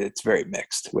expected. It's very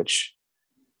mixed, which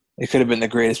it could have been the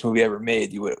greatest movie ever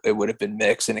made. It would have been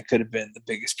mixed, and it could have been the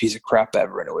biggest piece of crap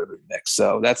ever, and it would have been mixed.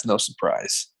 So that's no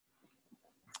surprise.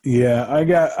 Yeah,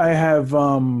 I have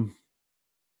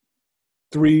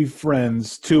 3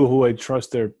 friends, 2 who I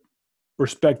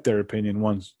respect their opinion,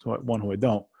 one who I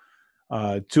don't.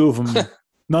 2 of them,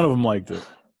 none of them liked it.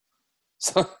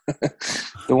 So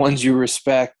the ones you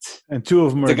respect, and 2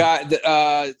 of them are the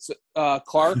guy,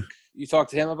 Clark. You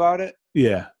talked to him about it.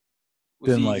 Yeah,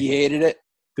 he hated it.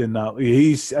 Did not.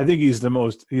 I think he's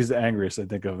the angriest, I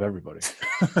think, of everybody.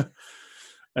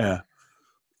 Yeah.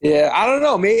 Yeah, I don't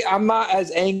know. Maybe I'm not as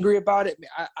angry about it.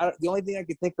 The only thing I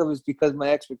could think of is because my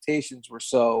expectations were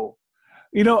so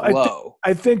low.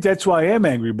 I think that's why I am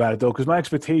angry about it, though, because my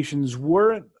expectations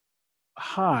weren't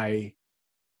high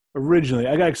originally.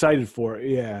 I got excited for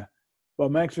it, yeah, but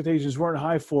my expectations weren't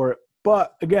high for it.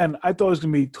 But again, I thought it was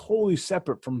going to be totally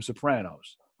separate from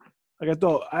Sopranos. Like,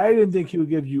 I didn't think he would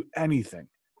give you anything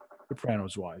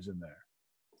Sopranos-wise in there.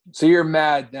 So you're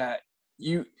mad that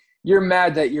you're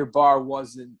mad that your bar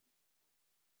wasn't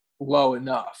low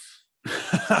enough.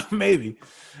 Maybe.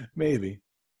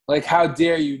 Like, how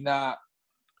dare you not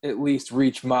at least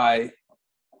reach my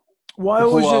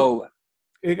low?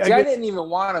 I didn't even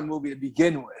want a movie to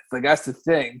begin with. Like, that's the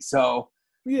thing. So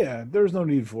yeah, there's no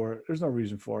need for it. There's no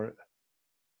reason for it.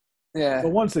 Yeah. But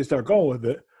once they start going with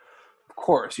it, of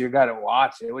course, you got to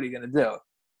watch it. What are you going to do?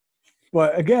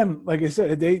 But again, like I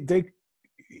said,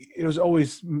 it was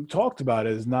always talked about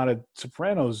as not a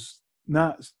Sopranos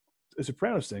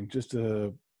thing, just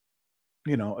a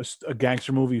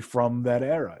gangster movie from that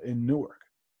era in Newark.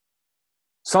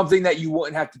 Something that you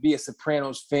wouldn't have to be a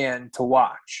Sopranos fan to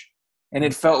watch. And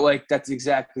it felt like that's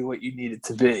exactly what you needed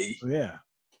to be. Yeah.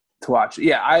 To watch.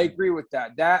 Yeah, I agree with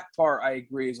that. That part I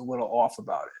agree is a little off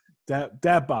about it.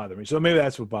 That bothered me. So maybe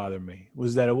that's what bothered me,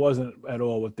 was that it wasn't at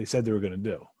all what they said they were going to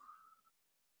do.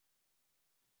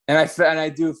 And I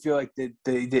do feel like they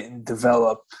didn't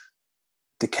develop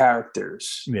the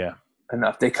characters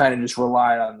enough. They kind of just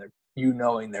relied on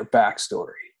knowing their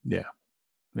backstory. Yeah.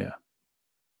 I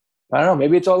don't know.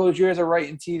 Maybe it's all those years of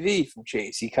writing TV from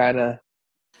Chase. He kind of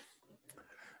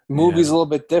movies a little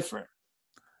bit different.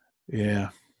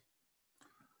 Yeah.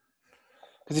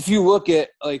 Because if you look at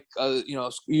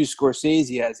use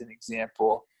Scorsese as an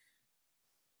example,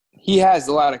 he has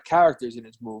a lot of characters in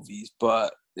his movies,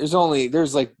 but there's only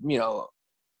like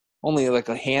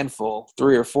a handful,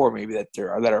 3 or 4 maybe that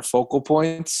are focal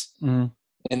points, and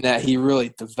that he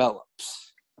really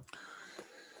develops.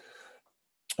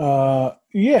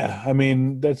 Yeah, I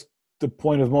mean that's the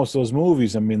point of most of those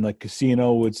movies. I mean, like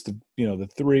Casino, it's the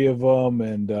 3 of them,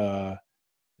 and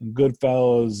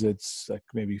Goodfellas, it's like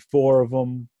maybe 4 of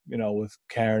them. With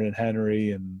Karen and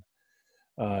Henry and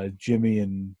Jimmy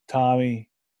and Tommy.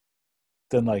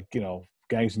 Then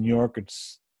Gangs of New York,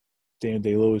 it's Daniel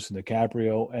Day-Lewis and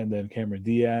DiCaprio, and then Cameron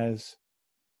Diaz.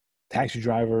 Taxi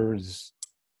Driver is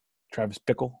Travis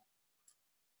Bickle.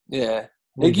 Yeah.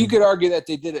 Like you could argue that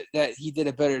that he did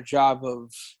a better job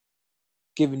of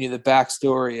giving you the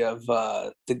backstory of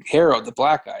the Harold, the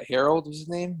black guy. Harold was his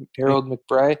name? Harold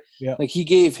McBride. Yeah. Like he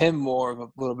gave him more of a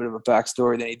little bit of a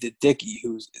backstory than he did Dickie,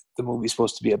 who's the movie's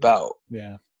supposed to be about.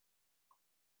 Yeah.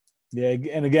 Yeah,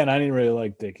 and again, I didn't really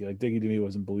like Dickie. Like Dickie to me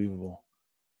wasn't believable.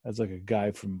 That's like an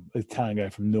Italian guy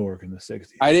from Newark in the 60s.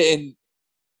 I didn't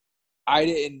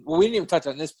well, we didn't even touch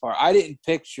on this part. I didn't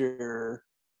picture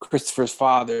Christopher's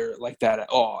father like that at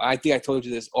all. I think I told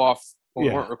you this off when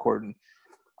we weren't recording.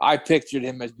 I pictured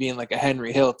him as being like a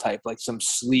Henry Hill type, like some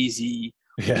sleazy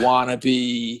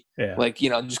wannabe,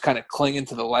 just kind of clinging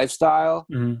to the lifestyle.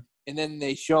 Mm-hmm. And then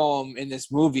they show him in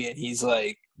this movie, and he's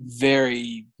like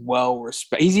very well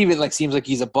respected. He's even seems like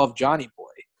he's above Johnny Boy.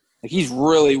 Like he's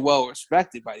really well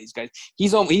respected by these guys.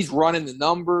 He's running the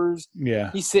numbers.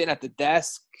 Yeah, he's sitting at the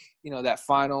desk. That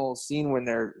final scene when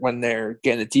they're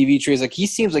getting the TV trays. Like he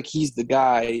seems like he's the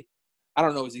guy. I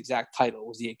don't know his exact title.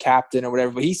 Was he a captain or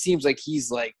whatever? But he seems like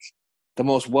he's like the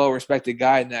most well-respected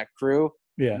guy in that crew.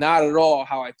 Yeah. Not at all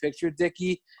how I pictured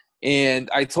Dickie. And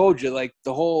I told you, like,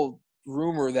 the whole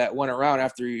rumor that went around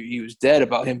after he was dead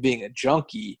about him being a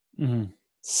junkie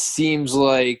seems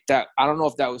like that. I don't know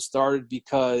if that was started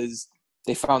because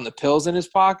they found the pills in his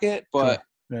pocket, but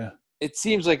it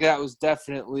seems like that was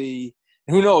definitely –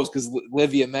 who knows? Because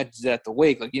Livia mentioned it at the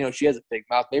wake. Like, she has a big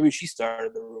mouth. Maybe she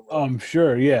started the rumor. Oh, I'm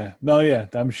sure. Yeah. No, yeah.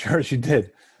 I'm sure she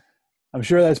did. I'm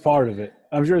sure that's part of it.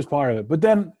 I'm sure it's part of it. But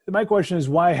then my question is,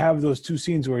 why have those 2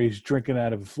 scenes where he's drinking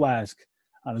out of a flask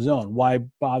on his own? Why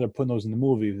bother putting those in the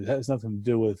movie? It has nothing to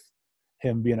do with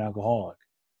him being an alcoholic.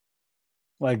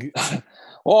 Like,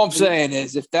 all I'm saying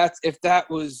is, if that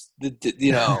was the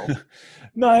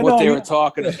what they were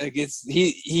talking, like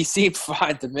he seemed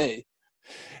fine to me.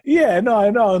 Yeah, no,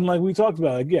 I know. And like we talked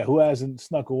about, who hasn't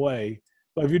snuck away?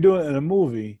 But if you're doing it in a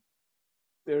movie,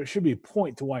 there should be a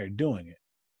point to why you're doing it.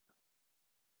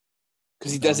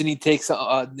 Because he takes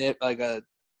a nip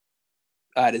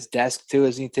at his desk too?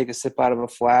 Doesn't he take a sip out of a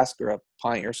flask or a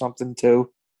pint or something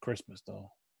too? Christmas though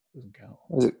doesn't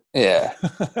count. Yeah,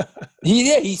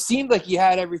 he seemed like he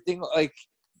had everything. Like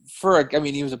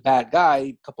he was a bad guy.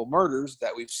 A couple murders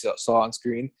that we saw on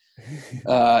screen.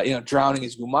 Drowning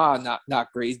his woman, not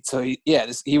great. So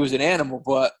he was an animal,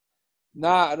 but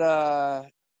not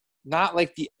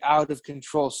like the out of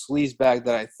control sleazebag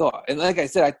that I thought. And like I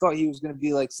said, I thought he was going to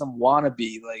be like some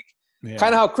wannabe,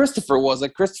 kind of how Christopher was.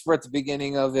 Like Christopher at the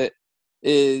beginning of it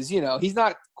is, he's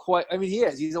not quite. I mean, he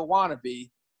is. He's a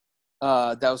wannabe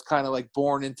that was kind of like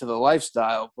born into the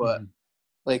lifestyle, but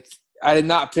like I did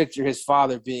not picture his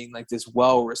father being like this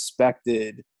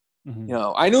well-respected.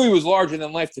 I knew he was larger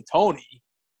than life to Tony.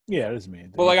 Yeah, it is me.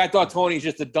 But I thought Tony's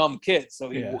just a dumb kid,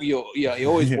 so you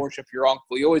always worship your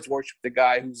uncle. You always worship the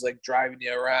guy who's like driving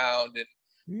you around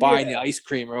and buying you ice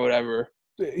cream or whatever.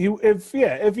 If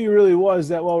he really was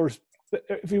that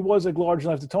if he was like large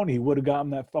enough to Tony, he would have gotten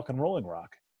that fucking Rolling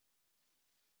Rock.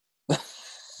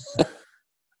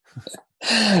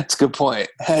 That's a good point.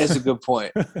 That is a good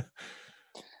point. It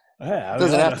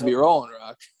doesn't have to be Rolling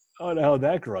Rock. I would have held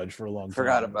that grudge for a long time.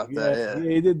 Forgot about that, yeah.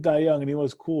 He did die young, and he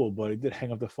was cool, but he did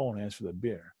hang up the phone and ask for the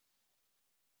beer.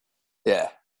 Yeah.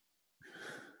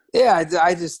 Yeah,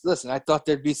 I just, listen, I thought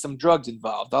there'd be some drugs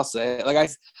involved, I'll say it. Like,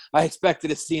 I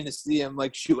expected a scene to see him,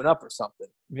 like, shooting up or something.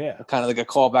 Yeah. Kind of like a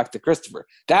callback to Christopher.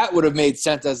 That would have made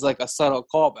sense as, like, a subtle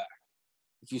callback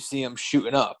if you see him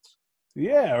shooting up.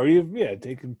 Yeah, or you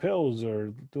taking pills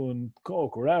or doing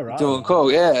coke or whatever. I don't Doing know.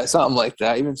 coke, yeah, something like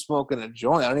that. Even smoking a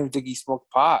joint. I don't even think he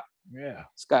smoked pot. Yeah.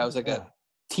 This guy was like Yeah. a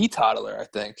teetotaler, I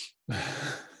think.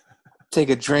 Take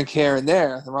a drink here and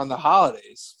there around the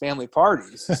holidays, family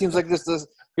parties. Seems like this is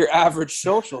your average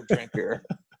social drinker.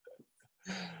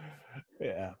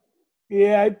 Yeah.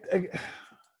 Yeah,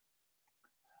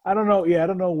 I don't know. Yeah, I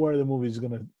don't know where the movie's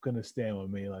gonna stand with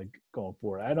me, like going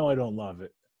forward. I know I don't love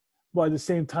it, but at the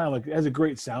same time, like it has a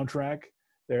great soundtrack.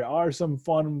 There are some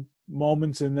fun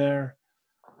moments in there.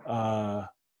 Like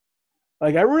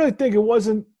I really think it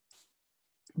wasn't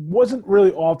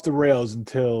really off the rails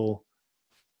until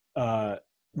Ray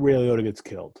Liotta gets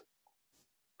killed,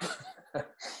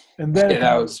 and then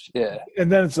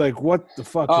and then it's like, what the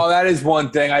fuck? Oh, that is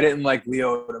one thing. I didn't like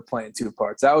Leota playing two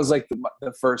parts. That was like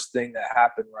the first thing that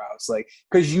happened where I was like,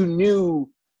 because you knew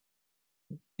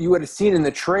you would have seen in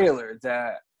the trailer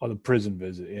that the prison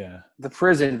visit, yeah, the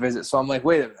prison visit. So I'm like,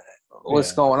 wait a minute,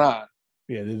 what's going on?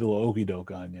 Yeah, they did a little okey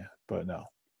doke on you, but no.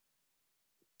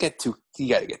 You got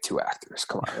to get two actors.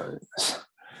 Come on.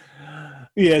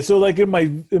 Yeah, so like in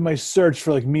my search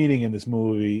for like meaning in this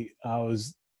movie, I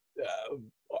was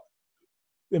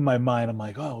in my mind, I'm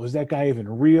like, oh, was that guy even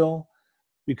real?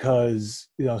 Because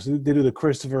so they do the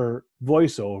Christopher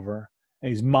voiceover, and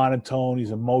he's monotone,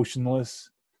 he's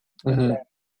emotionless. Mm-hmm.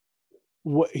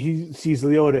 What he sees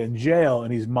Liotta in jail,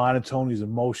 and he's monotone, he's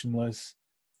emotionless,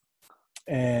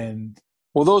 and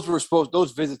well, those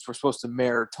visits were supposed to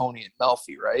mirror Tony and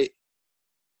Melfi, right?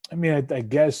 I mean, I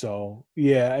guess so.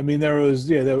 Yeah, I mean, those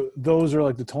are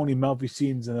like the Tony Melfi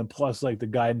scenes, and then plus like the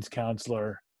guidance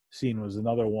counselor scene was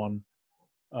another one.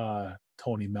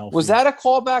 Tony Melfi. Was that a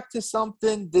callback to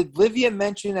something? Did Livia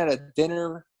mention at a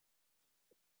dinner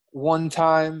one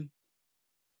time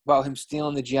about him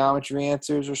stealing the geometry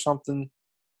answers or something?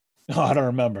 Oh, I don't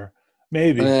remember.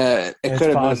 Maybe it could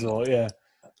have possible. Been.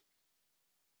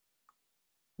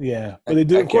 Yeah, but they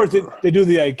do. Of course, they do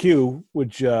the IQ,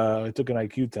 which I took an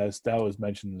IQ test. That was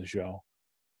mentioned in the show.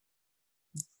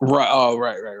 Right. Oh,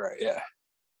 right. Yeah.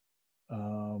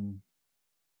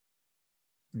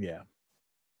 Yeah.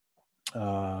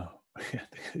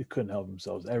 They couldn't help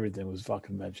themselves. Everything was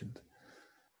fucking mentioned.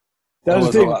 That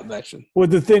was a lot mentioned. With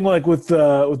the thing, like with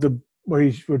the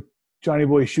where Johnny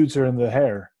Boy shoots her in the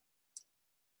hair.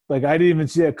 Like I didn't even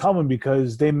see it coming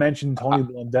because they mentioned Tony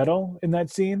Blundetto in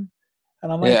that scene.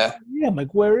 And I'm like, I'm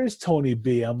like, where is Tony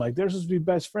B? I'm like, they're supposed to be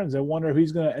best friends. I wonder if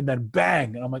he's gonna. And then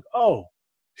bang, and I'm like, oh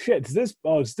shit,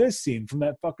 it's this scene from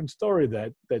that fucking story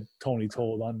that Tony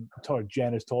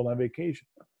Janice told on vacation.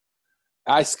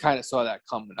 I kind of saw that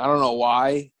coming. I don't know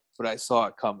why, but I saw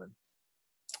it coming.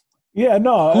 Yeah,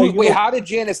 no. How did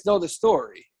Janice know the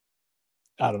story?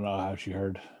 I don't know how she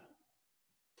heard.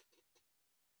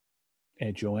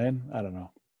 Aunt Joanne? I don't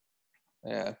know.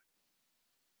 Yeah.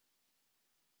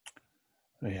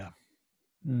 Yeah.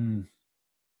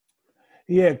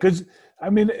 Yeah, because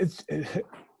I mean,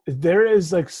 there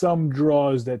is like some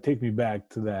draws that take me back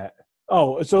to that.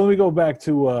 Oh, so let me go back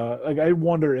to like I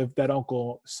wonder if that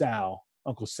Uncle Sally,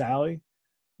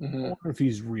 mm-hmm. I wonder if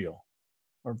he's real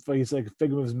or if he's like a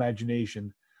figment of his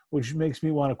imagination, which makes me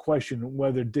want to question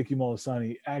whether Dickie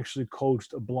Moltisanti actually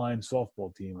coached a blind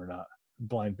softball team or not,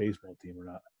 blind baseball team or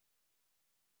not.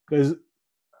 Because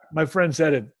my friend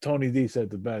said it, Tony D said it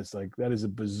the best, like that is a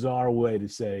bizarre way to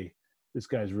say this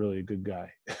guy's really a good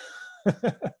guy.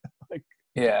 Like,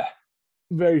 yeah.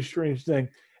 Very strange thing.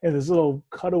 And this little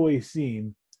cutaway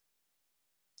scene.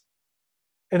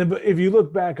 And if you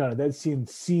look back on it, that scene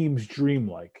seems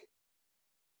dreamlike.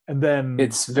 And then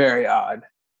it's very odd.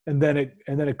 And then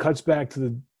it cuts back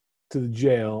to the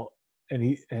jail, and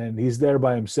he's there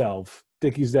by himself.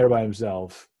 Dickie's there by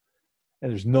himself,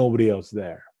 and there's nobody else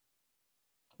there.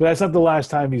 But that's not the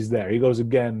last time he's there. He goes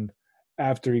again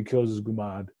after he kills his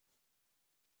Gumad.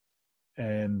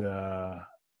 And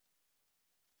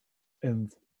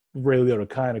Ray Liotta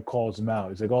kind of calls him out.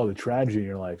 He's like, "Oh, the tragedy in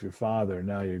your life, your father,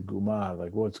 now your Gumad.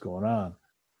 Like, what's going on?"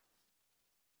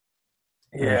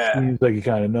 Yeah. And it seems like he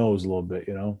kind of knows a little bit,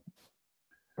 you know?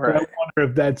 Right. But I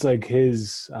wonder if that's like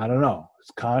his, I don't know,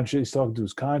 his conscience. He's talking to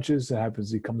his conscience. It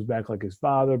happens he comes back like his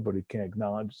father, but he can't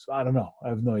acknowledge. I don't know. I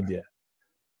have no idea.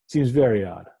 Seems very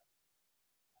odd.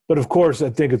 But of course, I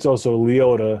think it's also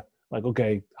Liotta. Like,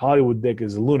 okay, Hollywood Dick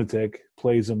is a lunatic,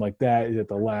 plays him like that. He's at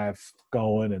the laugh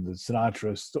going, and the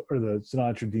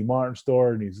Sinatra D. Martin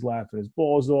store, and he's laughing his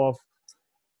balls off,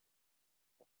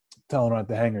 telling her not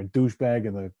to hang her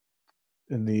douchebag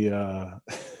in the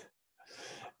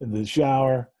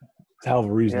shower. It's a hell of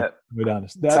a reason to be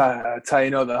honest. That's how you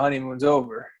know the honeymoon's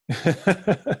over. She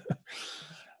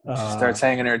starts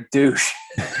hanging her douche.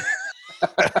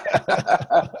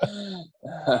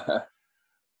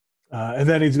 And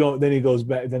then Then he goes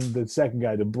back. Then the second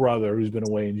guy, the brother, who's been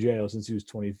away in jail since he was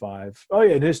 25. Oh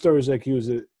yeah, and his story is like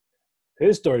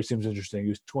his story seems interesting. He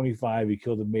was 25. He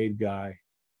killed a maid guy.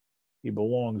 He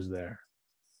belongs there.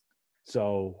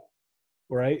 So,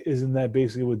 right? Isn't that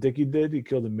basically what Dickie did? He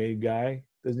killed a maid guy.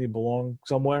 Doesn't he belong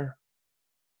somewhere?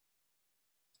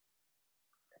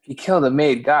 If he killed a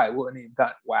maid guy, wouldn't he have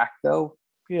got whacked though?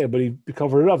 Yeah, but he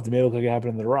covered it up to make it look like it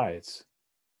happened in the riots.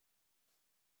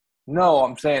 No,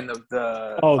 I'm saying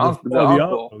the uncle.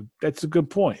 Uncle. That's a good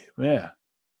point. Yeah.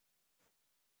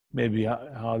 Maybe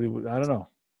Hollywood. I don't know.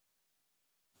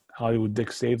 Hollywood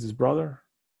Dick saved his brother.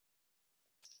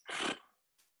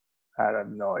 I have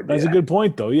no idea. That's a good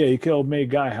point, though. Yeah, you killed a maid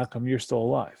guy. How come you're still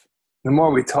alive? The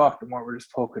more we talk, the more we're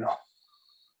just poking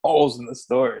holes in the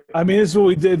story. I mean, this is what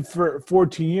we did for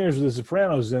 14 years with The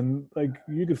Sopranos, and like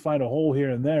you could find a hole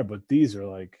here and there, but these are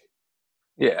like,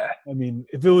 yeah. I mean,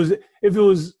 if it was a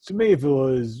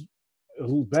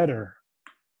little better,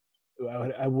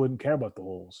 I wouldn't care about the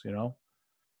holes, you know.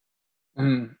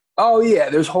 Mm. Oh yeah,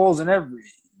 there's holes in everything.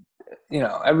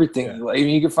 Yeah. Like, I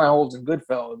mean, you can find holes in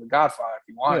Goodfellas, The Godfather, if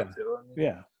you wanted to. I mean,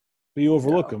 yeah, but you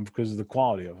overlook them because of the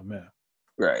quality of them. Yeah.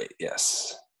 Right.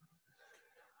 Yes.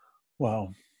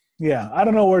 Well, yeah, I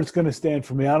don't know where it's going to stand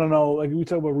for me. I don't know. Like we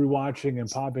talk about rewatching and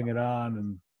popping it on,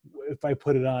 and if I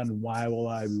put it on, why will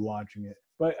I be watching it?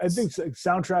 But I think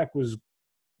soundtrack was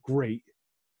great.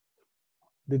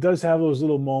 It does have those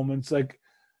little moments, like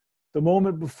the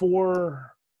moment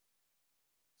before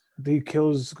he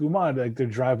kills Guman, like they're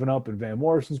driving up and Van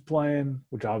Morrison's playing,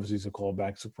 which obviously is a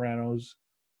callback Sopranos.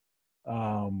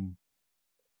 A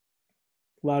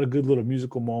lot of good little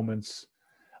musical moments.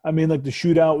 I mean, like the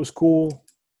shootout was cool.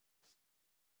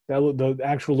 The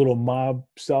actual little mob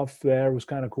stuff there was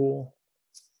kind of cool.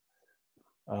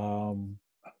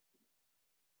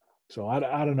 So I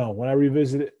don't know. When I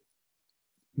revisit it,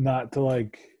 not to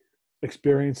like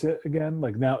experience it again.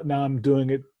 Like now I'm doing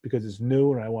it because it's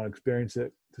new and I want to experience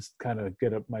it to kind of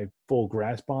get up my full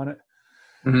grasp on it.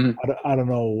 Mm-hmm. I don't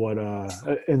know what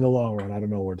in the long run. I don't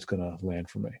know where it's gonna land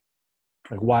for me.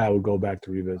 Like why I would go back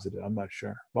to revisit it. I'm not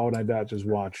sure. Why would I not just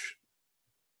watch,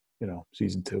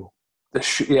 season 2? The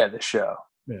show.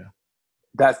 Yeah.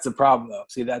 That's the problem, though.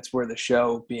 See, that's where the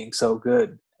show being so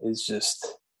good is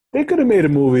just. They could have made a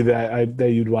movie that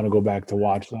you'd want to go back to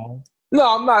watch, though.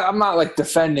 No, I'm not like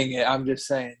defending it. I'm just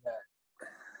saying that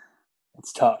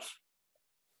it's tough.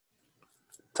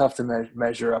 Tough to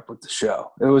measure up with the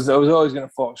show. It was always going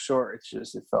to fall short. It's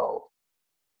just it felt.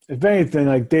 If anything,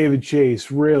 like David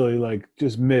Chase really like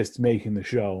just missed making the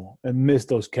show and missed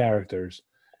those characters.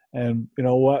 And you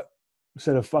know what?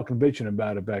 Instead of fucking bitching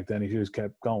about it back then, he just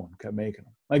kept going, kept making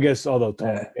them. I guess, although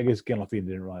I guess Gandolfini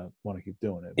didn't really want to keep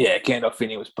doing it. Yeah,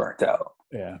 Gandolfini was burnt out.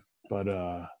 Yeah, but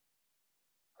I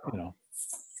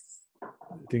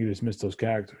think he just missed those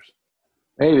characters.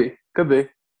 Maybe, could be.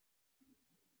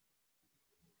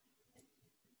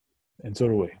 And so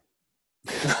do we.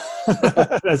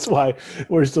 That's why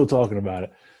we're still talking about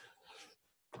it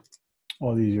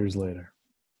all these years later.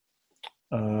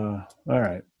 All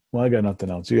right. Well, I got nothing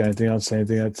else. You got anything else?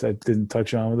 Anything that I didn't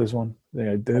touch on with this one?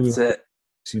 That's it.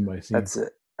 Scene by scene. That's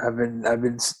it. I've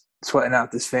been sweating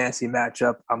out this fantasy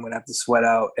matchup. I'm gonna have to sweat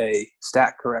out a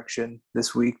stat correction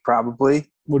this week, probably.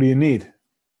 What do you need?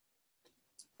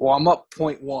 Well, I'm up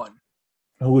 0.1.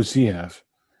 Who does he have?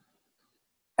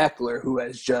 Eckler, who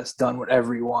has just done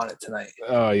whatever he wanted tonight.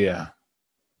 Oh yeah.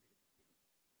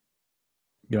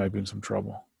 You might be in some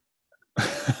trouble.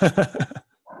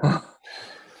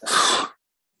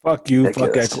 Fuck you,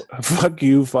 ridiculous. Fuck Eckler. Fuck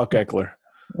you, fuck Eckler.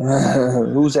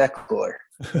 Who's Eckler?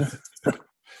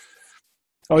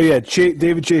 Oh, yeah.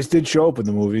 David Chase did show up in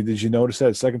the movie. Did you notice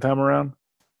that second time around?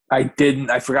 I didn't.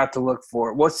 I forgot to look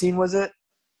for it. What scene was it?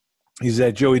 He's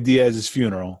at Joey Diaz's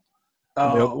funeral.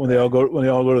 When they all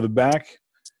go to the back,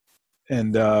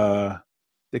 and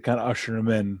they kind of usher him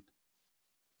in.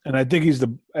 And I think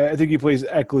he plays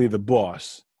Eckley, the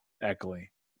boss. Eckley.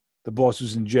 The boss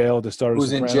who's in jail at the start of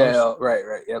Sopranos. Who's in jail,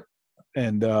 right, yep.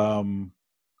 And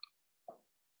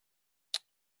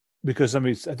because I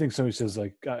think somebody says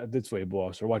like, "This way,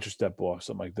 boss," or "Watch your step, boss,"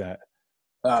 something like that.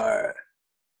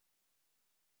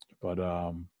 But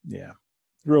yeah,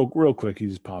 real quick, he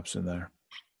just pops in there.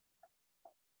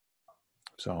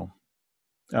 So,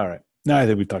 all right. Now I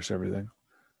think we touched everything.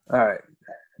 All right.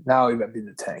 Now we've emptied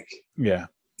the tank. Yeah.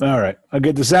 All right. I'll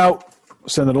get this out.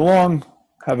 Send it along.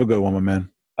 Have a good one, my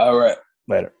man. All right.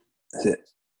 Later. That's it.